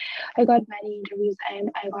family. I got many interviews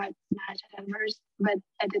and I got matched at Elmhurst, but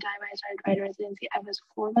at the time I started my residency, I was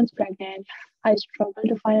 4 months pregnant. I struggled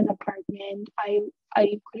to find an apartment. I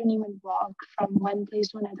couldn't even walk from one place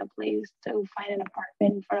to another place to find an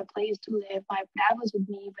apartment for a place to live. My dad was with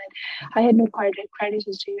me, but I had no credit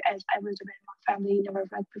history as I was with my family, never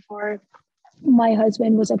worked before. My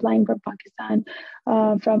husband was applying for Pakistan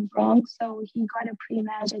from Bronx, so he got a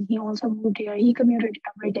pre-match and he also moved here. He commuted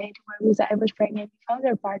every day to where I was pregnant. We found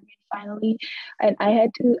an apartment finally, and I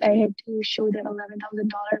had to show that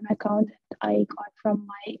 $11,000 account that I got from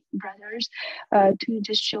my brothers to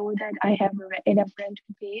just show that I have enough rent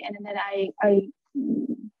to pay, and then I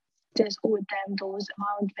just owed them those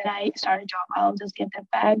amounts. When I start a job, I'll just get them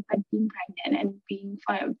back. But being pregnant and being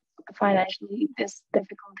financially this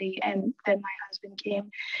difficulty, and then my husband came,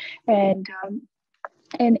 and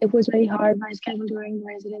it was very hard. My schedule during the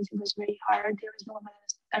residency was very hard. There was no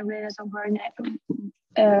awareness of wellness.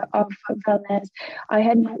 I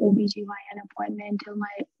had no OBGYN appointment until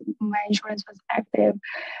my insurance was active,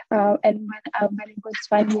 and when it was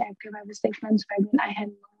finally active, I was 6 months pregnant. I had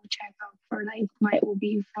no checkup for like my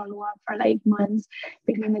OB follow-up for like months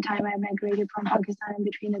between the time I migrated from Pakistan and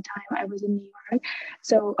between the time I was in New York.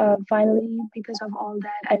 So finally, because of all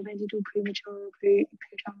that, I went into premature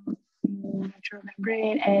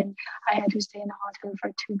membrane, and I had to stay in the hospital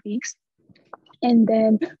for 2 weeks. And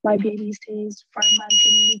then my baby stays for a month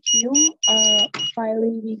in NICU.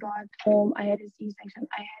 Finally, we got home. I had a C-section.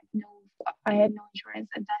 I had no insurance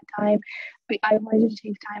at that time. But I wanted to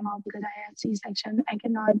take time off because I had C-section. I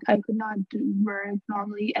could not work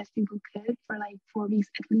normally as people could for like 4 weeks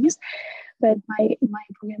at least. But my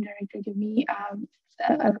program director gave me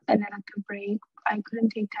an elective break. I couldn't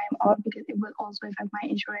take time off because it would also affect my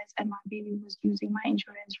insurance, and my baby was using my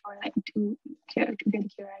insurance for like to get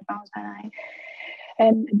care at Mount Sinai.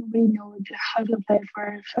 And nobody knows how to apply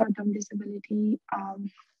for short-term disability.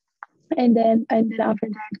 And then after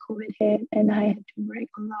that, COVID hit, and I had to work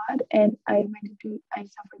a lot, and I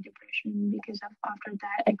suffered depression because after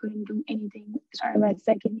that I couldn't do anything. Starting my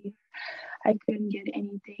second year, I couldn't get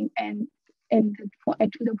anything, and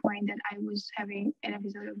to the point that I was having an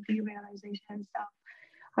episode of derealization and stuff.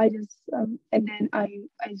 I just and then I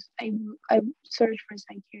searched for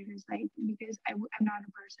psychiatrists, like, because I'm not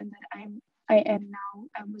a person that I am now.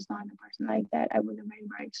 I was not a person like that. I was a very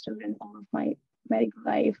bright student all of my medical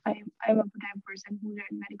life. I'm a type of person who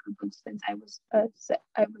read medical books since I was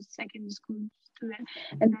secondary school student,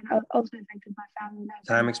 and then also affected my family life.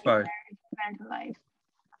 Time expired. Marital life.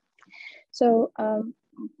 So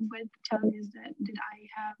what challenges did I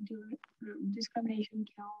have? Discrimination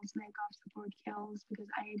kills, lack of support kills, because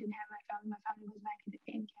I didn't have my family. My family was back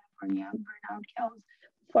in California. Burnout kills.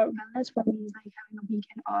 For wellness for me is like having a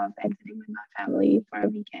weekend off and sitting with my family for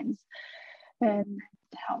weekends, and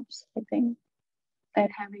that helps, I think,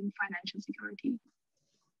 and having financial security.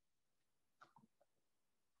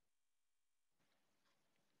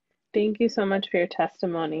 Thank you so much for your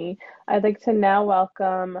testimony. I'd like to now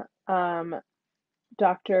welcome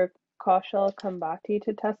Dr. Kaushal Khambati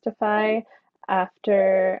to testify.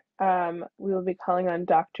 After, we will be calling on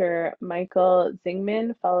Dr. Michael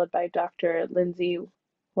Zingman, followed by Dr. Lindsay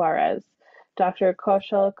Juarez. Dr.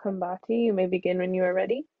 Kaushal Khambati, you may begin when you are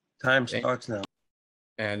ready. Time starts now.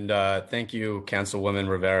 And thank you, Councilwoman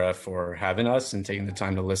Rivera, for having us and taking the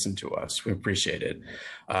time to listen to us. We appreciate it.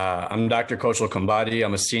 I'm Dr. Kaushal Khambati.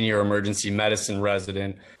 I'm a senior emergency medicine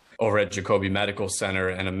resident over at Jacobi Medical Center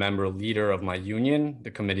and a member leader of my union,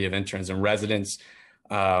 the Committee of Interns and Residents.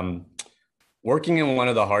 Working in one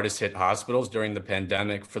of the hardest hit hospitals during the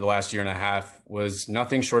pandemic for the last year and a half was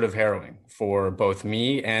nothing short of harrowing for both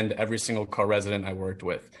me and every single co-resident I worked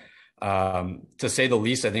with. To say the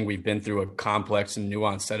least, I think we've been through a complex and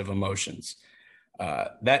nuanced set of emotions.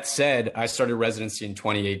 That said, I started residency in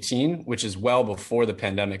 2018, which is well before the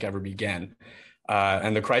pandemic ever began.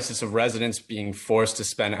 And the crisis of residents being forced to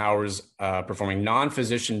spend hours performing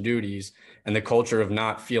non-physician duties and the culture of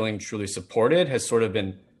not feeling truly supported has sort of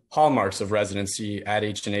been hallmarks of residency at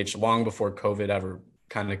H&H long before COVID ever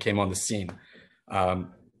kind of came on the scene.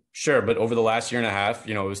 Sure, but over the last year and a half,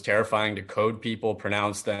 it was terrifying to code people,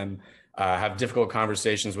 pronounce them, have difficult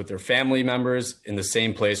conversations with their family members in the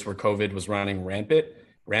same place where COVID was running rampant.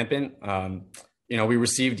 We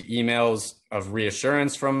received emails of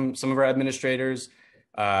reassurance from some of our administrators,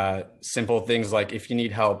 simple things like, if you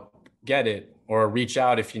need help, get it, or reach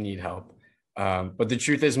out if you need help. But the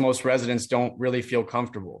truth is most residents don't really feel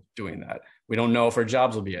comfortable doing that. We don't know if our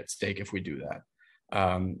jobs will be at stake if we do that.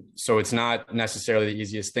 So it's not necessarily the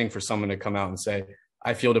easiest thing for someone to come out and say,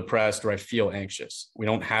 I feel depressed or I feel anxious. We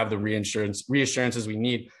don't have the reassurances we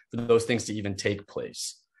need for those things to even take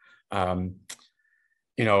place.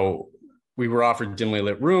 We were offered dimly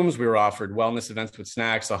lit rooms, we were offered wellness events with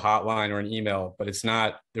snacks, a hotline or an email, but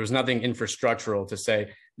there was nothing infrastructural to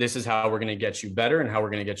say, this is how we're going to get you better and how we're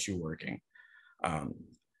going to get you working.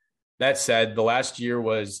 That said, the last year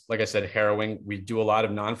was, like I said, harrowing. We do a lot of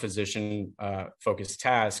non-physician focused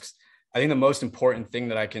tasks. I think the most important thing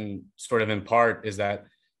that I can sort of impart is that,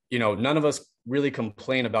 none of us really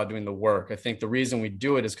complain about doing the work. I think the reason we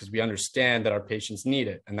do it is because we understand that our patients need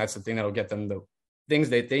it. And that's the thing that'll get them the things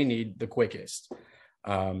that they need the quickest.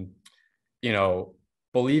 Believing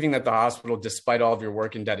that the hospital, despite all of your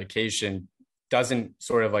work and dedication, doesn't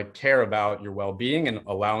sort of like care about your well-being and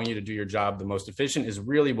allowing you to do your job the most efficient is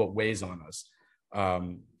really what weighs on us.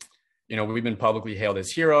 We've been publicly hailed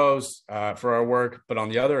as heroes for our work, but on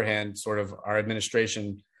the other hand, sort of our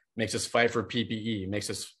administration makes us fight for PPE, makes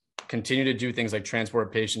us continue to do things like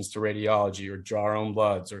transport patients to radiology or draw our own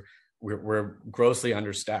bloods, or we're grossly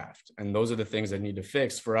understaffed. And those are the things that need to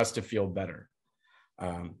fix for us to feel better.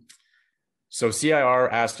 So CIR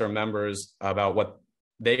asked our members about what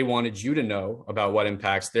they wanted you to know about what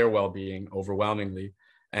impacts their well-being overwhelmingly.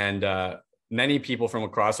 And many people from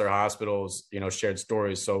across our hospitals, shared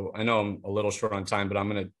stories. So I know I'm a little short on time, but I'm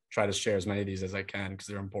going to try to share as many of these as I can because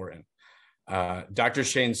they're important. Dr.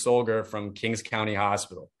 Shane Solger from Kings County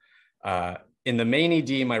Hospital. In the main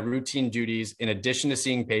ED, my routine duties, in addition to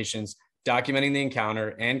seeing patients, documenting the encounter,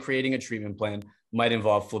 and creating a treatment plan, might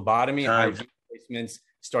involve phlebotomy, IV placements,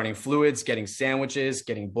 starting fluids, getting sandwiches,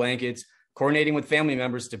 getting blankets, coordinating with family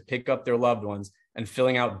members to pick up their loved ones, and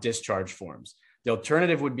filling out discharge forms. The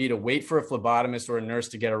alternative would be to wait for a phlebotomist or a nurse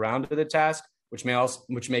to get around to the task, which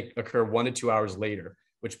may occur 1 to 2 hours later,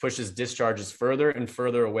 which pushes discharges further and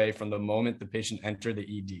further away from the moment the patient entered the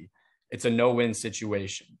ED. It's a no-win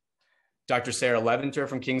situation. Dr. Sarah Leventer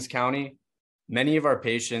from Kings County. Many of our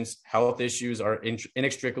patients' health issues are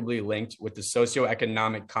inextricably linked with the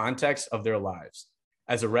socioeconomic context of their lives.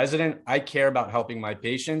 As a resident, I care about helping my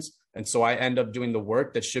patients, and so I end up doing the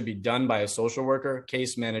work that should be done by a social worker,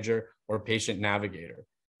 case manager, or patient navigator.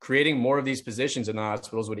 Creating more of these positions in the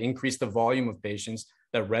hospitals would increase the volume of patients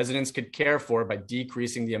that residents could care for by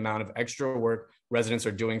decreasing the amount of extra work residents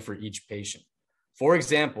are doing for each patient. For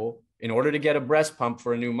example, in order to get a breast pump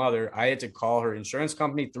for a new mother, I had to call her insurance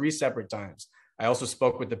company 3 separate times. I also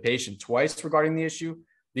spoke with the patient twice regarding the issue.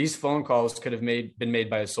 These phone calls could have been made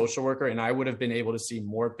by a social worker, and I would have been able to see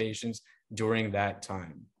more patients during that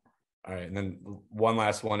time. All right, and then one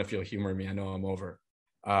last one, if you'll humor me, I know I'm over.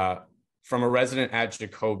 From a resident at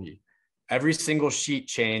Jacoby. Every single sheet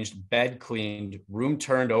changed, bed cleaned, room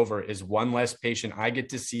turned over is one less patient I get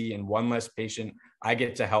to see and one less patient I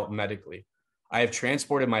get to help medically. I have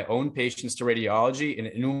transported my own patients to radiology an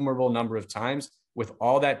innumerable number of times. With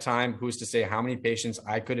all that time, who's to say how many patients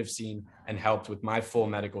I could have seen and helped with my full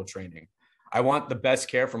medical training? I want the best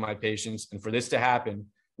care for my patients, and for this to happen,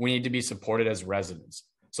 we need to be supported as residents.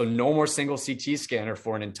 So no more single CT scanner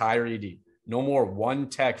for an entire ED. No more 1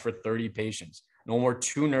 tech for 30 patients. No more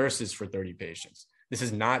 2 nurses for 30 patients. This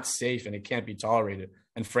is not safe and it can't be tolerated.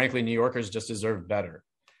 And frankly, New Yorkers just deserve better.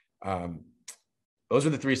 Those are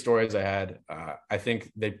the 3 stories I had. I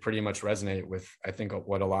think they pretty much resonate with, I think,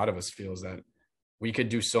 what a lot of us feel is that we could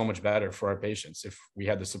do so much better for our patients if we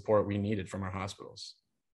had the support we needed from our hospitals.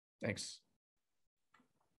 Thanks.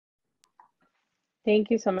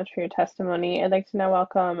 Thank you so much for your testimony. I'd like to now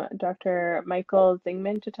welcome Dr. Michael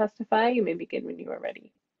Zingman to testify. You may begin when you are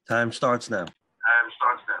ready. Time starts now.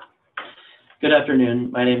 Good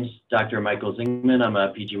afternoon. My name is Dr. Michael Zingman. I'm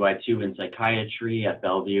a PGY2 in psychiatry at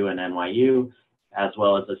Bellevue and NYU, as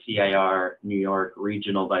well as a CIR New York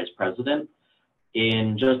Regional Vice President.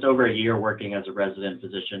 In just over a year working as a resident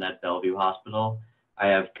physician at Bellevue Hospital, I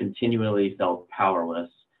have continually felt powerless.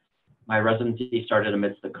 My residency started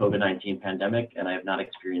amidst the COVID-19 pandemic, and I have not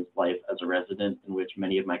experienced life as a resident in which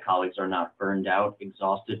many of my colleagues are not burned out,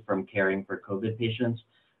 exhausted from caring for COVID patients,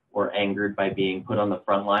 or angered by being put on the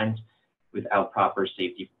front lines without proper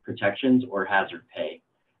safety protections or hazard pay.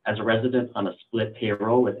 As a resident on a split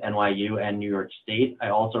payroll with NYU and New York State, I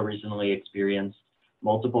also recently experienced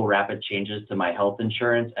multiple rapid changes to my health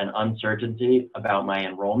insurance and uncertainty about my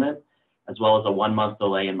enrollment, as well as a 1-month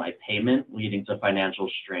delay in my payment, leading to financial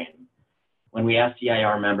strain. When we asked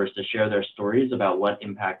CIR members to share their stories about what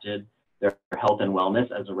impacted their health and wellness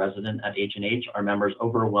as a resident at H&H, our members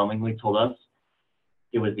overwhelmingly told us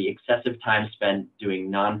it was the excessive time spent doing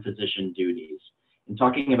non-physician duties. In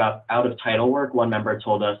talking about out-of-title work, one member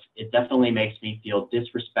told us, "It definitely makes me feel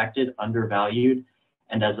disrespected, undervalued,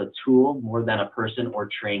 and as a tool more than a person or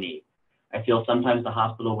trainee. I feel sometimes the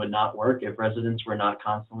hospital would not work if residents were not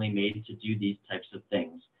constantly made to do these types of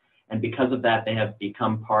things. And because of that, they have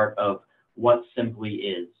become part of what simply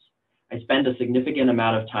is. I spend a significant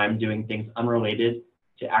amount of time doing things unrelated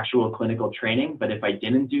to actual clinical training, but if I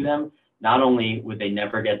didn't do them, not only would they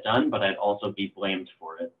never get done, but I'd also be blamed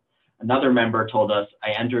for it. Another member told us,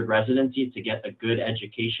 I entered residency to get a good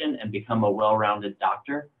education and become a well-rounded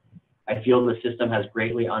doctor. I feel the system has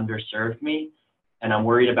greatly underserved me, and I'm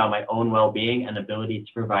worried about my own well-being and ability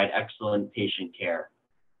to provide excellent patient care.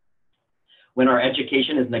 When our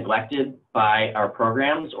education is neglected by our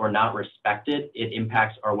programs or not respected, it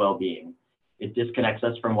impacts our well-being. It disconnects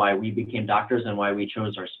us from why we became doctors and why we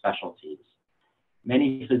chose our specialties.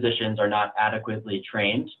 Many physicians are not adequately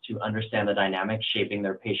trained to understand the dynamics shaping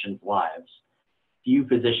their patients' lives. Few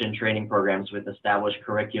physician training programs with established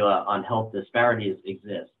curricula on health disparities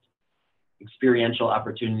exist. Experiential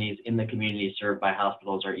opportunities in the community served by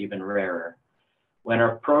hospitals are even rarer. When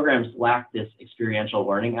our programs lack this experiential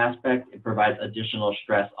learning aspect, it provides additional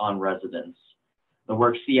stress on residents. The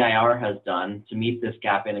work CIR has done to meet this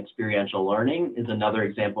gap in experiential learning is another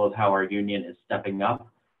example of how our union is stepping up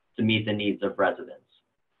to meet the needs of residents.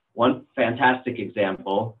 One fantastic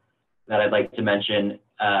example that I'd like to mention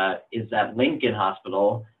is at Lincoln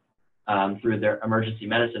Hospital, through their emergency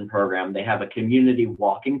medicine program, they have a community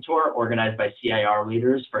walking tour organized by CIR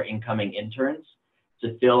leaders for incoming interns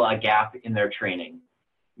to fill a gap in their training.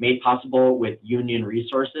 Made possible with union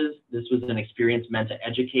resources, this was an experience meant to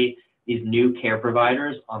educate these new care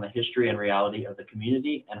providers on the history and reality of the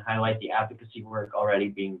community and highlight the advocacy work already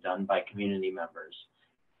being done by community members.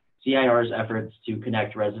 CIR's efforts to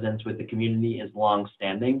connect residents with the community is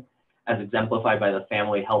long-standing, as exemplified by the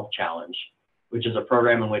Family Health Challenge, which is a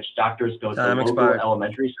program in which doctors go to local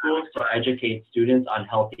elementary schools to educate students on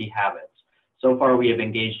healthy habits. So far, we have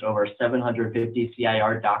engaged over 750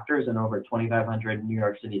 CIR doctors and over 2,500 New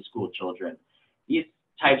York City school children. These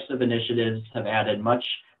types of initiatives have added much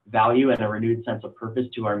value and a renewed sense of purpose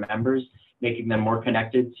to our members, making them more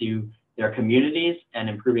connected to their communities and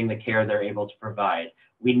improving the care they're able to provide.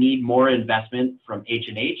 We need more investment from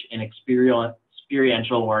H&H in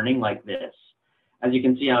experiential learning like this. As you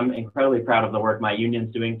can see, I'm incredibly proud of the work my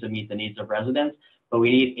union's doing to meet the needs of residents, but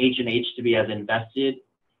we need H&H to be as invested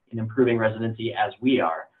in improving residency as we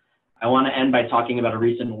are. I want to end by talking about a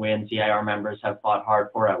recent win CIR members have fought hard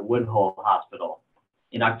for at Woodhull Hospital.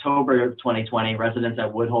 In October of 2020, residents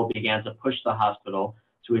at Woodhull began to push the hospital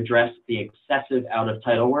to address the excessive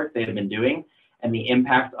out-of-title work they have been doing and the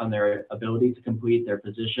impact on their ability to complete their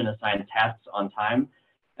physician-assigned tasks on time,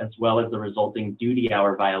 as well as the resulting duty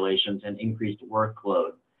hour violations and increased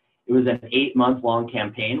workload. It was an 8-month-long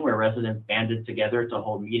campaign where residents banded together to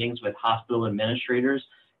hold meetings with hospital administrators,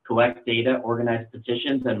 collect data, organize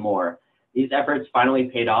petitions, and more. These efforts finally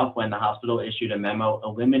paid off when the hospital issued a memo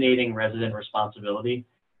eliminating resident responsibility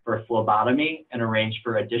for phlebotomy and arranged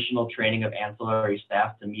for additional training of ancillary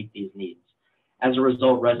staff to meet these needs. As a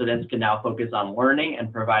result, residents can now focus on learning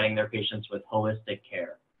and providing their patients with holistic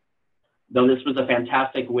care. Though this was a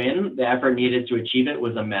fantastic win, the effort needed to achieve it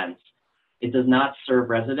was immense. It does not serve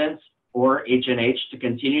residents or H&H to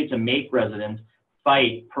continue to make residents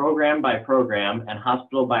fight program by program and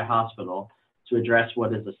hospital by hospital to address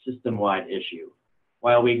what is a system-wide issue.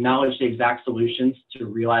 While we acknowledge the exact solutions to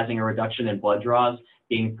realizing a reduction in blood draws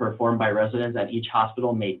being performed by residents at each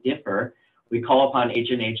hospital may differ, we call upon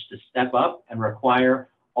H&H to step up and require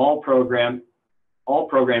all programs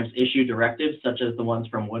issue directives such as the ones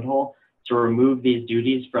from Woodhull to remove these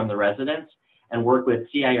duties from the residents and work with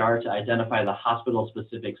CIR to identify the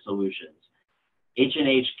hospital-specific solutions.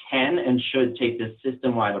 H&H can and should take this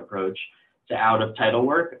system-wide approach to out-of-title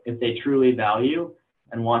work if they truly value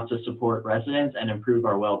and want to support residents and improve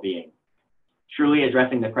our well-being. Truly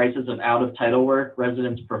addressing the crisis of out-of-title work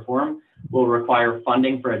residents perform will require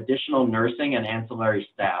funding for additional nursing and ancillary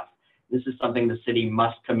staff. This is something the city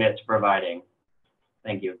must commit to providing.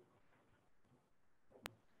 Thank you.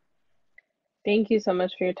 Thank you so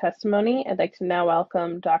much for your testimony. I'd like to now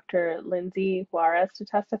welcome Dr. Lindsay Juarez to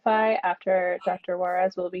testify. After Dr.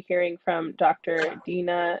 Juarez, we'll be hearing from Dr.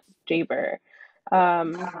 Dina Jaber.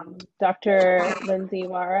 Dr. Lindsay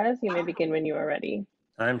Juarez, you may begin when you are ready.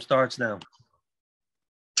 Time starts now.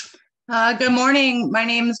 Good morning. My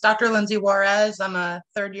name is Dr. Lindsay Juarez. I'm a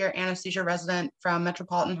third-year anesthesia resident from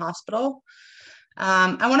Metropolitan Hospital.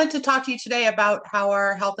 I wanted to talk to you today about how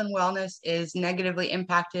our health and wellness is negatively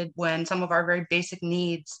impacted when some of our very basic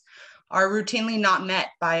needs are routinely not met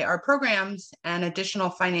by our programs and additional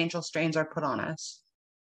financial strains are put on us.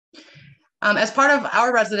 As part of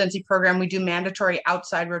our residency program, we do mandatory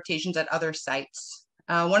outside rotations at other sites.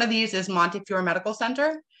 One of these is Montefiore Medical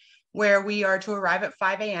Center, where we are to arrive at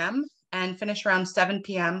 5 a.m. and finish around 7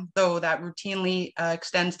 p.m., though that routinely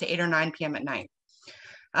extends to 8 or 9 p.m. at night.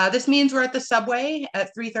 This means we're at the subway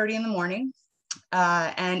at 3:30 in the morning,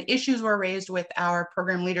 and issues were raised with our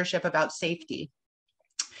program leadership about safety.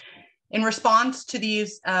 In response to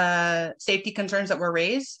these safety concerns that were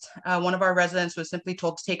raised, one of our residents was simply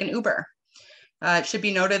told to take an Uber. It should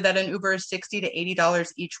be noted that an Uber is $60 to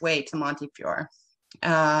 $80 each way to Montefiore.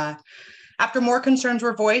 After more concerns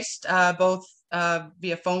were voiced, both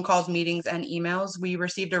via phone calls, meetings, and emails, we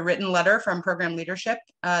received a written letter from program leadership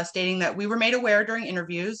stating that we were made aware during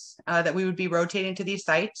interviews that we would be rotating to these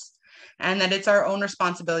sites and that it's our own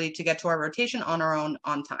responsibility to get to our rotation on our own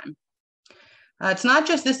on time. It's not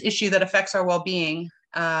just this issue that affects our well-being,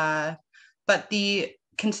 but the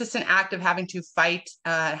consistent act of having to fight,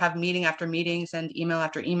 have meeting after meetings and email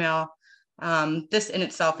after email. This in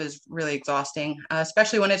itself is really exhausting,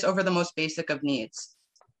 especially when it's over the most basic of needs.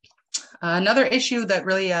 Another issue that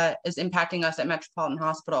really is impacting us at Metropolitan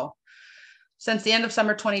Hospital. Since the end of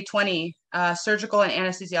summer 2020, surgical and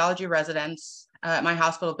anesthesiology residents at my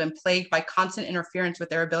hospital have been plagued by constant interference with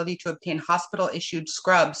their ability to obtain hospital-issued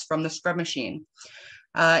scrubs from the scrub machine.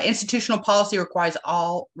 Institutional policy requires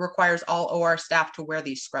all OR staff to wear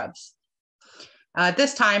these scrubs. At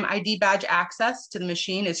this time, ID badge access to the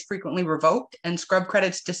machine is frequently revoked and scrub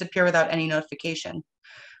credits disappear without any notification.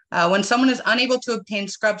 When someone is unable to obtain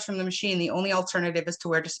scrubs from the machine, the only alternative is to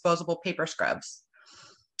wear disposable paper scrubs.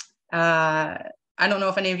 I don't know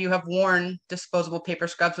if any of you have worn disposable paper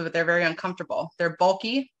scrubs, but they're very uncomfortable. They're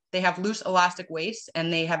bulky, they have loose elastic waists,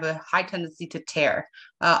 and they have a high tendency to tear,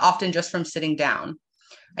 often just from sitting down.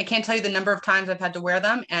 I can't tell you the number of times I've had to wear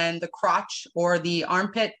them, and the crotch or the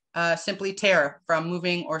armpit simply tear from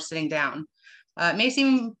moving or sitting down. It may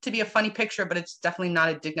seem to be a funny picture, but it's definitely not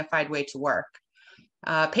a dignified way to work.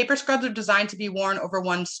 Paper scrubs are designed to be worn over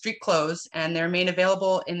one's street clothes, and they're made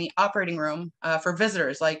available in the operating room for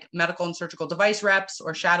visitors like medical and surgical device reps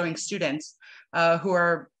or shadowing students who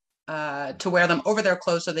are to wear them over their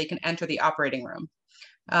clothes so they can enter the operating room.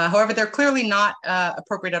 However, they're clearly not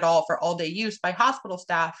appropriate at all for all-day use by hospital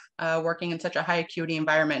staff working in such a high acuity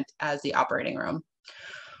environment as the operating room.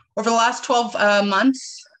 Over the last 12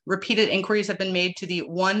 months, repeated inquiries have been made to the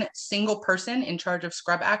one single person in charge of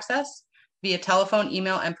scrub access via telephone,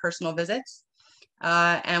 email, and personal visits.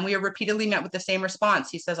 And we are repeatedly met with the same response.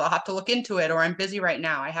 He says, I'll have to look into it, or I'm busy right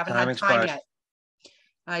now. I haven't had time yet.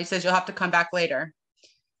 He says, you'll have to come back later.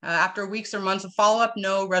 After weeks or months of follow-up,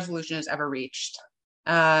 no resolution is ever reached.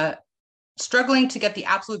 Struggling to get the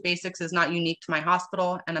absolute basics is not unique to my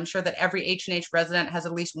hospital, and I'm sure that every H&H resident has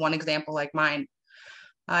at least one example like mine.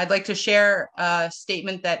 I'd like to share a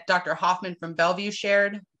statement that Dr. Hoffman from Bellevue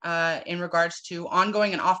shared in regards to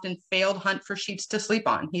ongoing and often failed hunt for sheets to sleep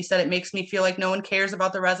on. He said, it makes me feel like no one cares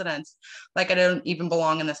about the residents, like I don't even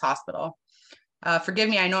belong in this hospital. Forgive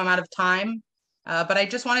me, I know I'm out of time, but I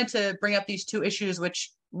just wanted to bring up these two issues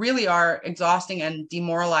which really are exhausting and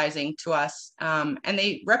demoralizing to us. And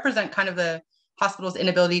they represent kind of the hospital's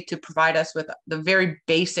inability to provide us with the very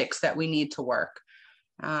basics that we need to work.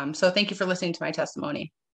 So thank you for listening to my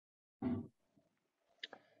testimony.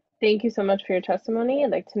 Thank you so much for your testimony.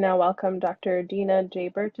 I'd like to now welcome Dr. Dina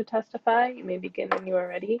Jaber to testify. You may begin when you are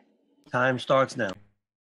ready. Time starts now.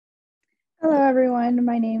 Hello, everyone.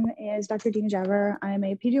 My name is Dr. Dina Jaber. I'm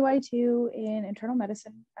a PGY2 in internal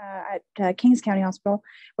medicine at Kings County Hospital,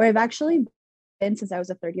 where I've actually been since I was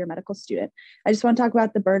a third-year medical student. I just want to talk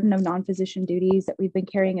about the burden of non-physician duties that we've been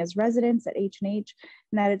carrying as residents at H&H,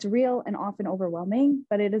 and that it's real and often overwhelming,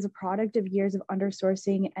 but it is a product of years of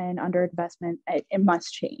undersourcing and underinvestment. It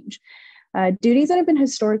must change. Duties that have been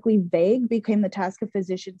historically vague became the task of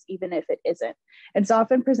physicians, even if it isn't. It's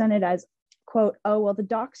often presented as, quote, oh, well, the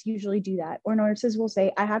docs usually do that. Or nurses will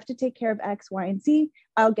say, I have to take care of X, Y, and Z.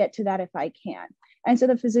 I'll get to that if I can. And so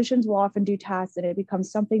the physicians will often do tasks and it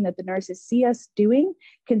becomes something that the nurses see us doing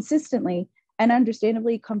consistently and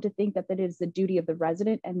understandably come to think that that is the duty of the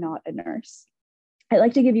resident and not a nurse. I'd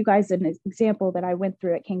like to give you guys an example that I went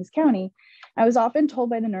through at Kings County. I was often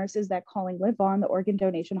told by the nurses that calling Live On, the organ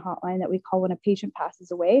donation hotline that we call when a patient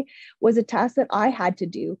passes away, was a task that I had to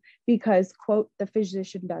do because, quote, the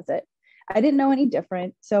physician does it. I didn't know any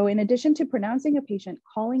different. So in addition to pronouncing a patient,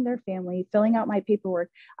 calling their family, filling out my paperwork,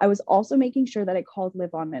 I was also making sure that I called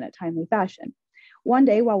Live On in a timely fashion. One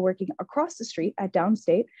day while working across the street at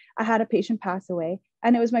Downstate, I had a patient pass away,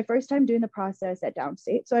 and it was my first time doing the process at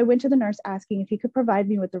Downstate. So I went to the nurse asking if he could provide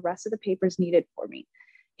me with the rest of the papers needed for me.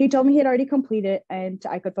 He told me he had already completed it and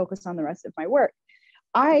I could focus on the rest of my work.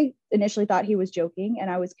 I initially thought he was joking and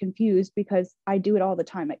I was confused because I do it all the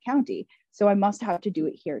time at county. so I must have to do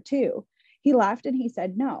it here too. He laughed and he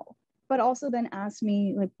said no, but also then asked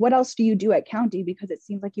me, like, what else do you do at county? Because it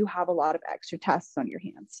seems like you have a lot of extra tasks on your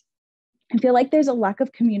hands. I feel like there's a lack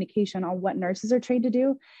of communication on what nurses are trained to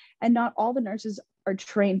do, and not all the nurses are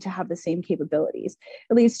trained to have the same capabilities.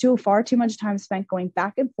 It leads to far too much time spent going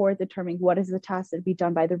back and forth determining what is the task that would be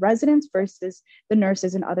done by the residents versus the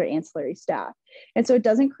nurses and other ancillary staff. And so it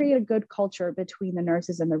doesn't create a good culture between the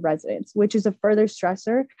nurses and the residents, which is a further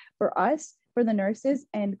stressor for us, for the nurses,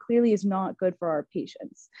 and clearly is not good for our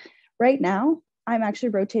patients. Right now, I'm actually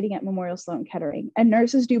rotating at Memorial Sloan Kettering, and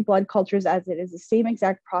nurses do blood cultures as it is the same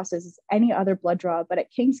exact process as any other blood draw, but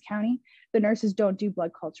at Kings County, the nurses don't do blood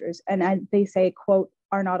cultures, and as they say, quote,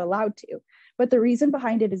 are not allowed to. But the reason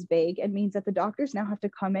behind it is vague and means that the doctors now have to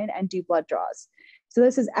come in and do blood draws. So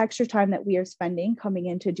this is extra time that we are spending coming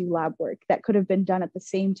in to do lab work that could have been done at the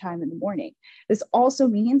same time in the morning. This also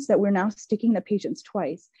means that we're now sticking the patients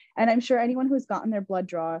twice. And I'm sure anyone who's gotten their blood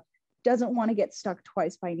draw doesn't want to get stuck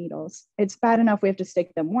twice by needles. It's bad enough we have to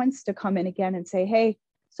stick them once to come in again and say, hey,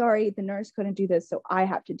 sorry, the nurse couldn't do this, so I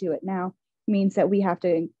have to do it now. It means that we have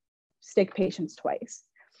to stick patients twice.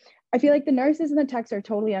 I feel like the nurses and the techs are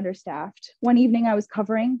totally understaffed. One evening I was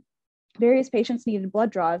covering, various patients needed blood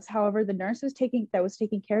draws. However, the nurse that was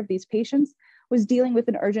taking care of these patients was dealing with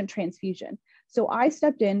an urgent transfusion. So I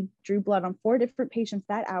stepped in, drew blood on 4 different patients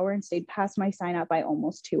that hour, and stayed past my sign up by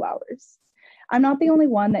almost 2 hours. I'm not the only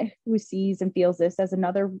one who sees and feels this, as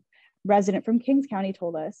another resident from Kings County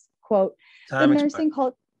told us, quote, the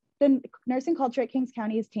nursing culture at Kings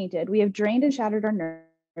County is tainted. We have drained and shattered our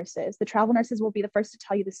nurses. The travel nurses will be the first to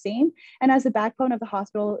tell you the same. And as the backbone of the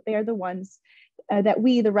hospital, they are the ones that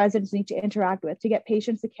we, the residents, need to interact with to get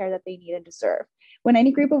patients the care that they need and deserve. When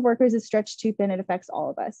any group of workers is stretched too thin, it affects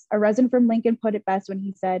all of us. A resident from Lincoln put it best when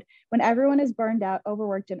he said, when everyone is burned out,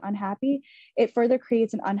 overworked, and unhappy, it further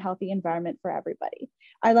creates an unhealthy environment for everybody.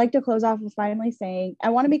 I'd like to close off with finally saying, I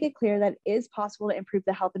want to make it clear that it is possible to improve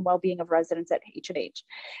the health and well-being of residents at H&H.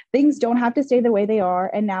 Things don't have to stay the way they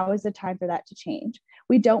are, and now is the time for that to change.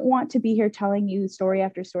 We don't want to be here telling you story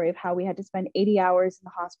after story of how we had to spend 80 hours in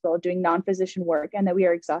the hospital doing non-physician work and that we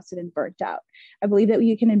are exhausted and burnt out. I believe that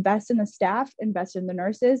you can invest in the staff, invest in the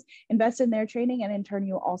nurses, invest in their training, and in turn,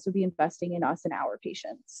 you'll also be investing in us and our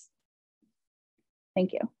patients.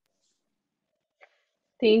 Thank you.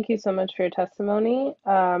 Thank you so much for your testimony.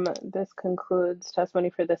 This concludes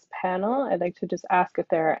testimony for this panel. I'd like to just ask if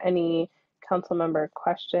there are any council member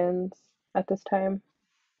questions at this time.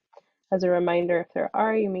 As a reminder, if there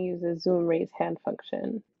are, you may use the Zoom raise hand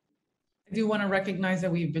function. I do want to recognize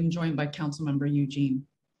that we've been joined by Councilmember Eugene.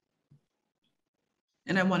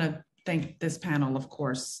 And I want to thank this panel, of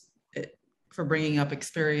course, for bringing up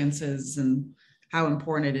experiences and how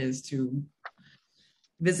important it is to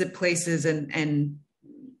visit places and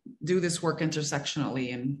do this work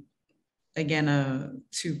intersectionally. And again,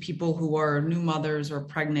 to people who are new mothers or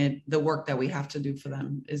pregnant, the work that we have to do for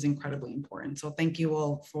them is incredibly important. So thank you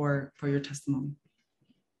all for your testimony.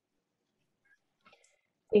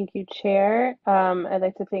 Thank you, Chair. I'd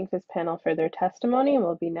like to thank this panel for their testimony, and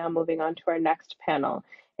we'll be now moving on to our next panel.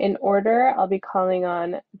 In order, I'll be calling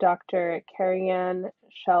on Dr. Carrie-Ann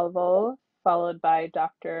Shalvo, followed by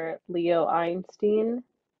Dr. Leo Einstein,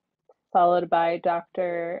 followed by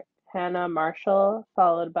Dr. Hannah Marshall,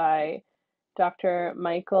 followed by Dr.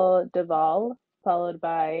 Michael Deval, followed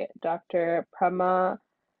by Dr. Prama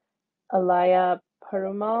Alaya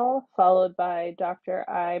Perumal, followed by Dr.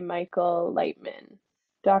 I. Michael Lightman.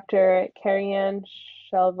 Dr. Carrie-Ann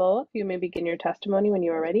Shalvo, you may begin your testimony when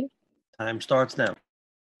you are ready. Time starts now.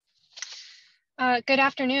 Good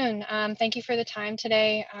afternoon. Thank you for the time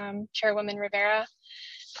today, Chairwoman Rivera.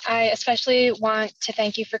 I especially want to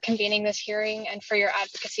thank you for convening this hearing and for your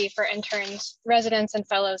advocacy for interns, residents, and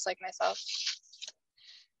fellows like myself.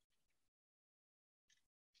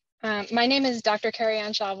 My name is Dr.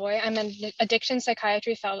 Carrie-Ann Shalvoy. I'm an addiction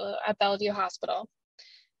psychiatry fellow at Bellevue Hospital.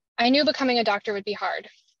 I knew becoming a doctor would be hard.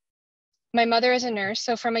 My mother is a nurse,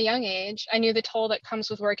 so from a young age, I knew the toll that comes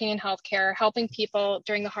with working in healthcare, helping people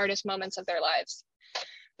during the hardest moments of their lives.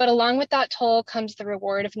 But along with that toll comes the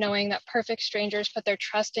reward of knowing that perfect strangers put their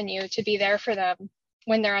trust in you to be there for them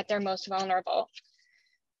when they're at their most vulnerable.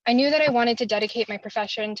 I knew that I wanted to dedicate my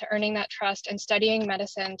profession to earning that trust and studying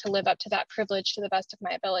medicine to live up to that privilege to the best of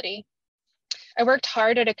my ability. I worked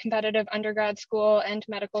hard at a competitive undergrad school and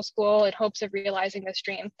medical school in hopes of realizing this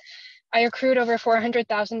dream. I accrued over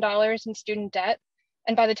 $400,000 in student debt,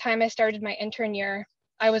 and by the time I started my intern year,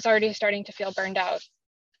 I was already starting to feel burned out.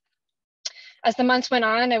 As the months went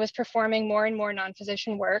on, I was performing more and more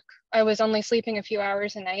non-physician work. I was only sleeping a few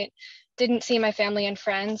hours a night, didn't see my family and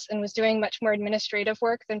friends, and was doing much more administrative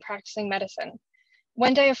work than practicing medicine.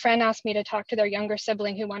 One day, a friend asked me to talk to their younger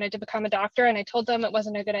sibling who wanted to become a doctor, and I told them it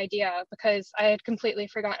wasn't a good idea because I had completely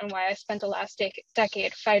forgotten why I spent the last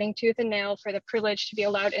decade fighting tooth and nail for the privilege to be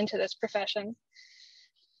allowed into this profession.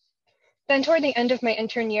 Then toward the end of my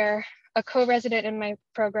intern year, a co-resident in my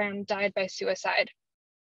program died by suicide.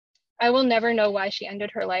 I will never know why she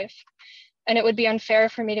ended her life, and it would be unfair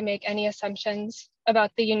for me to make any assumptions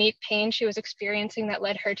about the unique pain she was experiencing that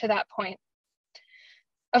led her to that point.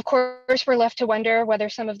 Of course, we're left to wonder whether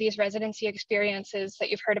some of these residency experiences that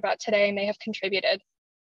you've heard about today may have contributed.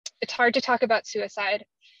 It's hard to talk about suicide.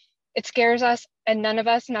 It scares us, and none of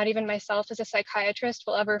us, not even myself as a psychiatrist,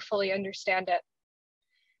 will ever fully understand it.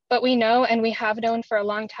 But we know, and we have known for a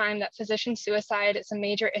long time, that physician suicide is a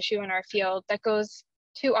major issue in our field that goes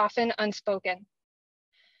too often unspoken.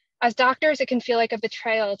 As doctors, it can feel like a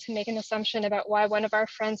betrayal to make an assumption about why one of our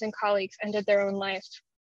friends and colleagues ended their own life.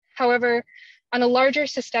 However, on a larger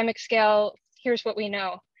systemic scale, here's what we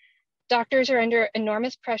know. Doctors are under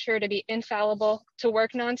enormous pressure to be infallible, to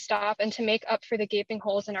work nonstop, and to make up for the gaping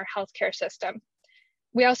holes in our healthcare system.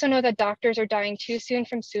 We also know that doctors are dying too soon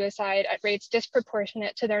from suicide at rates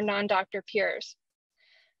disproportionate to their non-doctor peers.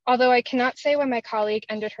 Although I cannot say when my colleague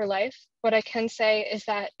ended her life, what I can say is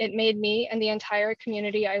that it made me and the entire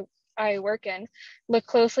community I work in look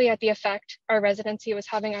closely at the effect our residency was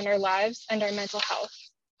having on our lives and our mental health.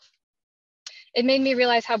 It made me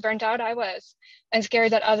realize how burnt out I was and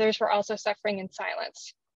scared that others were also suffering in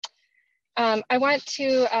silence. I want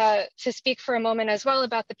to speak for a moment as well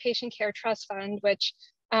about the Patient Care Trust Fund, which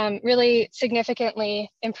really significantly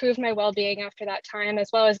improved my well-being after that time, as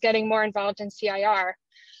well as getting more involved in CIR,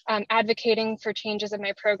 advocating for changes in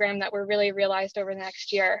my program that were really realized over the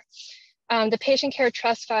next year. The Patient Care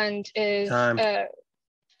Trust Fund is, I'm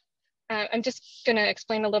just gonna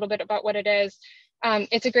explain a little bit about what it is.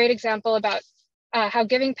 It's a great example about how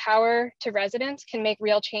giving power to residents can make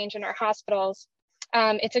real change in our hospitals.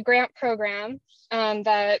 It's a grant program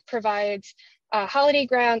that provides holiday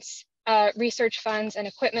grants, research funds, and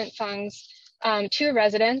equipment funds to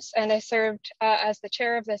residents. And I served as the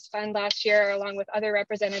chair of this fund last year, along with other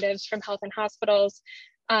representatives from health and hospitals.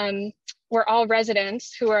 We're all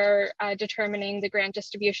residents who are determining the grant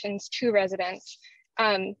distributions to residents.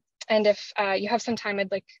 And if you have some time,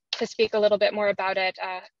 I'd like to speak a little bit more about it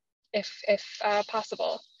if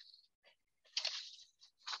possible.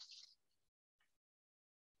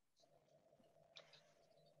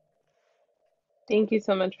 Thank you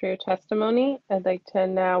so much for your testimony. I'd like to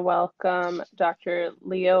now welcome Dr.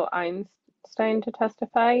 Leo Einstein to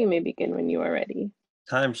testify. You may begin when you are ready.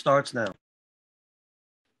 Time starts now.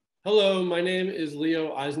 Hello, my name is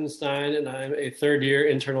Leo Eisenstein, and I'm a third-year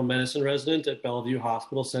internal medicine resident at Bellevue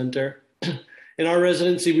Hospital Center. In our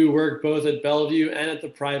residency, we work both at Bellevue and at the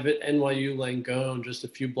private NYU Langone, just a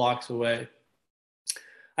few blocks away.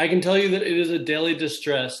 I can tell you that it is a daily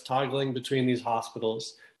distress toggling between these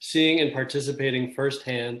hospitals, seeing and participating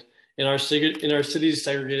firsthand in our city's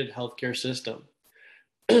segregated healthcare system.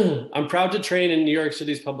 I'm proud to train in New York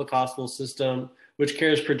City's public hospital system, which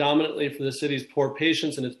cares predominantly for the city's poor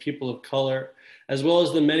patients and its people of color, as well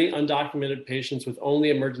as the many undocumented patients with only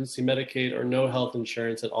emergency Medicaid or no health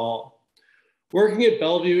insurance at all. Working at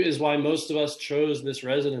Bellevue is why most of us chose this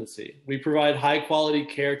residency. We provide high quality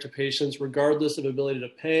care to patients regardless of ability to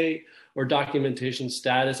pay or documentation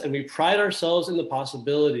status, and we pride ourselves in the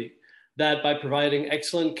possibility that by providing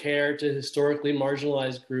excellent care to historically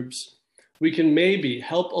marginalized groups, we can maybe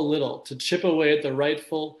help a little to chip away at the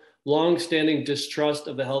rightful, long-standing distrust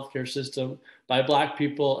of the healthcare system by Black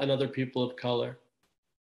people and other people of color.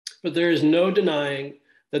 But there is no denying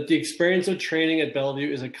that the experience of training at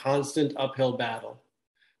Bellevue is a constant uphill battle.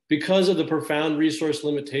 Because of the profound resource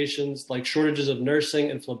limitations like shortages of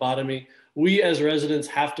nursing and phlebotomy, we as residents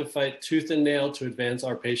have to fight tooth and nail to advance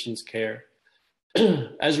our patients' care.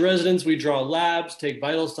 As residents, we draw labs, take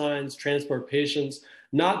vital signs, transport patients,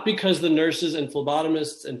 not because the nurses and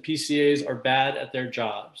phlebotomists and PCAs are bad at their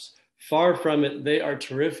jobs. Far from it, they are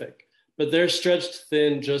terrific, but they're stretched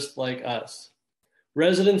thin just like us.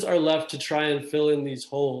 Residents are left to try and fill in these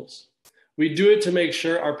holes. We do it to make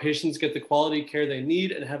sure our patients get the quality care they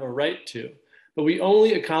need and have a right to, but we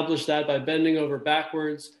only accomplish that by bending over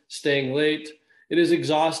backwards, staying late. It is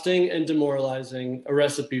exhausting and demoralizing, a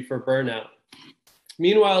recipe for burnout.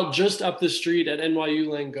 Meanwhile, just up the street at NYU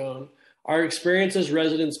Langone, our experience as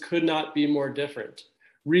residents could not be more different.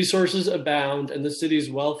 Resources abound, and the city's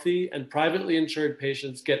wealthy and privately insured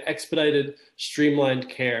patients get expedited, streamlined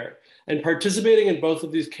care. And participating in both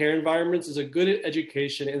of these care environments is a good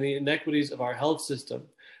education in the inequities of our health system.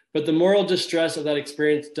 but the moral distress of that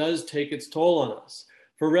experience does take its toll on us.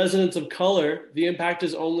 For residents of color, the impact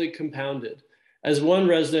is only compounded. As one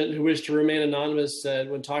resident who wished to remain anonymous said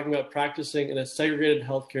when talking about practicing in a segregated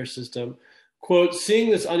healthcare system, quote,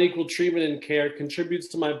 "Seeing this unequal treatment and care contributes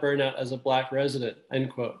to my burnout as a Black resident,"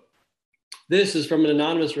 end quote. This is from an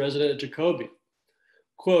anonymous resident at Jacoby.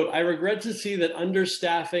 Quote, "I regret to see that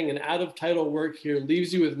understaffing and out-of-title work here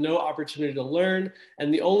leaves you with no opportunity to learn,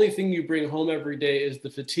 and the only thing you bring home every day is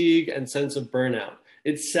the fatigue and sense of burnout.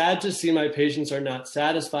 It's sad to see my patients are not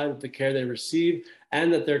satisfied with the care they receive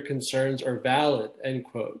and that their concerns are valid," end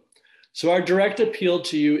quote. So our direct appeal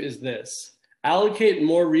to you is this: allocate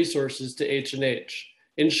more resources to H&H,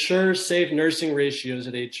 ensure safe nursing ratios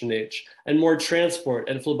at H&H, and more transport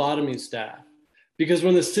and phlebotomy staff. Because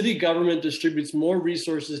when the city government distributes more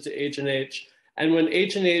resources to H&H, and when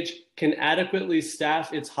H&H can adequately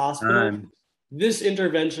staff its hospital, this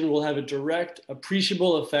intervention will have a direct,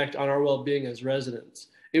 appreciable effect on our well-being as residents.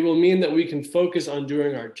 It will mean that we can focus on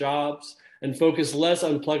doing our jobs and focus less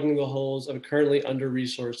on plugging the holes of a currently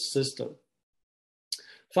under-resourced system.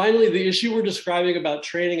 Finally, the issue we're describing about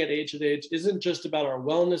training at H&H isn't just about our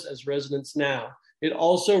wellness as residents now. It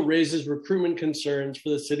also raises recruitment concerns for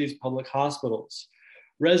the city's public hospitals.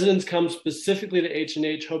 Residents come specifically to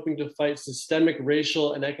H&H hoping to fight systemic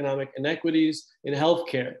racial and economic inequities in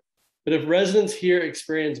healthcare. But if residents here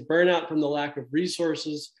experience burnout from the lack of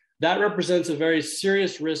resources, that represents a very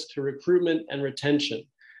serious risk to recruitment and retention,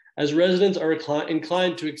 as residents are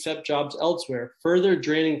inclined to accept jobs elsewhere, further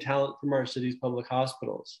draining talent from our city's public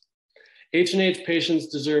hospitals. H&H patients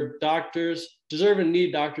deserve and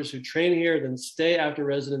need doctors who train here, then stay after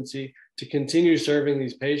residency to continue serving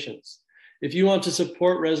these patients. If you want to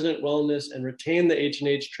support resident wellness and retain the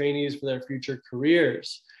H&H trainees for their future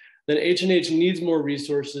careers, then H&H needs more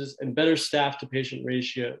resources and better staff to patient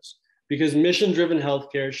ratios, because mission-driven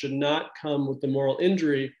healthcare should not come with the moral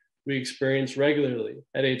injury we experience regularly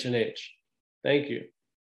at H&H. Thank you.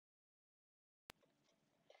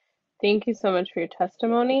 Thank you so much for your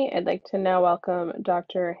testimony. I'd like to now welcome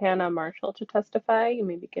Dr. Hannah Marshall to testify. You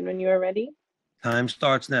may begin when you are ready. Time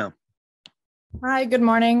starts now. Hi, good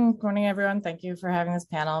morning. Good morning, everyone. Thank you for having this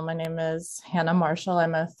panel. My name is Hannah Marshall.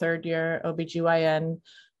 I'm a third-year OBGYN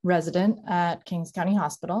resident at Kings County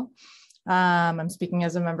Hospital. I'm speaking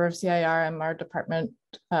as a member of CIR. I'm our department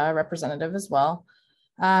representative as well.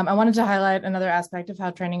 I wanted to highlight another aspect of how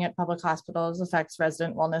training at public hospitals affects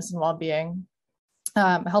resident wellness and well-being.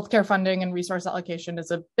 Healthcare funding and resource allocation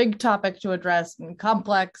is a big topic to address in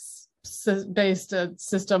complex based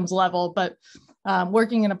systems level, but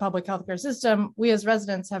working in a public healthcare system, we as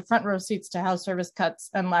residents have front row seats to how service cuts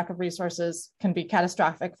and lack of resources can be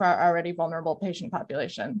catastrophic for our already vulnerable patient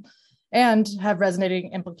population and have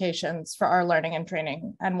resonating implications for our learning and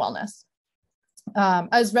training and wellness.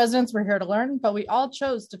 As residents, we're here to learn, but we all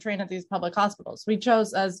chose to train at these public hospitals. We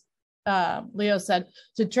chose, as Leo said,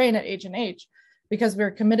 to train at H&H because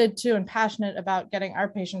we're committed to and passionate about getting our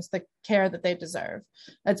patients the care that they deserve.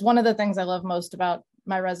 It's one of the things I love most about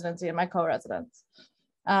my residency and my co-residents.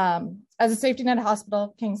 As a safety net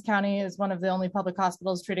hospital, Kings County is one of the only public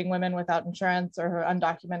hospitals treating women without insurance or who are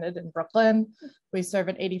undocumented in Brooklyn. We serve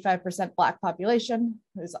an 85% Black population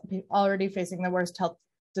who's already facing the worst health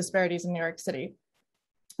disparities in New York City.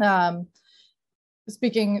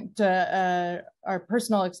 Speaking to our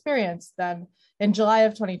personal experience, then in July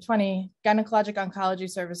of 2020, gynecologic oncology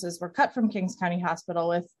services were cut from Kings County Hospital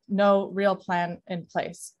with no real plan in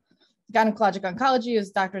place. Gynecologic oncology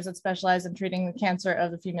is doctors that specialize in treating the cancer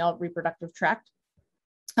of the female reproductive tract.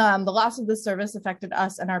 The loss of this service affected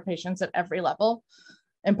us and our patients at every level.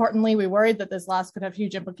 Importantly, we worried that this loss could have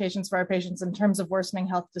huge implications for our patients in terms of worsening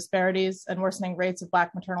health disparities and worsening rates of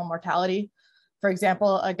Black maternal mortality. For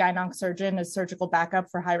example, a gyn-onc surgeon is surgical backup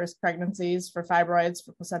for high-risk pregnancies, for fibroids,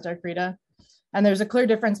 for placenta accreta. And there's a clear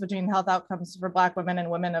difference between health outcomes for Black women and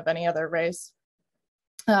women of any other race.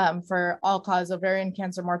 For all-cause ovarian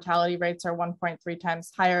cancer, mortality rates are 1.3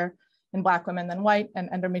 times higher in Black women than white, and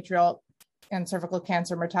endometrial and cervical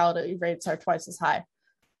cancer mortality rates are twice as high.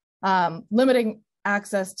 Limiting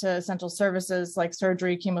access to essential services like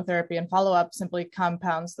surgery, chemotherapy, and follow-up simply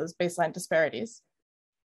compounds those baseline disparities.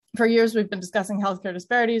 For years, we've been discussing healthcare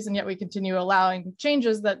disparities, and yet we continue allowing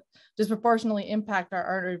changes that disproportionately impact our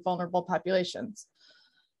already vulnerable populations.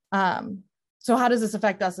 So how does this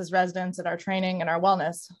affect us as residents and our training and our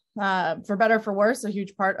wellness? For better or for worse, a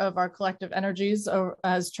huge part of our collective energies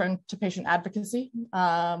has turned to patient advocacy.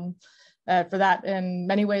 For that, in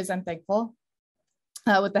many ways, I'm thankful.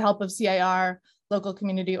 With the help of CIR, local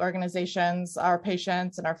community organizations, our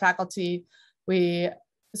patients, and our faculty, we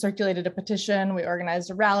circulated a petition, we organized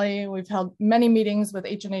a rally, we've held many meetings with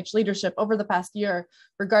H&H leadership over the past year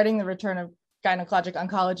regarding the return of gynecologic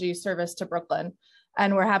oncology service to Brooklyn.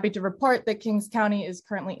 And we're happy to report that Kings County is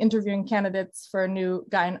currently interviewing candidates for a new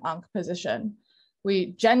gyn-onc position.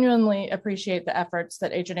 We genuinely appreciate the efforts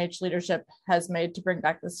that H&H leadership has made to bring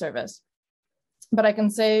back this service. But I can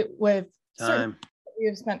say with certainty, we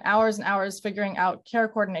have spent hours and hours figuring out care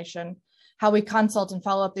coordination, how we consult and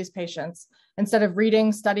follow up these patients, instead of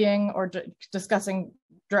reading, studying, or discussing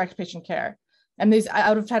direct patient care. And these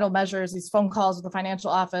out-of-title measures, these phone calls with the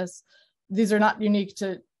financial office, these are not unique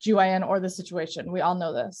to GYN or the situation. We all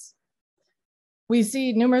know this. We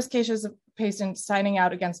see numerous cases of patients signing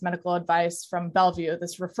out against medical advice from Bellevue,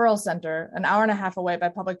 this referral center, an hour and a half away by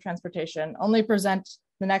public transportation, only present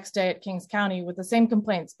the next day at Kings County with the same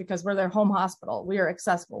complaints because we're their home hospital. We are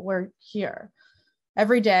accessible, we're here.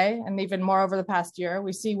 Every day, and even more over the past year,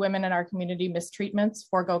 we see women in our community miss treatments,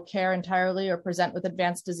 forego care entirely, or present with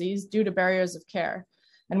advanced disease due to barriers of care,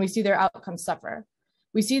 and we see their outcomes suffer.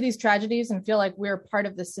 We see these tragedies and feel like we're part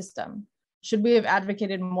of the system. Should we have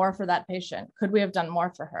advocated more for that patient? Could we have done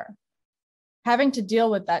more for her? Having to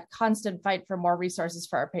deal with that constant fight for more resources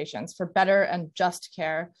for our patients, for better and just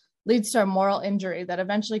care, leads to a moral injury that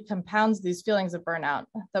eventually compounds these feelings of burnout,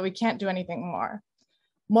 that we can't do anything more.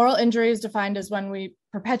 Moral injury is defined as when we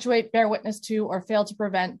perpetuate, bear witness to, or fail to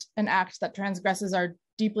prevent an act that transgresses our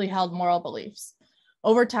deeply held moral beliefs.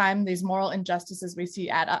 Over time, these moral injustices we see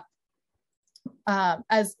add up.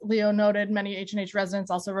 As Leo noted, many H&H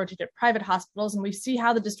residents also rotate at private hospitals, and we see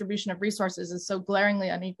how the distribution of resources is so glaringly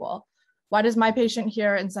unequal. Why does my patient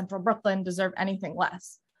here in central Brooklyn deserve anything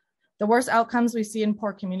less? The worst outcomes we see in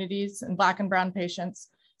poor communities and Black and Brown patients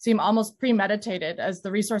seem almost premeditated as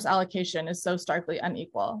the resource allocation is so starkly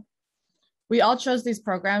unequal. We all chose these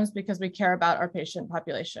programs because we care about our patient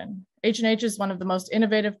population. H&H is one of the most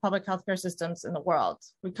innovative public healthcare systems in the world.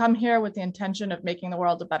 We come here with the intention of making the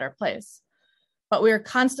world a better place. But we are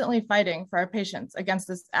constantly fighting for our patients against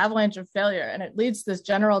this avalanche of failure, and it leads to this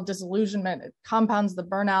general disillusionment. It compounds the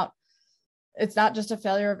burnout. It's not just a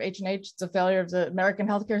failure of H&H, it's a failure of the American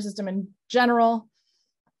healthcare system in general.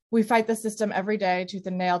 We fight the system every day tooth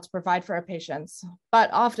and nail to provide for our patients, but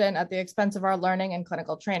often at the expense of our learning and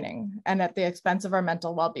clinical training, and at the expense of our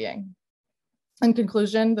mental well-being. In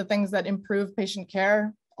conclusion, the things that improve patient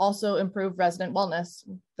care also improve resident wellness.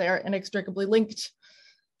 They are inextricably linked.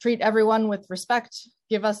 Treat everyone with respect,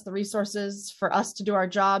 give us the resources for us to do our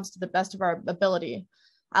jobs to the best of our ability.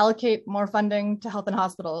 Allocate more funding to health and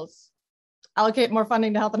hospitals.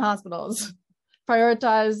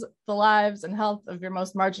 Prioritize the lives and health of your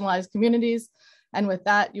most marginalized communities. And with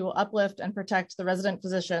that, you will uplift and protect the resident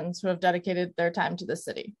physicians who have dedicated their time to this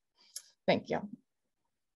city. Thank you.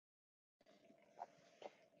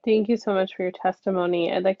 Thank you so much for your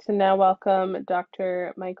testimony. I'd like to now welcome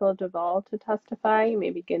Dr. Michael Duvall to testify. You may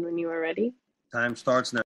begin when you are ready. Time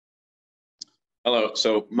starts now. Hello,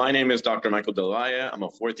 so my name is Dr. Michael Delaya. I'm a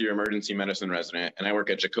fourth-year emergency medicine resident, and I work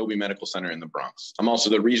at Jacobi Medical Center in the Bronx. I'm also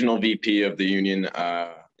the regional VP of the union in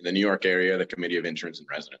the New York area, the Committee of Interns and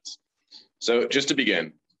Residents. So just to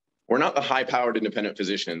begin, we're not the high-powered independent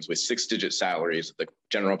physicians with six-digit salaries that the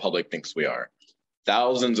general public thinks we are.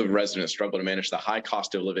 Thousands of residents struggle to manage the high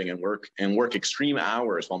cost of living and work extreme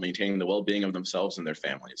hours while maintaining the well-being of themselves and their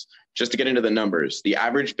families. Just to get into the numbers, the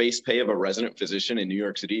average base pay of a resident physician in New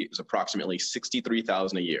York City is approximately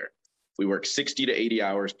 $63,000 a year. We work 60 to 80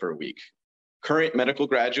 hours per week. Current medical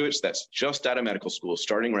graduates that's just out of medical school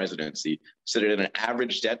starting residency sit at an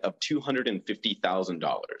average debt of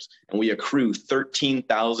 $250,000, and we accrue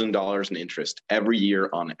 $13,000 in interest every year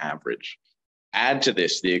on average. Add to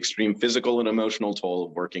this the extreme physical and emotional toll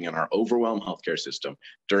of working in our overwhelmed healthcare system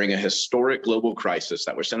during a historic global crisis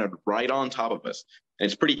that was centered right on top of us. And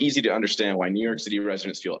it's pretty easy to understand why New York City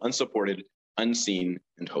residents feel unsupported, unseen,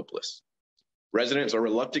 and hopeless. Residents are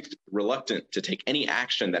reluctant to take any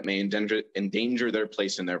action that may endanger their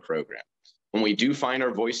place in their program. When we do find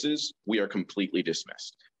our voices, we are completely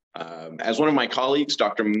dismissed. As one of my colleagues,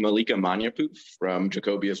 Dr. Malika Manyapu from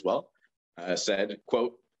Jacobi as well, said,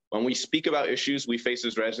 quote, "When we speak about issues we face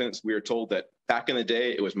as residents, we are told that back in the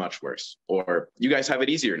day, it was much worse, or you guys have it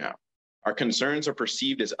easier now. Our concerns are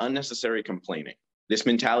perceived as unnecessary complaining. This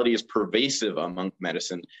mentality is pervasive among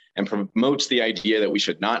medicine and promotes the idea that we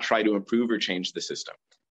should not try to improve or change the system.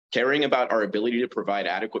 Caring about our ability to provide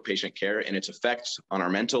adequate patient care and its effects on our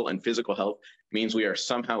mental and physical health means we are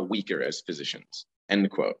somehow weaker as physicians." End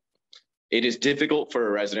quote. It is difficult for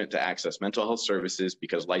a resident to access mental health services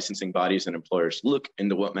because licensing bodies and employers look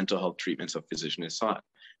into what mental health treatments a physician is sought.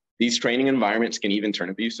 These training environments can even turn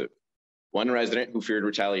abusive. One resident who feared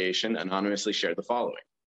retaliation anonymously shared the following.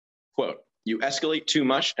 Quote, "You escalate too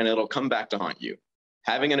much and it'll come back to haunt you.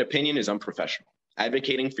 Having an opinion is unprofessional.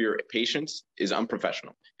 Advocating for your patients is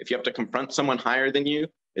unprofessional. If you have to confront someone higher than you,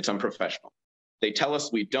 it's unprofessional. They tell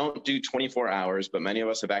us we don't do 24 hours, but many of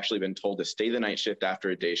us have actually been told to stay the night shift after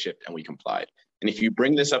a day shift, and we complied. And if you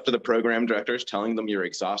bring this up to the program directors, telling them you're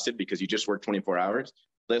exhausted because you just worked 24 hours,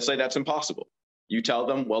 they'll say that's impossible. You tell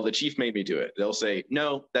them, well, the chief made me do it. They'll say,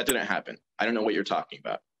 no, that didn't happen. I don't know what you're talking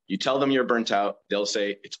about. You tell them you're burnt out, they'll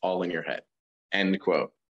say it's all in your head." End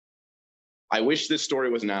quote. I wish this story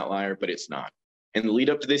was an outlier, but it's not. In the lead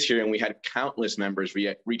up to this hearing, we had countless members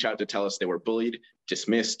reach out to tell us they were bullied,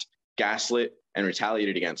 dismissed, gaslit, and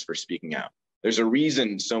retaliated against for speaking out. There's a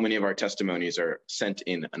reason so many of our testimonies are sent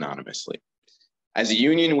in anonymously. As a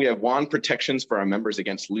union, we have won protections for our members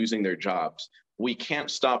against losing their jobs. We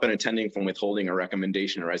can't stop an attending from withholding a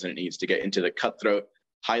recommendation a resident needs to get into the cutthroat,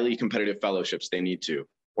 highly competitive fellowships they need to,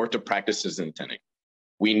 or to practice as an attending.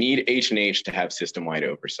 We need H&H to have system-wide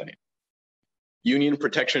oversight. Union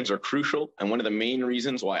protections are crucial, and one of the main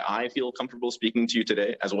reasons why I feel comfortable speaking to you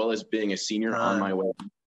today, as well as being a senior on my way.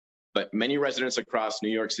 But many residents across New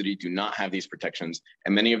York City do not have these protections,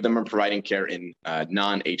 and many of them are providing care in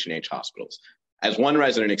non-H&H hospitals. As one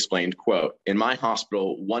resident explained, quote, "In my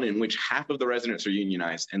hospital, one in which half of the residents are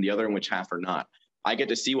unionized and the other in which half are not, I get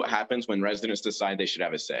to see what happens when residents decide they should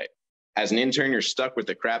have a say. As an intern, you're stuck with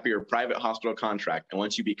the crappier private hospital contract, and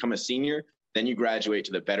once you become a senior, then you graduate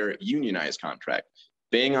to the better unionized contract.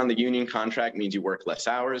 Being on the union contract means you work less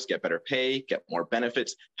hours, get better pay, get more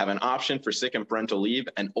benefits, have an option for sick and parental leave,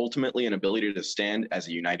 and ultimately an ability to stand as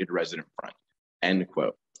a united resident front." End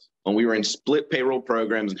quote. When we were in split payroll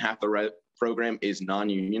programs and half the program is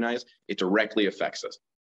non-unionized, it directly affects us.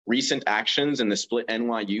 Recent actions in the split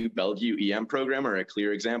NYU Bellevue EM program are a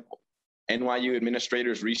clear example. NYU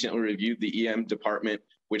administrators recently reviewed the EM department,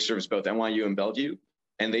 which serves both NYU and Bellevue,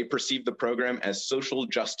 and they perceived the program as social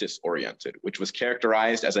justice oriented, which was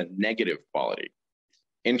characterized as a negative quality.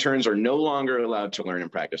 Interns are no longer allowed to learn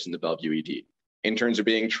and practice in the Bellevue ED. Interns are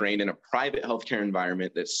being trained in a private healthcare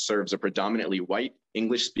environment that serves a predominantly white,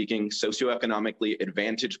 English-speaking, socioeconomically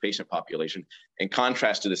advantaged patient population, in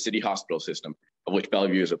contrast to the city hospital system, of which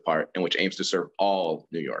Bellevue is a part and which aims to serve all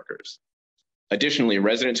New Yorkers. Additionally,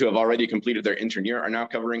 residents who have already completed their intern year are now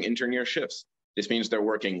covering intern year shifts. This means they're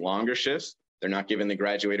working longer shifts. They're not given the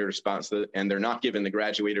graduated responsibility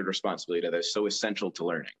that is so essential to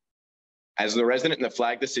learning. As the resident in the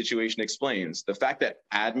Flag the Situation explains, the fact that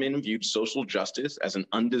admin viewed social justice as an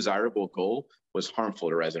undesirable goal was harmful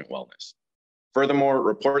to resident wellness. Furthermore,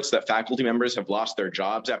 reports that faculty members have lost their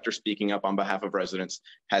jobs after speaking up on behalf of residents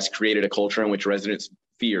has created a culture in which residents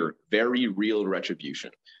fear very real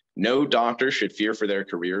retribution. No doctor should fear for their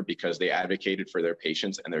career because they advocated for their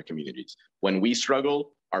patients and their communities. When we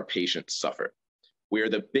struggle, our patients suffer. We are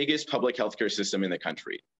the biggest public healthcare system in the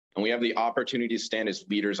country, and we have the opportunity to stand as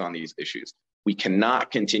leaders on these issues. We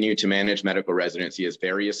cannot continue to manage medical residency as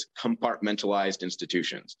various compartmentalized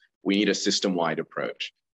institutions. We need a system-wide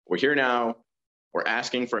approach. We're here now. We're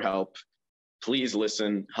asking for help. Please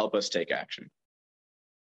listen, help us take action.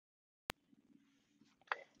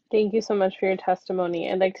 Thank you so much for your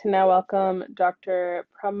testimony. I'd like to now welcome Dr.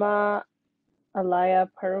 Prama Alaya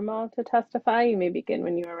Perumal to testify. You may begin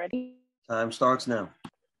when you are ready. Time starts now.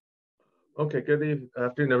 Okay, good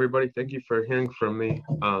afternoon, everybody. Thank you for hearing from me.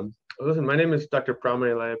 Listen, my name is Dr.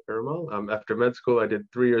 Prama Alaya Perumal. After med school, I did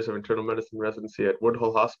 3 years of internal medicine residency at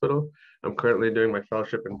Woodhull Hospital. I'm currently doing my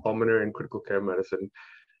fellowship in pulmonary and critical care medicine,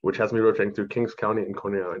 which has me rotating through Kings County and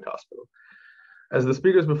Coney Island Hospital. As the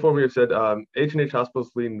speakers before me have said, H&H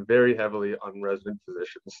hospitals lean very heavily on resident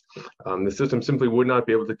physicians. The system simply would not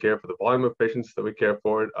be able to care for the volume of patients that we care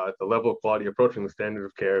for at the level of quality approaching the standard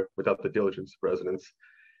of care without the diligence of residents.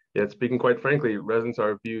 Yet, speaking quite frankly, residents are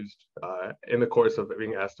abused in the course of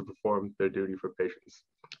being asked to perform their duty for patients.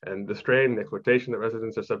 And the strain and exploitation that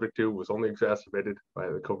residents are subject to was only exacerbated by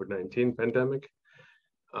the COVID-19 pandemic.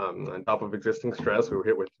 On top of existing stress, we were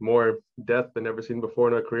hit with more death than ever seen before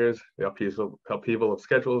in our careers, the upheaval of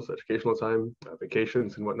schedules, educational time,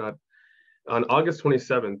 vacations, and whatnot. On August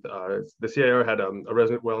 27th, the CIR had a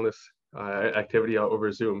resident wellness activity over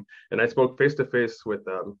Zoom, and I spoke face-to-face with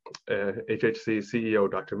HHC CEO,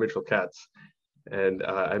 Dr. Mitchell Katz. And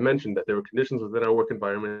I mentioned that there were conditions within our work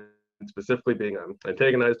environment, specifically being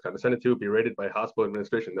antagonized, condescended to, berated by hospital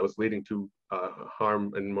administration that was leading to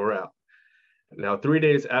harm and morale. Now, 3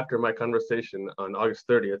 days after my conversation on August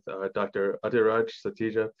 30th, Dr. Adiraj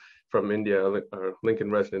Satija from India, a Lincoln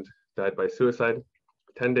resident, died by suicide.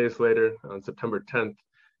 10 days later, on September 10th,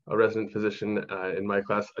 a resident physician in my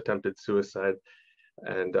class attempted suicide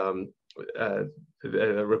and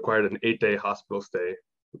required an 8-day hospital stay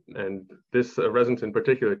And this resident in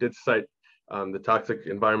particular did cite the toxic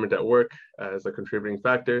environment at work as a contributing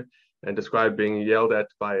factor and described being yelled at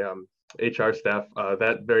by HR staff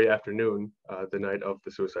that very afternoon, the night of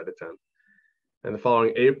the suicide attempt. And the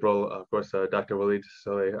following April, of course, Dr. Walid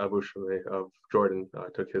Saleh Abu Shulay of Jordan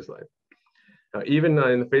took his life. Even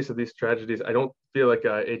in the face of these tragedies, I don't feel like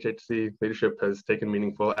HHC leadership has taken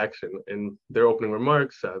meaningful action. In their opening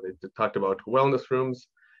remarks, they talked about wellness rooms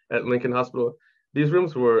at Lincoln Hospital. These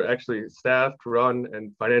rooms were actually staffed, run,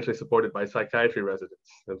 and financially supported by psychiatry residents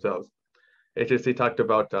themselves. HHC talked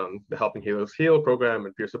about the Helping Healers Heal program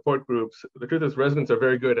and peer support groups. The truth is residents are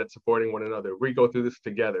very good at supporting one another. We go through this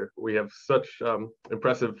together. We have such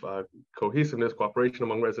impressive cohesiveness, cooperation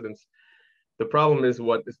among residents. The problem is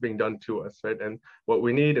what is being done to us, right? And what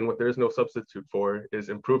we need and what there is no substitute for is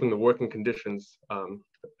improving the working conditions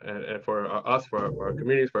and for us, for our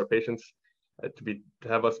communities, for our patients, to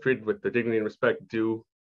have us treated with the dignity and respect due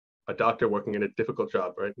a doctor working in a difficult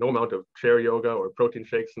job, right? No amount of chair yoga or protein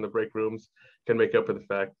shakes in the break rooms can make up for the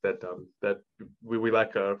fact that we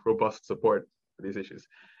lack robust support for these issues.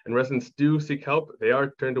 And residents do seek help. They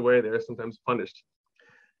are turned away. They are sometimes punished.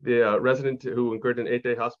 The resident who incurred an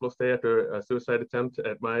 8-day hospital stay after a suicide attempt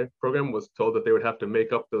at my program was told that they would have to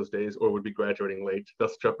make up those days or would be graduating late,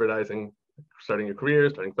 thus jeopardizing starting a career,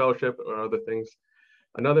 starting fellowship, or other things.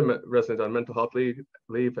 Another resident on mental health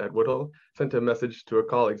leave at Woodhull sent a message to her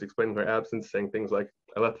colleagues explaining her absence, saying things like,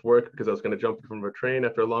 I left work because I was going to jump from a train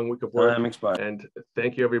after a long week of work. And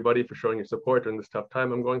thank you everybody for showing your support during this tough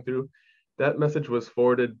time I'm going through. That message was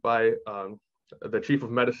forwarded by the chief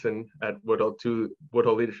of medicine at Woodhull to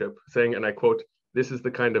Woodhull leadership, saying, and I quote, "This is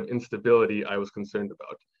the kind of instability I was concerned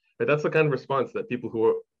about." But that's the kind of response that people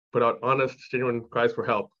who put out honest, genuine cries for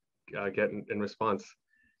help get in response.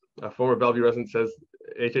 A former Bellevue resident says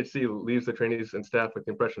HHC leaves the trainees and staff with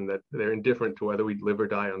the impression that they're indifferent to whether we live or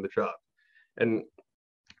die on the job. And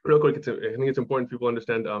real quick, I think it's important people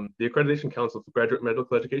understand the Accreditation Council for Graduate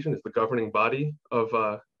Medical Education is the governing body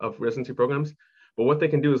of residency programs. But what they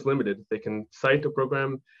can do is limited. They can cite a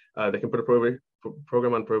program, they can put a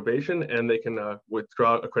program on probation, and they can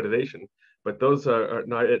withdraw accreditation. But those are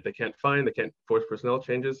not it. They can't fine, they can't force personnel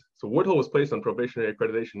changes. So Woodhull was placed on probationary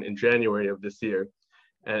accreditation in January of this year.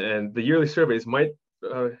 And the yearly surveys might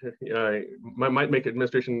make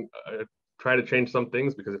administration try to change some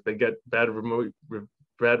things, because if they get bad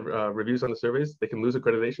reviews on the surveys, they can lose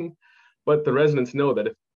accreditation. But the residents know that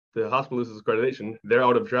if the hospital loses accreditation, they're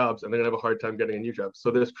out of jobs and they're gonna have a hard time getting a new job.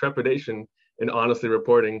 So there's trepidation in honestly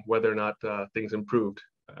reporting whether or not things improved.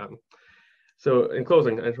 So in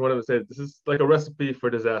closing, I just wanted to say this is like a recipe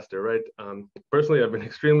for disaster, right? Personally, I've been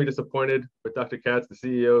extremely disappointed with Dr. Katz, the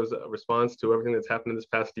CEO's response to everything that's happened in this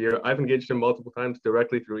past year. I've engaged him multiple times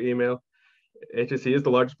directly through email. HSC is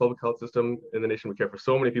the largest public health system in the nation. We care for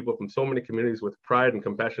so many people from so many communities with pride and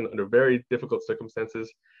compassion under very difficult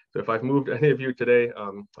circumstances. So if I've moved any of you today,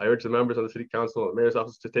 I urge the members of the City Council and the Mayor's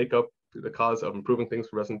Office to take up the cause of improving things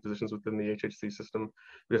for resident physicians within the HHC system,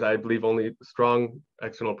 because I believe only strong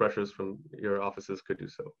external pressures from your offices could do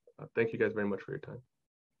so. Thank you guys very much for your time.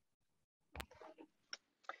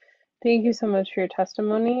 Thank you so much for your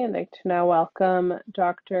testimony. I'd like to now welcome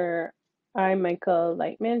Dr. Michael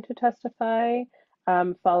Lightman to testify,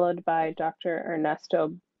 followed by Dr.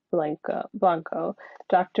 Ernesto Blanco.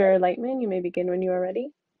 Dr. Lightman, you may begin when you are ready.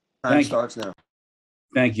 Time starts now.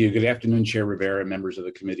 Thank you. Good afternoon, Chair Rivera, members of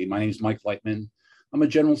the committee. My name is Mike Lightman. I'm a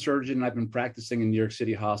general surgeon, and I've been practicing in New York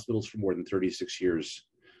City hospitals for more than 36 years.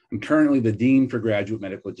 I'm currently the Dean for Graduate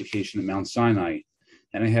Medical Education at Mount Sinai,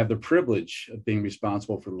 and I have the privilege of being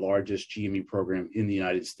responsible for the largest GME program in the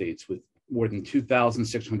United States, with more than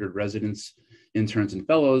 2,600 residents, interns, and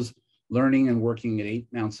fellows learning and working at 8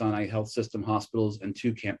 Mount Sinai Health System hospitals and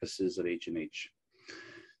 2 campuses of H&H.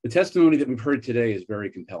 The testimony that we've heard today is very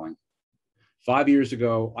compelling. 5 years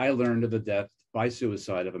ago, I learned of the death by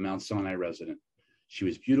suicide of a Mount Sinai resident. She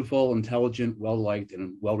was beautiful, intelligent, well-liked,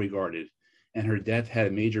 and well-regarded, and her death had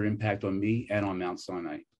a major impact on me and on Mount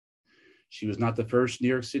Sinai. She was not the first New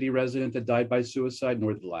York City resident that died by suicide,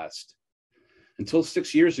 nor the last. Until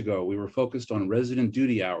 6 years ago, we were focused on resident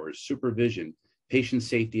duty hours, supervision, patient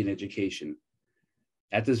safety, and education.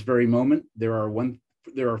 At this very moment, there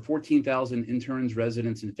are 14,000 interns,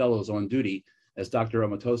 residents, and fellows on duty, as Dr.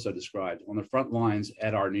 Omatoso described, on the front lines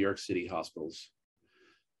at our New York City hospitals.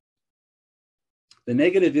 The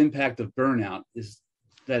negative impact of burnout is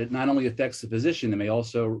that it not only affects the physician, it may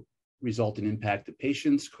also result in impact to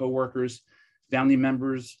patients, coworkers, family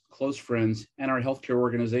members, close friends, and our healthcare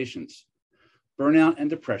organizations. Burnout and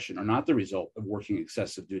depression are not the result of working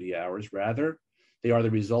excessive duty hours. Rather, they are the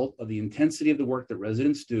result of the intensity of the work that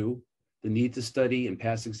residents do, the need to study and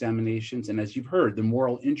pass examinations, and as you've heard, the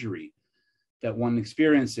moral injury that one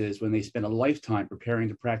experiences when they spend a lifetime preparing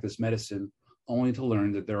to practice medicine, only to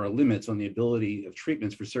learn that there are limits on the ability of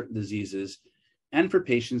treatments for certain diseases and for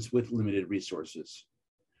patients with limited resources.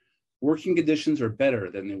 Working conditions are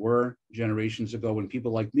better than they were generations ago when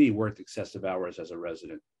people like me worked excessive hours as a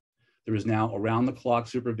resident. There is now around-the-clock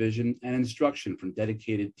supervision and instruction from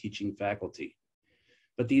dedicated teaching faculty.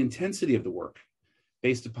 But the intensity of the work,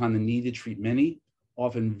 based upon the need to treat many,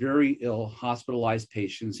 often very ill, hospitalized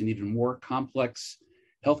patients in even more complex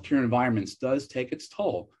healthcare environments, does take its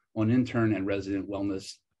toll on intern and resident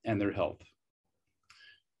wellness and their health.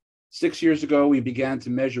 6 years ago, we began to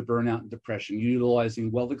measure burnout and depression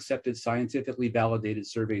utilizing well-accepted, scientifically validated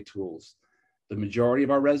survey tools. The majority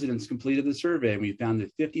of our residents completed the survey, and we found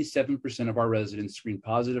that 57% of our residents screened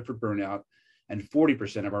positive for burnout and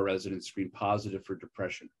 40% of our residents screened positive for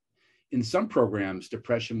depression. In some programs,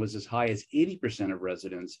 depression was as high as 80% of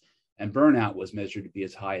residents, and burnout was measured to be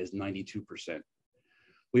as high as 92%.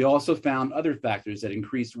 We also found other factors that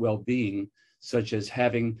increased well-being, such as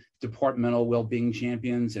having departmental well-being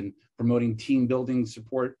champions and promoting team building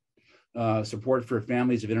support, support for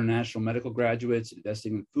families of international medical graduates,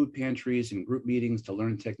 investing in food pantries and group meetings to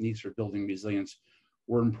learn techniques for building resilience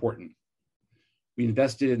were important. We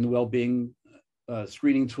invested in the well-being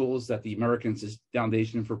screening tools that the American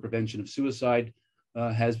Foundation for Prevention of Suicide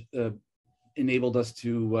has enabled us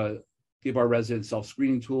to give our residents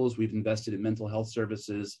self-screening tools. We've invested in mental health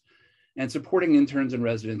services and supporting interns and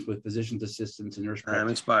residents with physician's assistants and nurse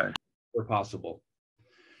practitioners where possible.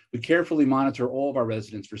 We carefully monitor all of our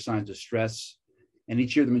residents for signs of stress, and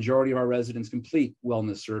each year the majority of our residents complete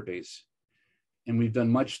wellness surveys. And we've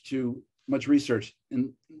done much research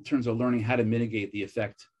in terms of learning how to mitigate the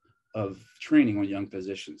effect of training on young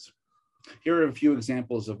physicians. Here are a few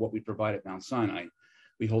examples of what we provide at Mount Sinai.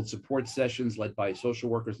 We hold support sessions led by social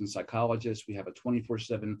workers and psychologists. We have a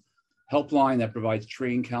 24/7 helpline that provides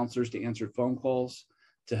trained counselors to answer phone calls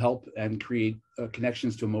to help and create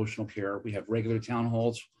connections to emotional care. We have regular town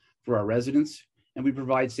halls for our residents, and we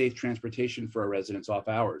provide safe transportation for our residents off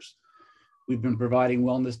hours. We've been providing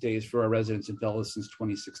wellness days for our residents and fellows since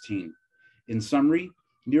 2016. In summary,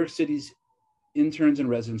 New York City's interns and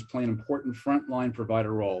residents play an important frontline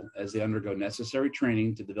provider role as they undergo necessary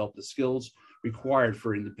training to develop the skills required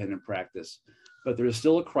for independent practice. But there is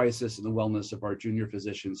still a crisis in the wellness of our junior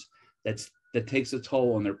physicians that takes a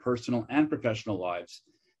toll on their personal and professional lives,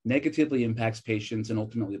 negatively impacts patients and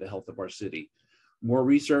ultimately the health of our city. More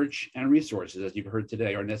research and resources, as you've heard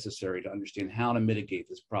today, are necessary to understand how to mitigate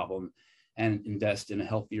this problem and invest in a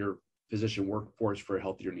healthier physician workforce for a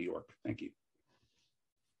healthier New York. Thank you.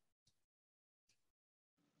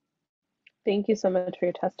 Thank you so much for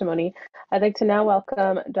your testimony. I'd like to now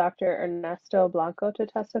welcome Dr. Ernesto Blanco to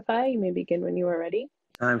testify. You may begin when you are ready.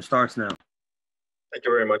 Time starts now. Thank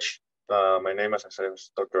you very much. My name, as I said,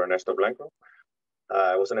 is Dr. Ernesto Blanco.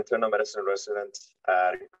 I was an internal medicine resident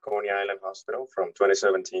at Coney Island Hospital from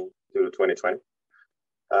 2017 to 2020.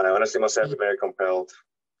 I honestly must say I've been very compelled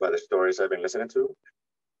by the stories I've been listening to.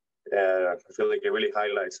 I feel like it really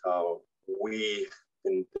highlights how we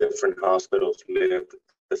in different hospitals live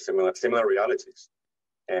the similar realities.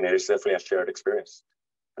 And it is definitely a shared experience.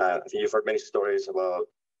 I think you've heard many stories about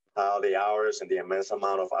how the hours and the immense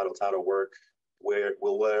amount of idle work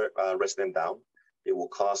will wear a resident down. It will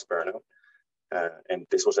cause burnout. And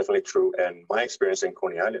this was definitely true in my experience in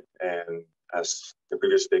Coney Island. And as the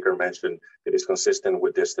previous speaker mentioned, it is consistent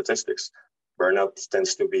with the statistics. Burnout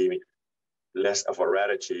tends to be less of a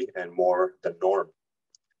rarity and more the norm.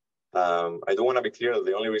 I do want to be clear that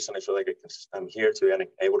the only reason I feel like I'm here today and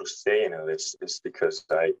able to say this is because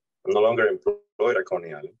I'm no longer employed at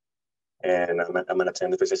Coney Island, and I'm an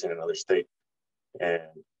attending physician in another state.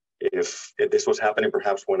 And if this was happening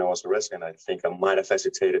perhaps when I was a resident, I think I might have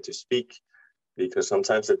hesitated to speak, because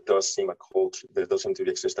sometimes it does seem there does seem to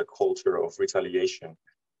exist a culture of retaliation,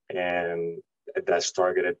 and that's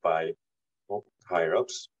targeted by higher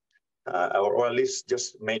ups, or at least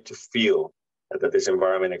just made to feel that this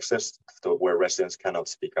environment exists where residents cannot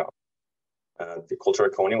speak out. The culture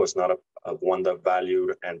at Coney was not a one that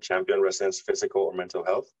valued and championed residents' physical or mental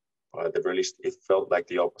health. At the very least, it felt like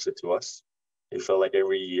the opposite to us. It felt like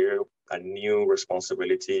every year a new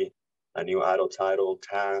responsibility, a new idle title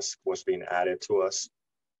task was being added to us.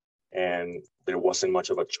 And there wasn't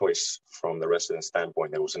much of a choice from the resident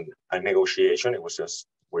standpoint. There wasn't a negotiation. It was just,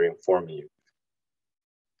 we're informing you.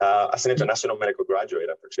 As an international medical graduate,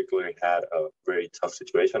 I particularly had a very tough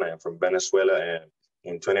situation. I am from Venezuela, and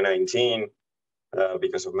in 2019,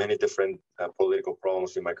 because of many different political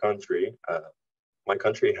problems in my country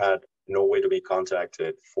had no way to be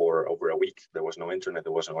contacted for over a week. There was no internet,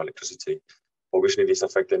 there was no electricity. Obviously, this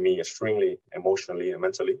affected me extremely emotionally and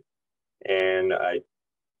mentally. And I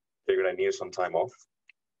figured I needed some time off.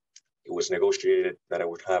 It was negotiated that I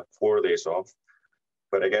would have 4 days off.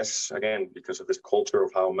 But I guess, again, because of this culture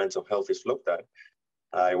of how mental health is looked at,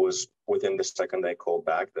 I was within the second I called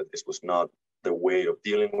back that this was not the way of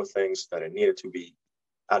dealing with things, that I needed to be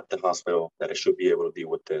at the hospital, that I should be able to deal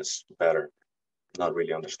with this better, not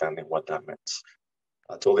really understanding what that meant.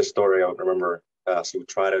 I told this story, I remember, so we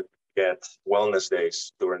try to get wellness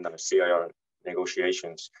days during the CIR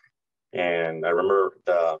negotiations. And I remember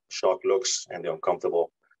the shocked looks and the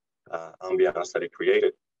uncomfortable ambiance that it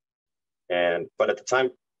created. But at the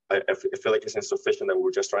time, I feel like it's insufficient that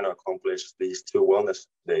we're just trying to accomplish these 2 wellness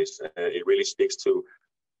days. It really speaks to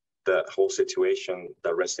the whole situation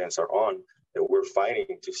that residents are on, that we're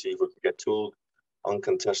fighting to see if we can get 2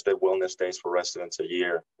 uncontested wellness days for residents a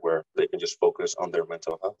year where they can just focus on their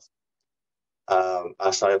mental health.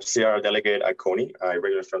 As a CR delegate at Coney, I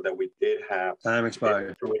regularly felt that we did have time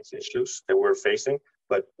expired issues that we're facing,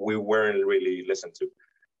 but we weren't really listened to.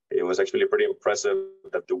 It was actually pretty impressive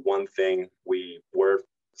that the one thing we were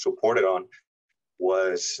supported on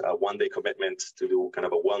was a 1-day commitment to do kind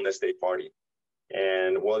of a wellness day party.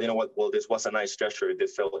 And well, you know what? Well, this was a nice gesture. It did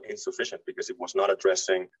feel insufficient because it was not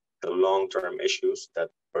addressing the long-term issues that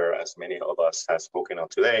were, as many of us have spoken of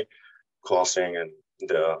today, causing and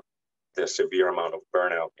the severe amount of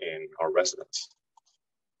burnout in our residents.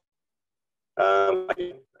 I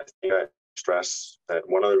think I stress that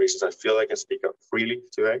one of the reasons I feel I can speak up freely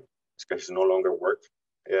today is because I no longer work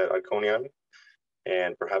at Coney Island.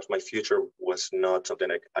 And perhaps my future was not something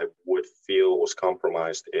I would feel was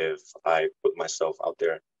compromised if I put myself out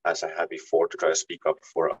there as I had before to try to speak up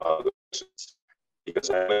for others.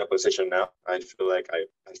 Because I'm in a position now, I feel like I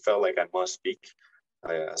felt like I must speak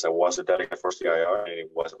as I was a delegate for CIR, and it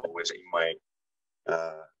was always in my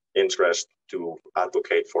interest to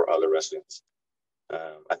advocate for other residents.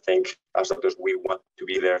 I think as doctors, we want to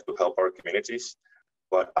be there to help our communities,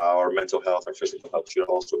 but our mental health and physical health should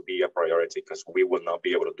also be a priority because we will not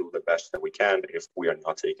be able to do the best that we can if we are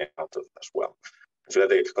not taken out of it as well. I feel that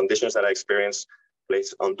the conditions that I experience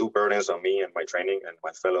place undue burdens on me and my training and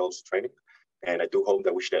my fellows' training. And I do hope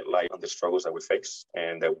that we shed light on the struggles that we face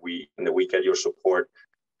and that we get your support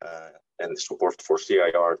and the support for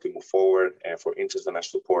CIR to move forward and for institutional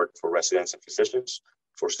support for residents and physicians,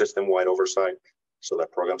 for system-wide oversight so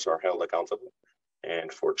that programs are held accountable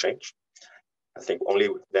and for change. I think only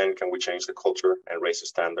then can we change the culture and raise the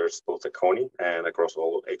standards both at Coney and across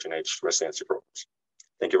all H&H residency programs.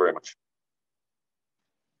 Thank you very much.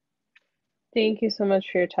 Thank you so much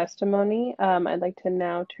for your testimony. I'd like to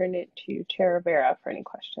now turn it to Chair Rivera for any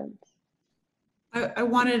questions. I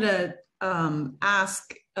wanted to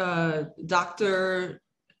ask Dr.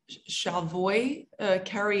 Chalvoy,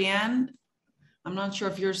 Carrie Ann, I'm not sure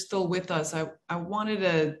if you're still with us. I wanted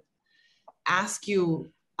to ask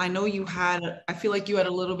you, I know I feel like you had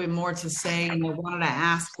a little bit more to say, and I wanted to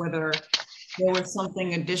ask whether there was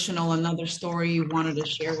something additional, another story you wanted to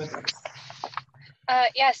share with us.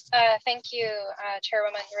 Yes, thank you,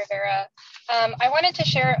 Chairwoman Rivera. I wanted to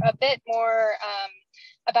share a bit more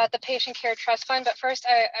about the Patient Care Trust Fund, but first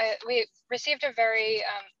we received a very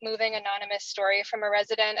moving anonymous story from a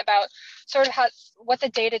resident about sort of what the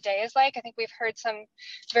day-to-day is like. I think we've heard some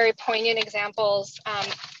very poignant examples,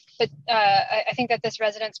 but I think that this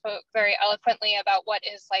resident spoke very eloquently about what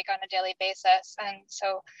is like on a daily basis. And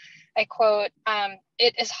so I quote,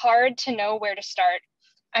 "It is hard to know where to start.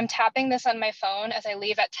 I'm tapping this on my phone as I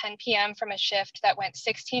leave at 10 p.m. from a shift that went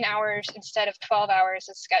 16 hours instead of 12 hours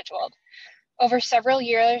as scheduled. Over several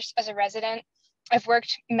years as a resident, I've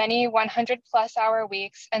worked many 100+ hour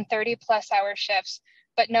weeks and 30+ hour shifts,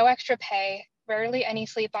 but no extra pay, rarely any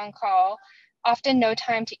sleep on call, often no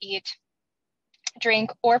time to eat,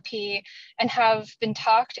 drink, or pee, and have been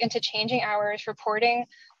talked into changing hours reporting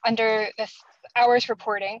under the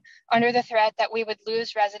threat that we would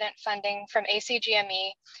lose resident funding from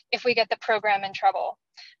ACGME if we get the program in trouble.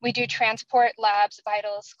 We do transport, labs,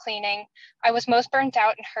 vitals, cleaning. I was most burnt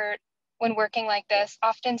out and hurt when working like this,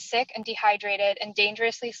 often sick and dehydrated and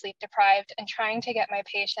dangerously sleep deprived, and trying to get my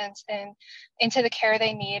patients into the care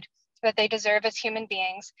they need, that they deserve as human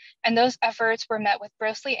beings, and those efforts were met with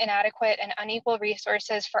grossly inadequate and unequal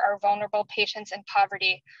resources for our vulnerable patients in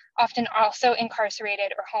poverty, often also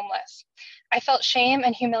incarcerated or homeless. I felt shame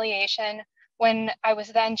and humiliation when I was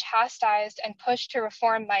then chastised and pushed to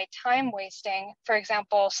reform my time wasting, for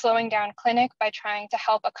example, slowing down clinic by trying to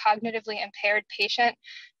help a cognitively impaired patient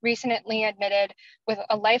recently admitted with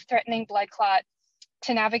a life-threatening blood clot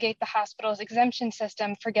to navigate the hospital's exemption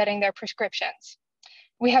system for getting their prescriptions.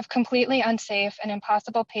 We have completely unsafe and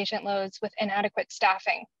impossible patient loads with inadequate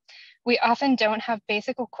staffing. We often don't have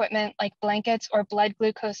basic equipment like blankets or blood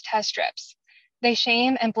glucose test strips. They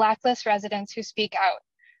shame and blacklist residents who speak out.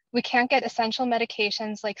 We can't get essential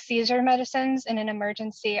medications like seizure medicines in an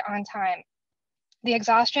emergency on time. The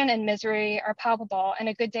exhaustion and misery are palpable, and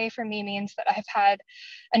a good day for me means that I've had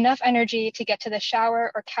enough energy to get to the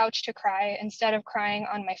shower or couch to cry instead of crying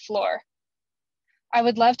on my floor. I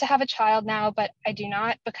would love to have a child now, but I do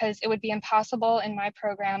not because it would be impossible in my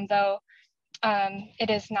program, though it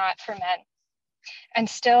is not for men. And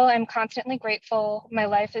still, I'm constantly grateful. My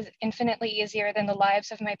life is infinitely easier than the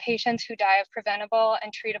lives of my patients who die of preventable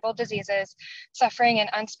and treatable diseases, suffering in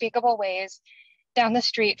unspeakable ways down the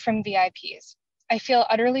street from VIPs. I feel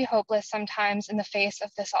utterly hopeless sometimes in the face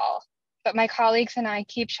of this all, but my colleagues and I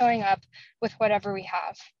keep showing up with whatever we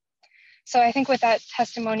have. So I think with that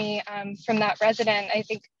testimony from that resident, I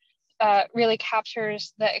think really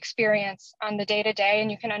captures the experience on the day-to-day,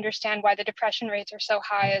 and you can understand why the depression rates are so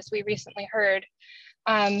high, as we recently heard.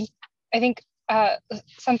 I think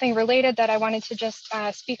something related that I wanted to just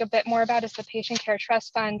speak a bit more about is the Patient Care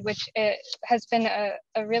Trust Fund, which has been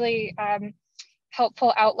a really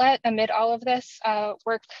helpful outlet amid all of this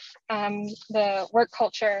work, the work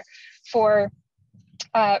culture for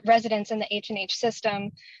residents in the H&H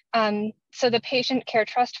system. So the Patient Care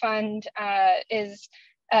Trust Fund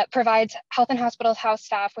provides health and hospitals house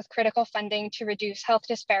staff with critical funding to reduce health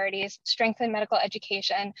disparities, strengthen medical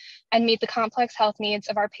education, and meet the complex health needs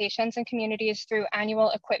of our patients and communities through annual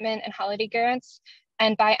equipment and holiday grants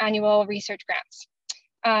and biannual research grants.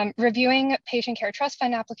 Reviewing Patient Care Trust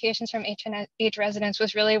Fund applications from H&H residents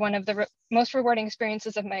was really one of the most rewarding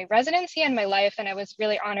experiences of my residency and my life, and I was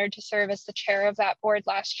really honored to serve as the chair of that board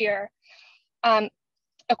last year.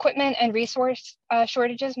 Equipment and resource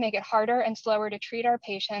shortages make it harder and slower to treat our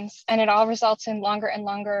patients, and it all results in longer and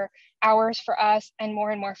longer hours for us and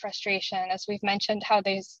more frustration, as we've mentioned how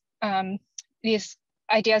these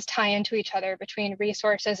ideas tie into each other between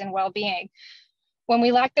resources and well-being. When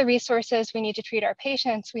we lack the resources we need to treat our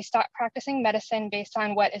patients, we stop practicing medicine based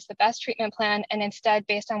on what is the best treatment plan and instead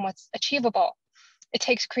based on what's achievable. It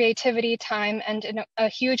takes creativity, time, and a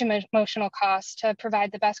huge emotional cost to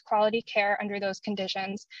provide the best quality care under those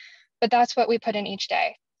conditions, but that's what we put in each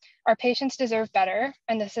day. Our patients deserve better,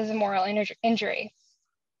 and this is a moral injury.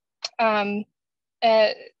 I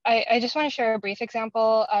just want to share a brief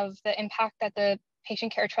example of the impact that the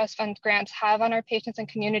Patient Care Trust Fund grants have on our patients and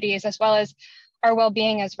communities, as well as our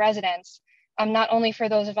well-being as residents, not only for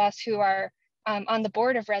those of us who are on the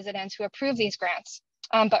board of residents who approve these grants,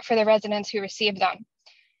 but for the residents who receive them.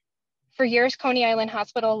 For years, Coney Island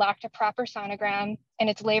Hospital lacked a proper sonogram in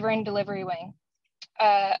its labor and delivery wing.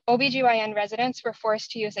 OBGYN residents were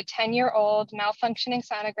forced to use a 10-year-old malfunctioning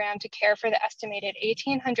sonogram to care for the estimated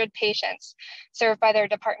 1,800 patients served by their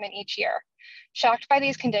department each year. Shocked by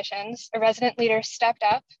these conditions, a resident leader stepped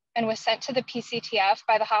up and was sent to the PCTF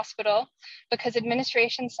by the hospital because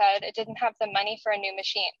administration said it didn't have the money for a new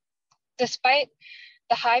machine. Despite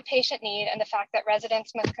the high patient need and the fact that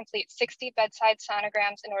residents must complete 60 bedside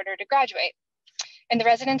sonograms in order to graduate. In the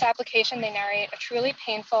resident's application, they narrate a truly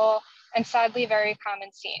painful and sadly very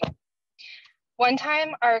common scene. One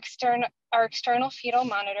time, our external fetal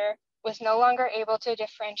monitor was no longer able to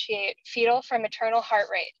differentiate fetal from maternal heart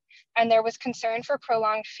rate, and there was concern for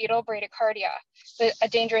prolonged fetal bradycardia, a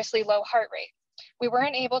dangerously low heart rate. We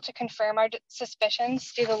weren't able to confirm our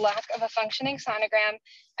suspicions due to the lack of a functioning sonogram,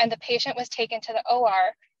 and the patient was taken to the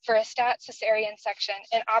OR for a stat cesarean section,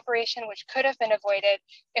 an operation which could have been avoided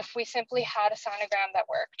if we simply had a sonogram that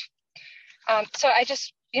worked. So I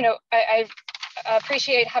just, I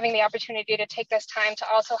appreciate having the opportunity to take this time to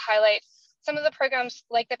also highlight some of the programs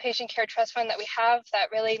like the Patient Care Trust Fund that we have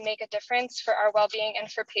that really make a difference for our well-being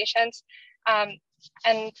and for patients.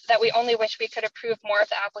 And that we only wish we could approve more of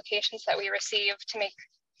the applications that we receive to make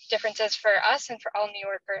differences for us and for all New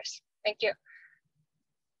Yorkers. Thank you.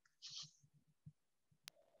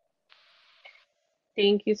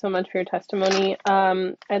 Thank you so much for your testimony.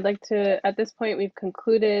 I'd like to, at this point, we've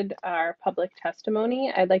concluded our public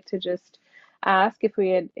testimony. I'd like to just ask if we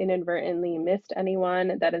had inadvertently missed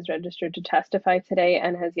anyone that is registered to testify today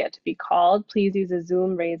and has yet to be called. Please use the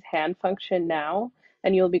Zoom raise hand function now,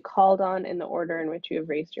 and you'll be called on in the order in which you have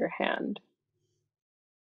raised your hand.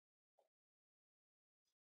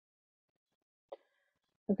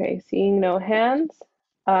 Okay, seeing no hands,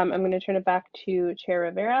 I'm going to turn it back to Chair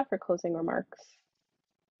Rivera for closing remarks.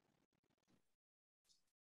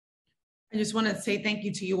 I just want to say thank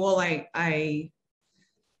you to you all. I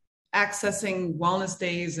accessing wellness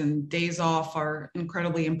days and days off are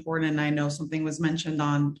incredibly important. I know something was mentioned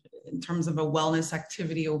in terms of a wellness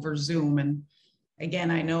activity over Zoom. And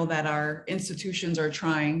again, I know that our institutions are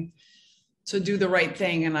trying to do the right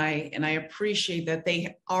thing. And I appreciate that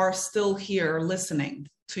they are still here listening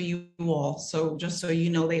to you all. So just so you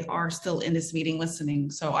know, they are still in this meeting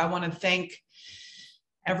listening. So I want to thank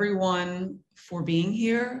everyone for being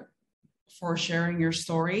here, for sharing your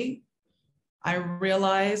story. I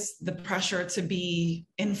realize the pressure to be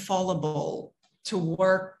infallible, to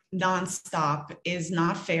work nonstop is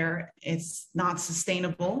not fair, it's not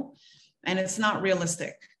sustainable, and it's not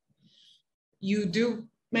realistic.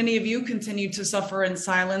 Many of you continue to suffer in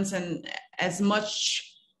silence, and as much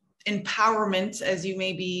empowerment as you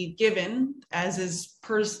may be given, as is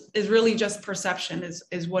really just perception,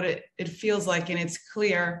 is what it feels like. And it's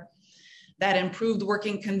clear that improved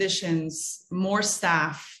working conditions, more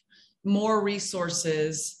staff, more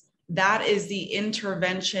resources, that is the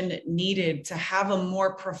intervention needed to have a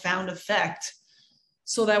more profound effect.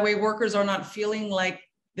 So that way workers are not feeling like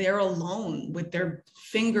they're alone with their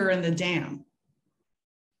finger in the dam.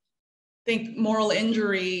 I think moral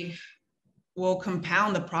injury will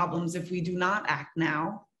compound the problems if we do not act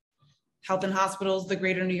now. Health and Hospitals, the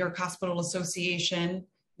Greater New York Hospital Association,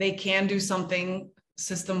 they can do something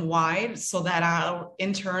system-wide so that our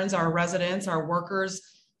interns, our residents, our workers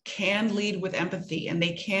can lead with empathy, and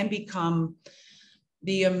they can become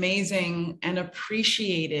the amazing and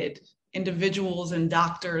appreciated individuals and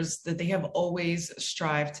doctors that they have always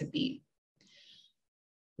strived to be.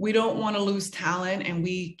 We don't want to lose talent, and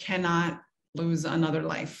we cannot lose another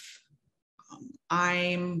life.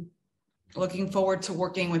 I'm looking forward to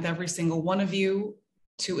working with every single one of you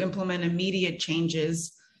to implement immediate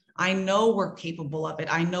changes. I know we're capable of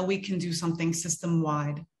it. I know we can do something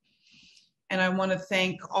system-wide. And I want to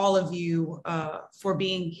thank all of you for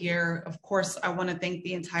being here. Of course, I want to thank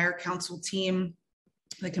the entire council team,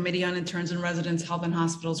 the Committee on Interns and Residents, Health and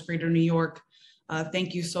Hospitals, Greater New York.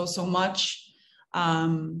 Thank you so, so much.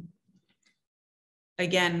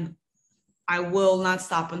 Again, I will not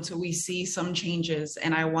stop until we see some changes.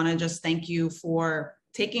 And I want to just thank you for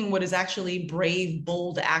taking what is actually brave,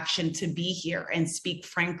 bold action to be here and speak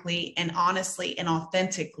frankly and honestly and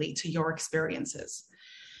authentically to your experiences.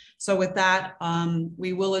 So with that,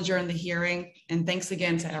 we will adjourn the hearing, and thanks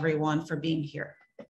again to everyone for being here.